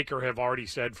Charlie Baker have already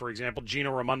said, for example,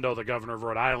 Gina Raimondo, the governor of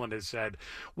Rhode Island, has said,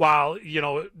 while,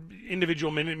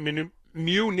 individual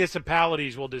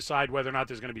municipalities will decide whether or not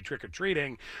there's going to be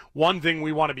trick-or-treating, one thing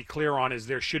we want to be clear on is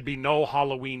there should be no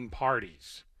Halloween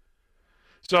parties.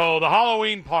 So the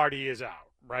Halloween party is out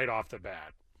right off the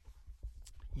bat.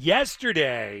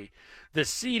 Yesterday, the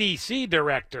CDC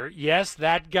director, yes,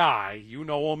 that guy, you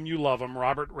know him, you love him,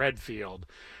 Robert Redfield,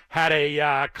 had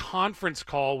a conference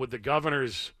call with the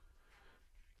governors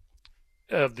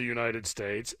of the United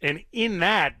States. And in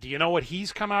that, do you know what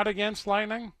he's come out against,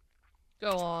 Lightning?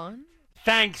 Go on.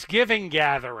 Thanksgiving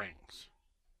gatherings.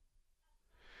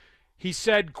 He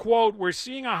said, quote, we're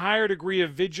seeing a higher degree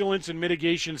of vigilance and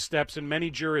mitigation steps in many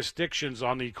jurisdictions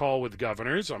on the call with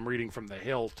governors. I'm reading from The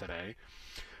Hill today.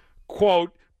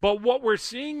 Quote, but what we're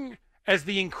seeing as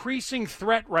the increasing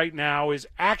threat right now is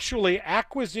actually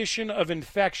acquisition of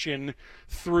infection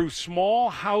through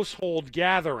small household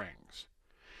gatherings.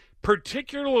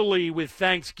 Particularly with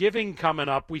Thanksgiving coming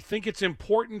up, we think it's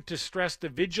important to stress the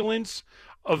vigilance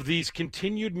of these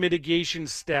continued mitigation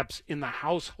steps in the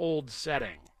household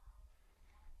setting.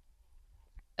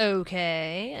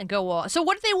 Okay, and go on. So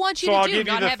what do they want you to I'll do? give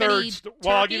you Not the have third. any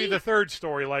I'll give you turkey? the third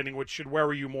story, Lightning, which should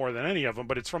worry you more than any of them.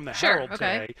 But it's from the Sure, Herald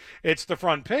okay. today. It's the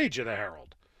front page of the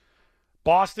Herald.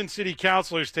 Boston city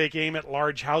councilors take aim at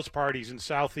large house parties in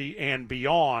Southie and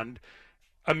beyond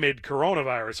amid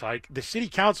coronavirus hike. The city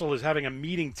council is having a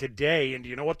meeting today, and do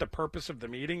you know what the purpose of the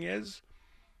meeting is?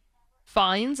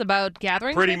 Fines about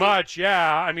gatherings? Pretty maybe? much,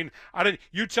 yeah. I mean,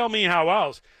 you tell me how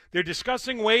else. They're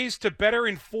discussing ways to better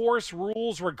enforce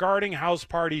rules regarding house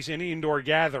parties and indoor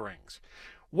gatherings.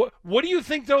 What do you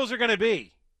think those are going to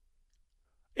be?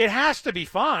 It has to be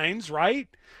fines, right?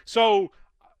 So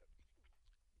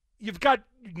you've got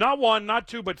not one, not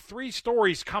two, but three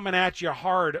stories coming at you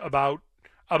hard about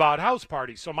house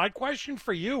parties. So my question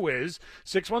for you is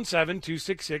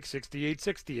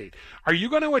 617-266-6868. Are you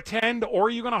going to attend or are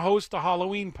you going to host a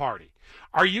Halloween party?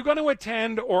 Are you going to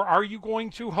attend or are you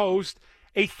going to host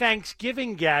a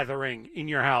Thanksgiving gathering in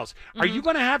your house? Are you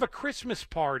going to have a Christmas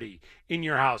party in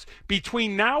your house?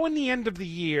 Between now and the end of the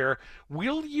year,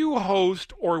 will you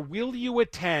host or will you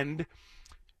attend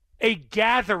a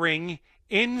gathering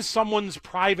in someone's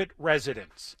private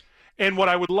residence? And what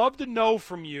I would love to know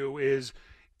from you is,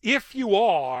 if you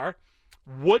are,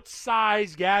 what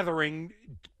size gathering,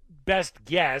 best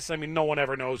guess, I mean, no one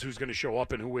ever knows who's going to show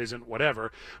up and who isn't,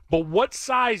 whatever, but what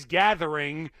size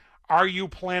gathering are you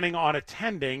planning on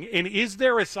attending? And is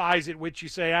there a size at which you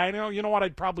say, you know what,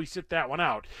 I'd probably sit that one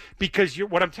out? Because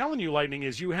what I'm telling you, Lightning,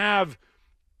 is you have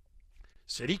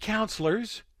city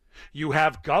councilors, you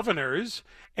have governors,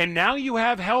 and now you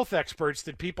have health experts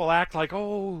that people act like,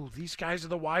 oh, these guys are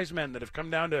the wise men that have come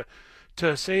down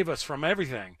to save us from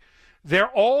everything. They're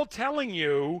all telling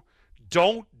you,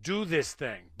 don't do this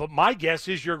thing. But my guess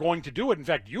is you're going to do it. In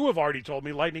fact, you have already told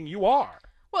me, Lightning, you are.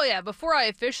 Well, yeah, before I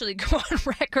officially go on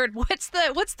record, what's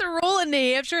the rule in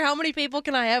New Hampshire? How many people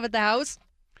can I have at the house?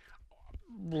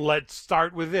 Let's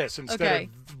start with this. Instead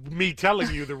of me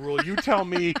telling you the rule, you tell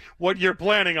me what you're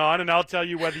planning on, and I'll tell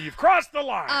you whether you've crossed the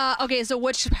line. Okay, so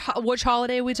which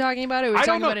holiday are we talking about? Or are we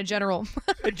talking about in general?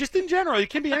 Just in general. It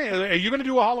can be anything. Are you going to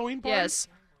do a Halloween party? Yes.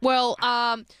 Well,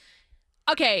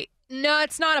 okay. No,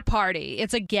 it's not a party.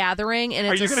 It's a gathering, and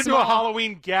it's Are you going to do a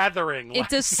Halloween gathering?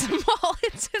 It's a small.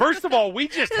 First of all, we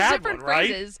just had one, right?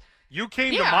 Phrases. You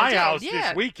came to my house yeah.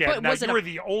 this weekend. But Now, you were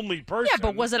the only person. Yeah,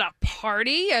 but was it a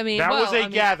party? I mean, that was a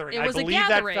gathering. It was I believe a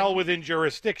gathering. that fell within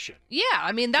jurisdiction. Yeah,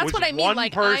 I mean, that's it was what I mean. One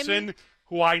like, person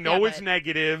who I know is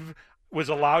negative was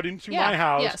allowed into my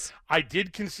house. Yes. I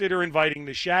did consider inviting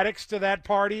the Shaddocks to that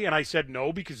party, and I said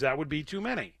no because that would be too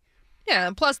many. Yeah,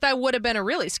 and plus that would have been a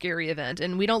really scary event,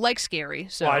 and we don't like scary.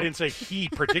 So Well, I didn't say he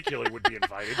particularly would be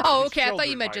invited. Oh, okay. I thought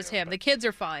you meant just him. The kids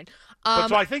are fine. But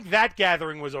so I think that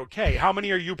gathering was okay. How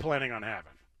many are you planning on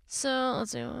having? So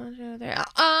let's see. 1, 2, 3.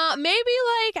 Maybe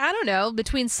like, I don't know,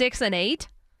 between 6 and 8.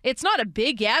 It's not a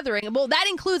big gathering. Well, that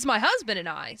includes my husband and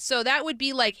I. So that would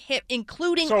be like him,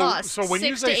 including us. So when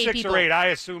you say 6 people. or 8, I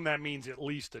assume that means at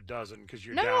least a dozen because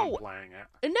you're downplaying it.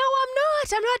 No, I'm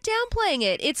not. I'm not downplaying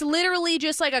it. It's literally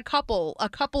just like a couple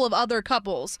of other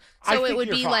couples. So it would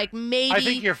be fine. like maybe I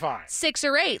think you're fine. 6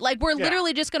 or 8. Like we're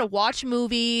literally just going to watch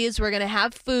movies. We're going to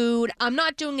have food. I'm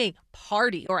not doing a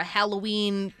party or a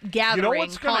Halloween gathering You know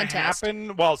what's going to contest.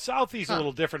 happen? Well, Southeast a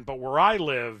little different, but where I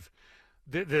live,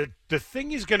 the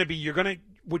thing is going to be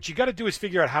what you got to do is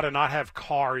figure out how to not have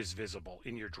cars visible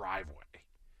in your driveway.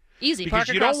 Easy, because park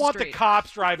you across don't want the the street.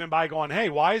 cops driving by going, hey,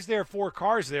 why is there 4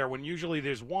 cars there when usually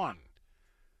there's 1?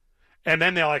 And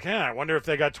then they're like, I wonder if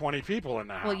they got 20 people in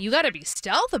the house. Well, you got to be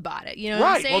stealth about it. You know what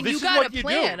Right. I'm saying? Well, this you is got what to you do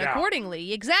plan now.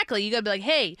 accordingly. Exactly. You got to be like,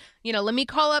 hey, let me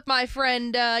call up my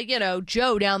friend,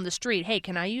 Joe down the street. Hey,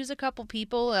 can I use a couple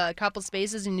people, a couple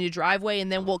spaces in your driveway,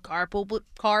 and then we'll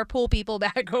carpool people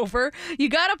back over? You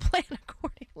got to plan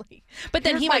accordingly. But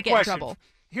then he might get in trouble.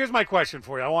 Here's my question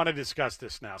for you. I want to discuss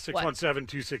this now.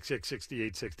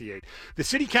 617-266-6868. The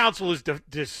city council is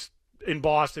in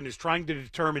Boston is trying to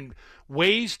determine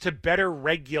ways to better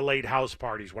regulate house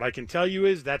parties. What I can tell you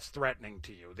is that's threatening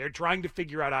to you. They're trying to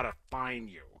figure out how to fine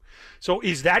you. So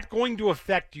is that going to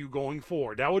affect you going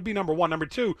forward? That would be number one. Number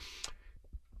two,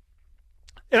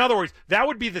 in other words, that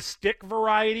would be the stick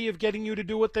variety of getting you to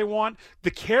do what they want.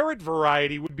 The carrot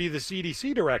variety would be the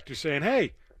CDC director saying,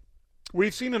 hey,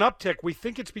 we've seen an uptick. We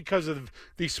think it's because of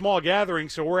these small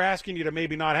gatherings, so we're asking you to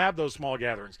maybe not have those small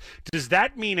gatherings. Does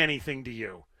that mean anything to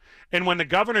you? And when the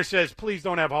governor says, please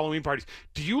don't have Halloween parties,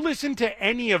 do you listen to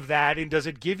any of that, and does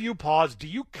it give you pause? Do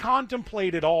you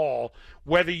contemplate at all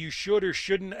whether you should or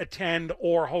shouldn't attend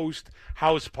or host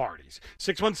house parties?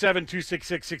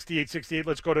 617-266-6868.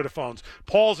 Let's go to the phones.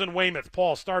 Paul's in Weymouth.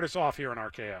 Paul, start us off here in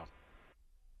RKO.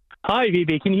 Hi,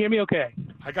 VB. Can you hear me okay?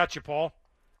 I got you, Paul.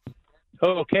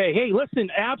 Okay. Hey,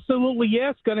 listen, absolutely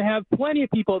yes. Going to have plenty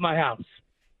of people at my house.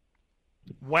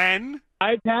 When?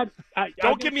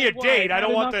 Don't give me a date. I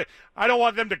don't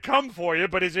want them to come for you.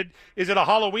 But is it a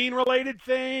Halloween related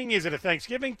thing? Is it a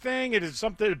Thanksgiving thing? Is it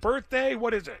something birthday?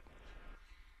 What is it?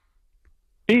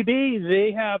 BB,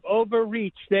 they have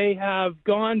overreached. They have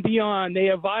gone beyond. They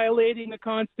are violating the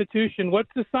Constitution.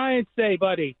 What's the science say,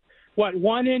 buddy? What,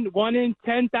 one in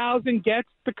 10,000 gets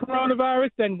the coronavirus,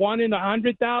 and 1 in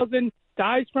 100,000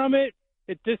 dies from it?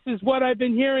 This is what I've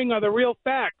been hearing are the real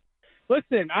facts.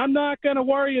 Listen, I'm not going to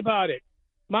worry about it.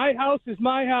 My house is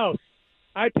my house.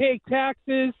 I pay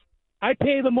taxes. I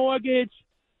pay the mortgage.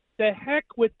 The heck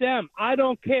with them. I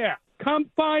don't care. Come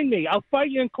find me. I'll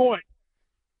fight you in court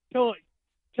till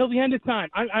the end of time.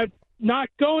 I'm not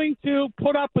going to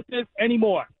put up with this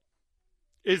anymore.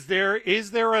 Is there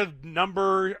a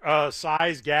number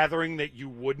size gathering that you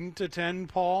wouldn't attend,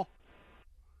 Paul?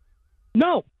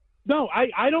 No.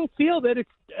 I don't feel that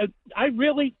it's. I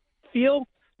really feel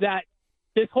that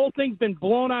this whole thing's been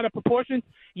blown out of proportion.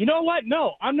 You know what?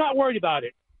 No, I'm not worried about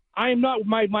it. I am not.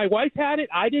 My wife had it.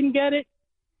 I didn't get it.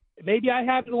 Maybe I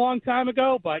had it a long time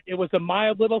ago, but it was a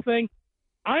mild little thing.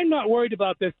 I'm not worried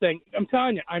about this thing. I'm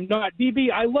telling you, I'm not.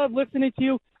 DB, I love listening to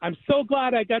you. I'm so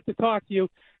glad I got to talk to you.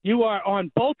 You are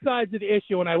on both sides of the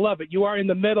issue, and I love it. You are in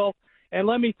the middle. And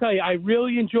let me tell you, I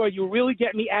really enjoy you. Really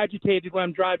get me agitated when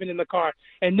I'm driving in the car.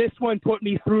 And this one put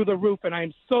me through the roof, and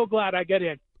I'm so glad I get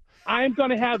in. I'm going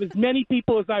to have as many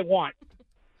people as I want.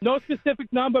 No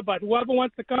specific number, but whoever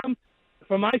wants to come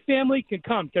from my family can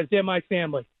come because they're my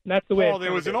family. And that's the way. Well,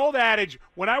 there was an old adage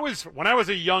when I was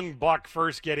a young buck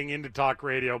first getting into talk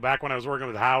radio back when I was working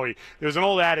with Howie. There was an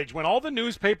old adage when all the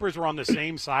newspapers were on the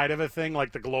same side of a thing,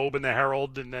 like the Globe and the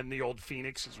Herald, and then the old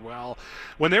Phoenix as well.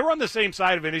 When they were on the same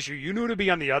side of an issue, you knew to be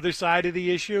on the other side of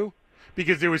the issue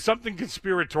because there was something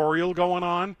conspiratorial going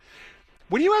on.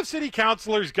 When you have city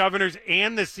councilors, governors,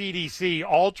 and the CDC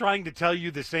all trying to tell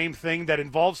you the same thing that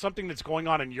involves something that's going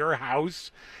on in your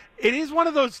house, it is one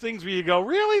of those things where you go,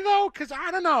 really, though? Because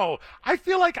I don't know. I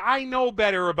feel like I know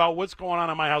better about what's going on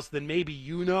in my house than maybe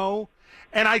you know.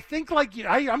 And I think, like,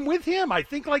 I'm with him. I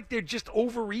think, like, they're just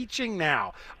overreaching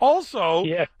now. Also.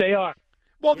 Yes, they are.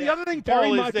 Well, the other thing,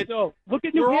 Paul, is that Look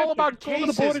at New we're Hampshire. all about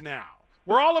cases now.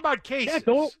 We're all about cases.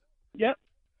 Yeah,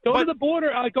 go to the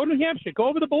border. Go to New Hampshire. Go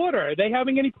over the border. Are they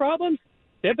having any problems?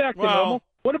 They're back to normal.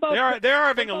 What about? They're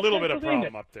having a little bit of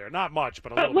problem up there. Not much,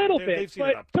 but a little bit. They've seen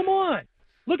it up there. Come on.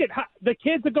 Look at how the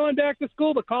kids are going back to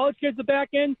school. The college kids are back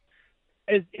in.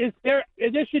 There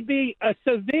should be a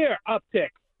severe uptick.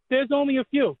 There's only a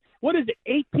few. What is it?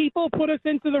 8 people put us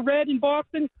into the red in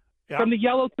Boston? Yeah. From the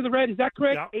yellow to the red. Is that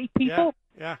correct? Yeah. 8 people?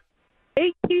 Yeah.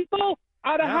 8 people?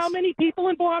 Out of how many people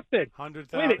in Boston?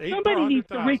 100,000. Wait a minute. Somebody needs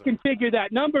to reconfigure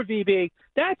that number, VB.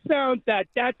 That's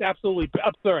absolutely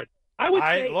absurd. I would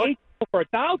say 8 people for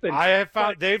 1,000. I have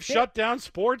found they've shut down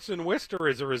sports in Worcester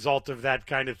as a result of that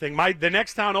kind of thing. The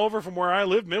next town over from where I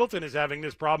live, Middleton, is having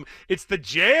this problem. It's the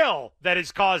jail that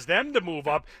has caused them to move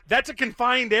up. That's a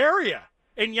confined area.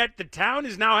 And yet the town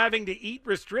is now having to eat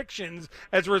restrictions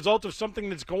as a result of something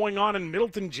that's going on in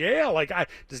Middleton jail.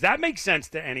 Does that make sense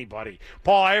to anybody?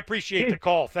 Paul, I appreciate the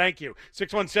call. Thank you.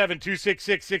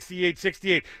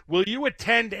 617-266-6868. Will you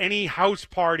attend any house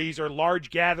parties or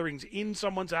large gatherings in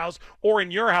someone's house or in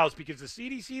your house? Because the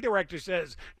CDC director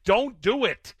says don't do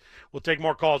it. We'll take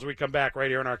more calls when we come back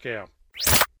right here on RKO.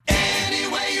 Any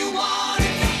way you want it,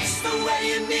 it's the way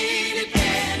you need it.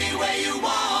 Any way you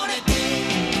want it.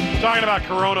 Talking about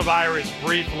coronavirus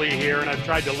briefly here, and I've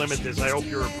tried to limit this. I hope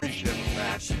you're appreciative of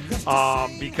that.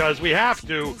 Because we have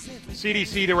to.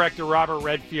 CDC Director Robert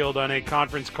Redfield, on a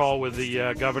conference call with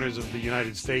the governors of the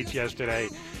United States yesterday,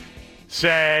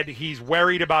 said he's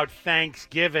worried about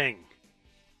Thanksgiving.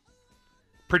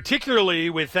 Particularly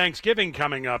with Thanksgiving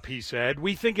coming up, he said,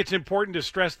 we think it's important to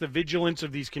stress the vigilance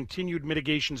of these continued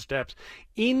mitigation steps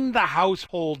in the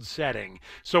household setting.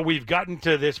 So we've gotten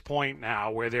to this point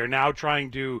now where they're now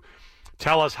trying to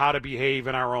tell us how to behave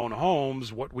in our own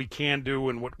homes, what we can do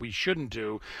and what we shouldn't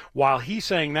do. While he's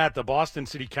saying that, the Boston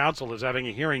City Council is having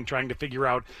a hearing trying to figure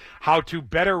out how to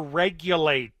better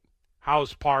regulate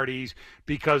house parties,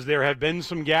 because there have been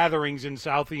some gatherings in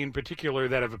Southie in particular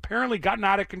that have apparently gotten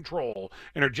out of control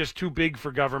and are just too big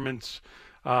for governments,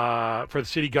 for the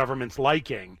city government's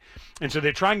liking. And so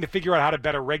they're trying to figure out how to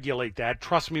better regulate that.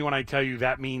 Trust me when I tell you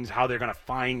that means how they're going to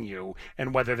fine you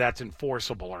and whether that's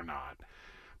enforceable or not.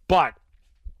 But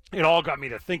it all got me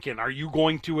to thinking, are you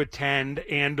going to attend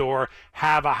and or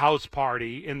have a house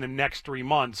party in the next 3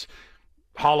 months?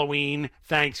 Halloween,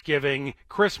 Thanksgiving,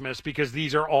 Christmas, because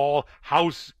these are all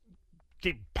house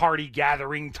party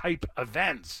gathering type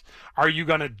events. Are you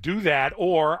going to do that,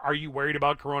 or are you worried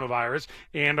about coronavirus,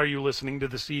 and are you listening to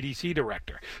the CDC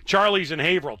director? Charlie's in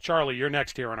Haverhill. Charlie, you're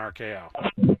next here on RKO.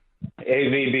 Hey,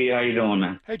 VB, how you doing,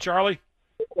 man? Hey, Charlie.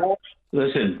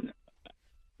 Listen,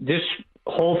 this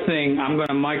whole thing, I'm going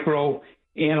to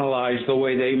micro-analyze the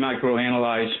way they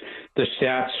micro-analyze the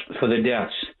stats for the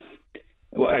deaths.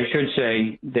 Well, I should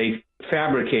say they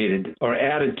fabricated or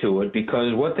added to it,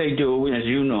 because what they do, as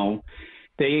you know,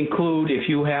 they include if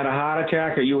you had a heart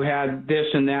attack or you had this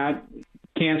and that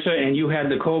cancer and you had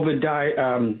the COVID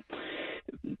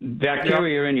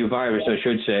bacteria in your virus, I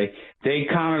should say, they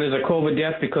count it as a COVID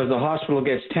death because the hospital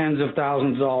gets tens of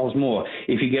thousands of dollars more.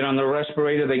 If you get on the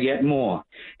respirator, they get more.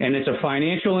 And it's a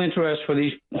financial interest for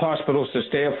these hospitals to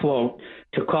stay afloat,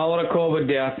 to call it a COVID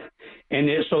death. And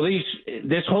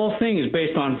this whole thing is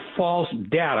based on false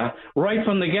data right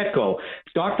from the get-go.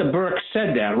 Dr. Burke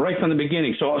said that right from the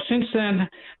beginning. So since then,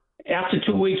 after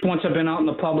 2 weeks, once I've been out in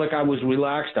the public, I was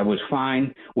relaxed. I was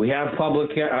fine. We have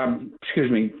public,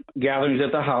 gatherings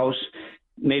at the house,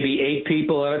 maybe 8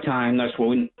 people at a time. That's what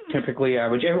we typically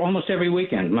average. Almost every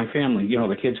weekend, my family,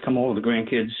 the kids come over, the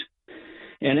grandkids.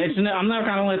 And I'm not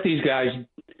going to let these guys,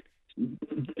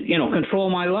 control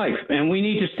my life. And we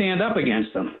need to stand up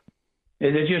against them.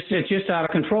 It's just out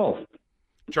of control.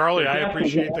 Charlie, I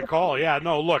appreciate the call. Yeah,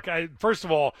 no, look, first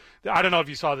of all, I don't know if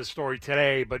you saw this story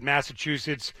today, but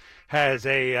Massachusetts has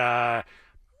a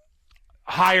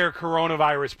higher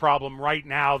coronavirus problem right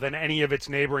now than any of its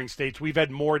neighboring states. We've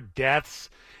had more deaths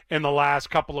in the last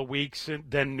couple of weeks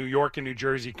than New York and New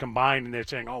Jersey combined, and they're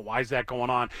saying, oh, why is that going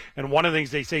on? And one of the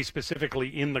things they say specifically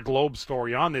in the Globe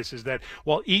story on this is that,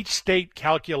 well, each state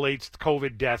calculates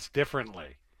COVID deaths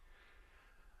differently.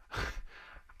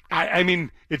 I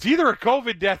mean, it's either a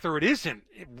COVID death or it isn't,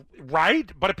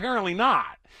 right? But apparently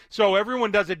not. So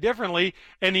everyone does it differently,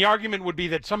 and the argument would be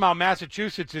that somehow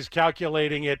Massachusetts is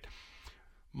calculating it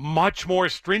much more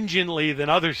stringently than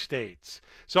other states.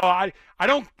 So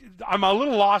I'm a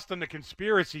little lost on the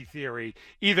conspiracy theory.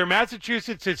 Either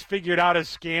Massachusetts has figured out a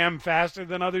scam faster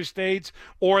than other states,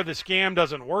 or the scam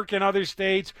doesn't work in other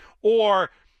states,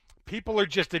 or people are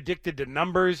just addicted to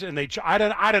numbers and I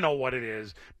don't know what it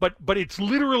is, but it's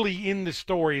literally in the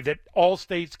story that all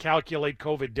states calculate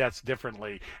COVID deaths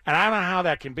differently. And I don't know how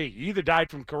that can be. You either died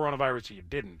from coronavirus or you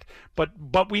didn't.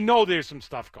 But we know there's some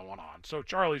stuff going on. So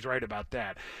Charlie's right about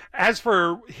that. As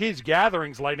for his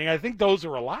gatherings, Lightning, I think those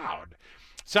are allowed.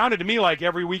 Sounded to me like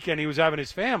every weekend he was having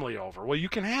his family over. Well, you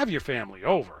can have your family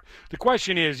over. The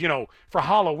question is, for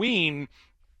Halloween,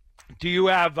 do you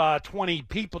have 20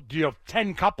 people? Do you have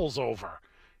 10 couples over?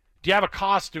 Do you have a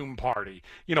costume party?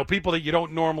 People that you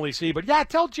don't normally see. But yeah,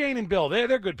 tell Jane and Bill.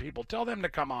 They're good people. Tell them to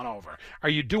come on over. Are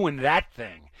you doing that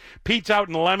thing? Pete's out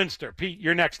in Leominster. Pete,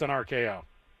 you're next on RKO.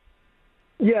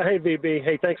 Yeah, hey, VB.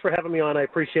 Hey, thanks for having me on. I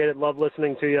appreciate it. Love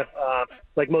listening to you.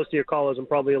 Like most of your callers, I'm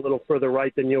probably a little further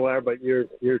right than you are, but your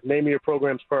name of your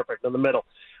program's perfect, in the middle.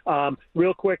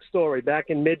 Real quick story. Back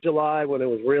in mid-July when it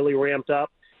was really ramped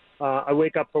up, I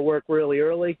wake up for work really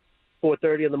early,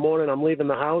 4:30 in the morning. I'm leaving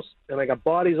the house, and I got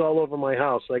bodies all over my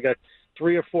house. I got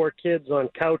 3 or 4 kids on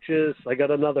couches. I got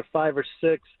another 5 or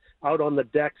 6 out on the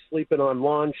deck sleeping on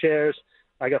lawn chairs.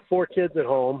 I got 4 kids at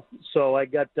home, so I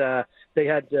got they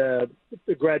had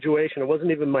graduation. It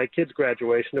wasn't even my kid's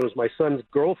graduation. It was my son's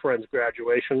girlfriend's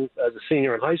graduation as a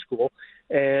senior in high school,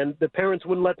 and the parents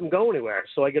wouldn't let them go anywhere.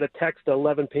 So I get a text at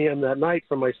 11 p.m. that night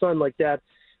from my son like, Dad,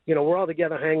 we're all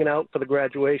together hanging out for the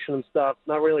graduation and stuff.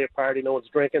 Not really a party. No one's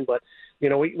drinking, but, we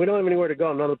don't have anywhere to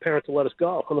go. None of the parents will let us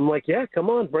go. And I'm like, yeah, come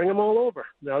on, bring them all over.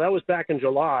 Now, that was back in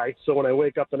July. So when I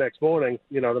wake up the next morning,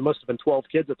 there must have been 12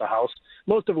 kids at the house,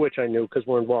 most of which I knew because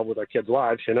we're involved with our kids'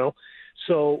 lives,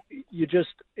 So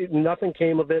nothing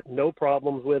came of it, no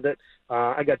problems with it.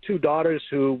 I got 2 daughters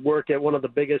who work at one of the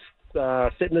biggest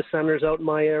fitness centers out in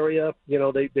my area.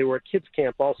 They were at kids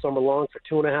camp all summer long for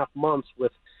 2.5 months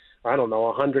with,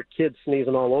 100 kids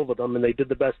sneezing all over them, and they did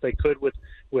the best they could with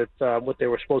what they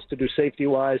were supposed to do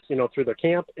safety-wise, through their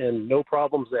camp, and no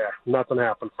problems there. Nothing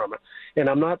happened from it. And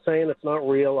I'm not saying it's not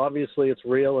real. Obviously, it's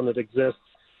real and it exists.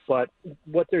 But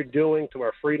what they're doing to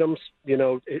our freedoms,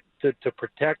 to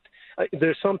protect,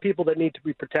 there's some people that need to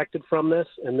be protected from this,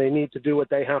 and they need to do what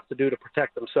they have to do to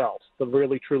protect themselves, the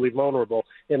really, truly vulnerable.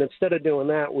 And instead of doing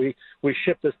that, we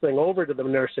ship this thing over to the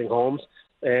nursing homes.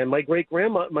 And my great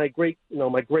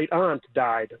aunt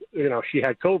died. She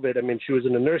had COVID. I mean, she was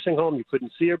in a nursing home. You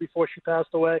couldn't see her before she passed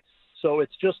away. So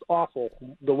it's just awful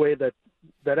the way that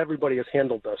everybody has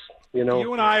handled this.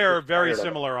 You and I are very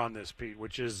similar on this, Pete,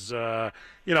 which is,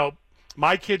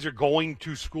 my kids are going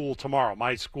to school tomorrow.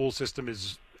 My school system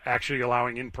is actually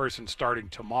allowing in-person starting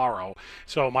tomorrow.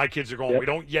 So my kids are going. Yep. We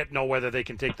don't yet know whether they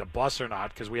can take the bus or not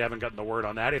because we haven't gotten the word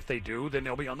on that. If they do, then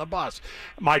they'll be on the bus.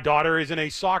 My daughter is in a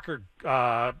soccer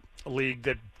league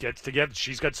that gets together.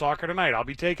 She's got soccer tonight. I'll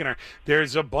be taking her.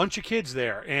 There's a bunch of kids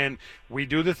there, and we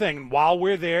do the thing. While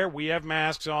we're there, we have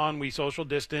masks on. We social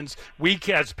distance. We,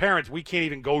 as parents, we can't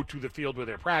even go to the field where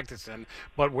they're practicing,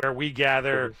 but where we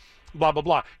gather, blah, blah,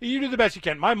 blah. You do the best you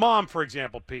can. My mom, for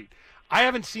example, Pete, I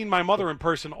haven't seen my mother in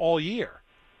person all year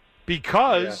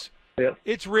because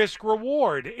it's risk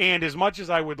reward. And as much as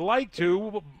I would like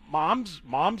to, mom's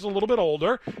a little bit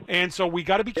older, and so we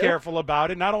got to be careful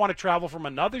about it. And I don't want to travel from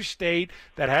another state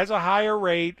that has a higher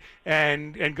rate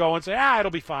and go and say, it'll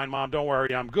be fine, Mom, don't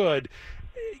worry, I'm good.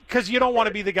 Because you don't want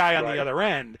to be the guy on the other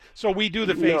end. So we do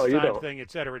the FaceTime thing,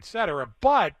 et cetera, et cetera.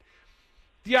 But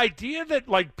the idea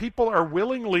that people are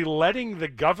willingly letting the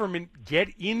government get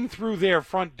in through their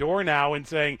front door now and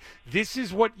saying this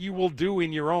is what you will do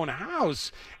in your own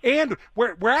house, and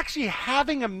we're actually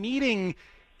having a meeting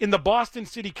in the Boston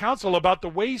City Council about the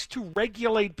ways to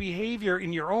regulate behavior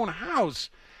in your own house.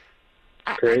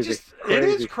 Crazy. It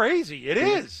is crazy. It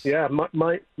is. Yeah,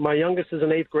 my youngest is an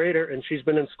 8th grader, and she's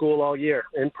been in school all year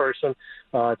in person.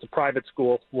 It's a private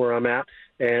school where I'm at,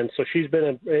 and so she's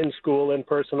been in school in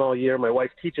person all year. My wife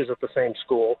teaches at the same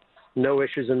school. No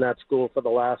issues in that school for the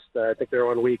last, I think they're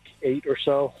on week 8 or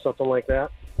so, something like that.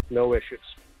 No issues.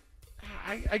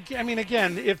 I mean,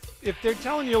 again, if they're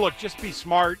telling you, look, just be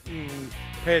smart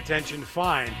pay attention,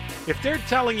 fine. If they're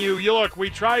telling you, look, we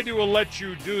tried to let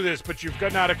you do this, but you've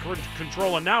gotten out of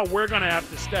control, and now we're going to have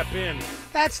to step in,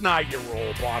 that's not your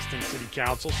role, Boston City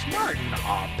Council. Smarten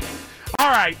up. All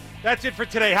right, that's it for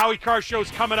today. Howie Carr Show's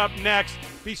coming up next.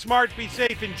 Be smart, be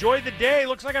safe, enjoy the day.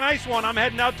 Looks like a nice one. I'm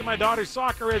heading out to my daughter's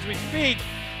soccer as we speak.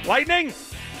 Lightning,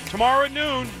 tomorrow at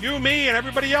noon, you, me, and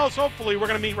everybody else, hopefully, we're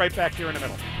going to meet right back here in the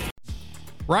middle.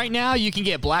 Right now, you can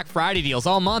get Black Friday deals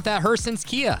all month at Hurston's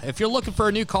Kia. If you're looking for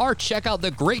a new car, check out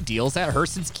the great deals at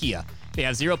Hurston's Kia. They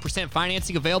have 0%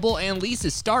 financing available and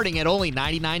leases starting at only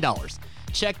 $99.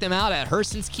 Check them out at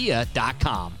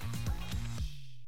Hurston'sKia.com.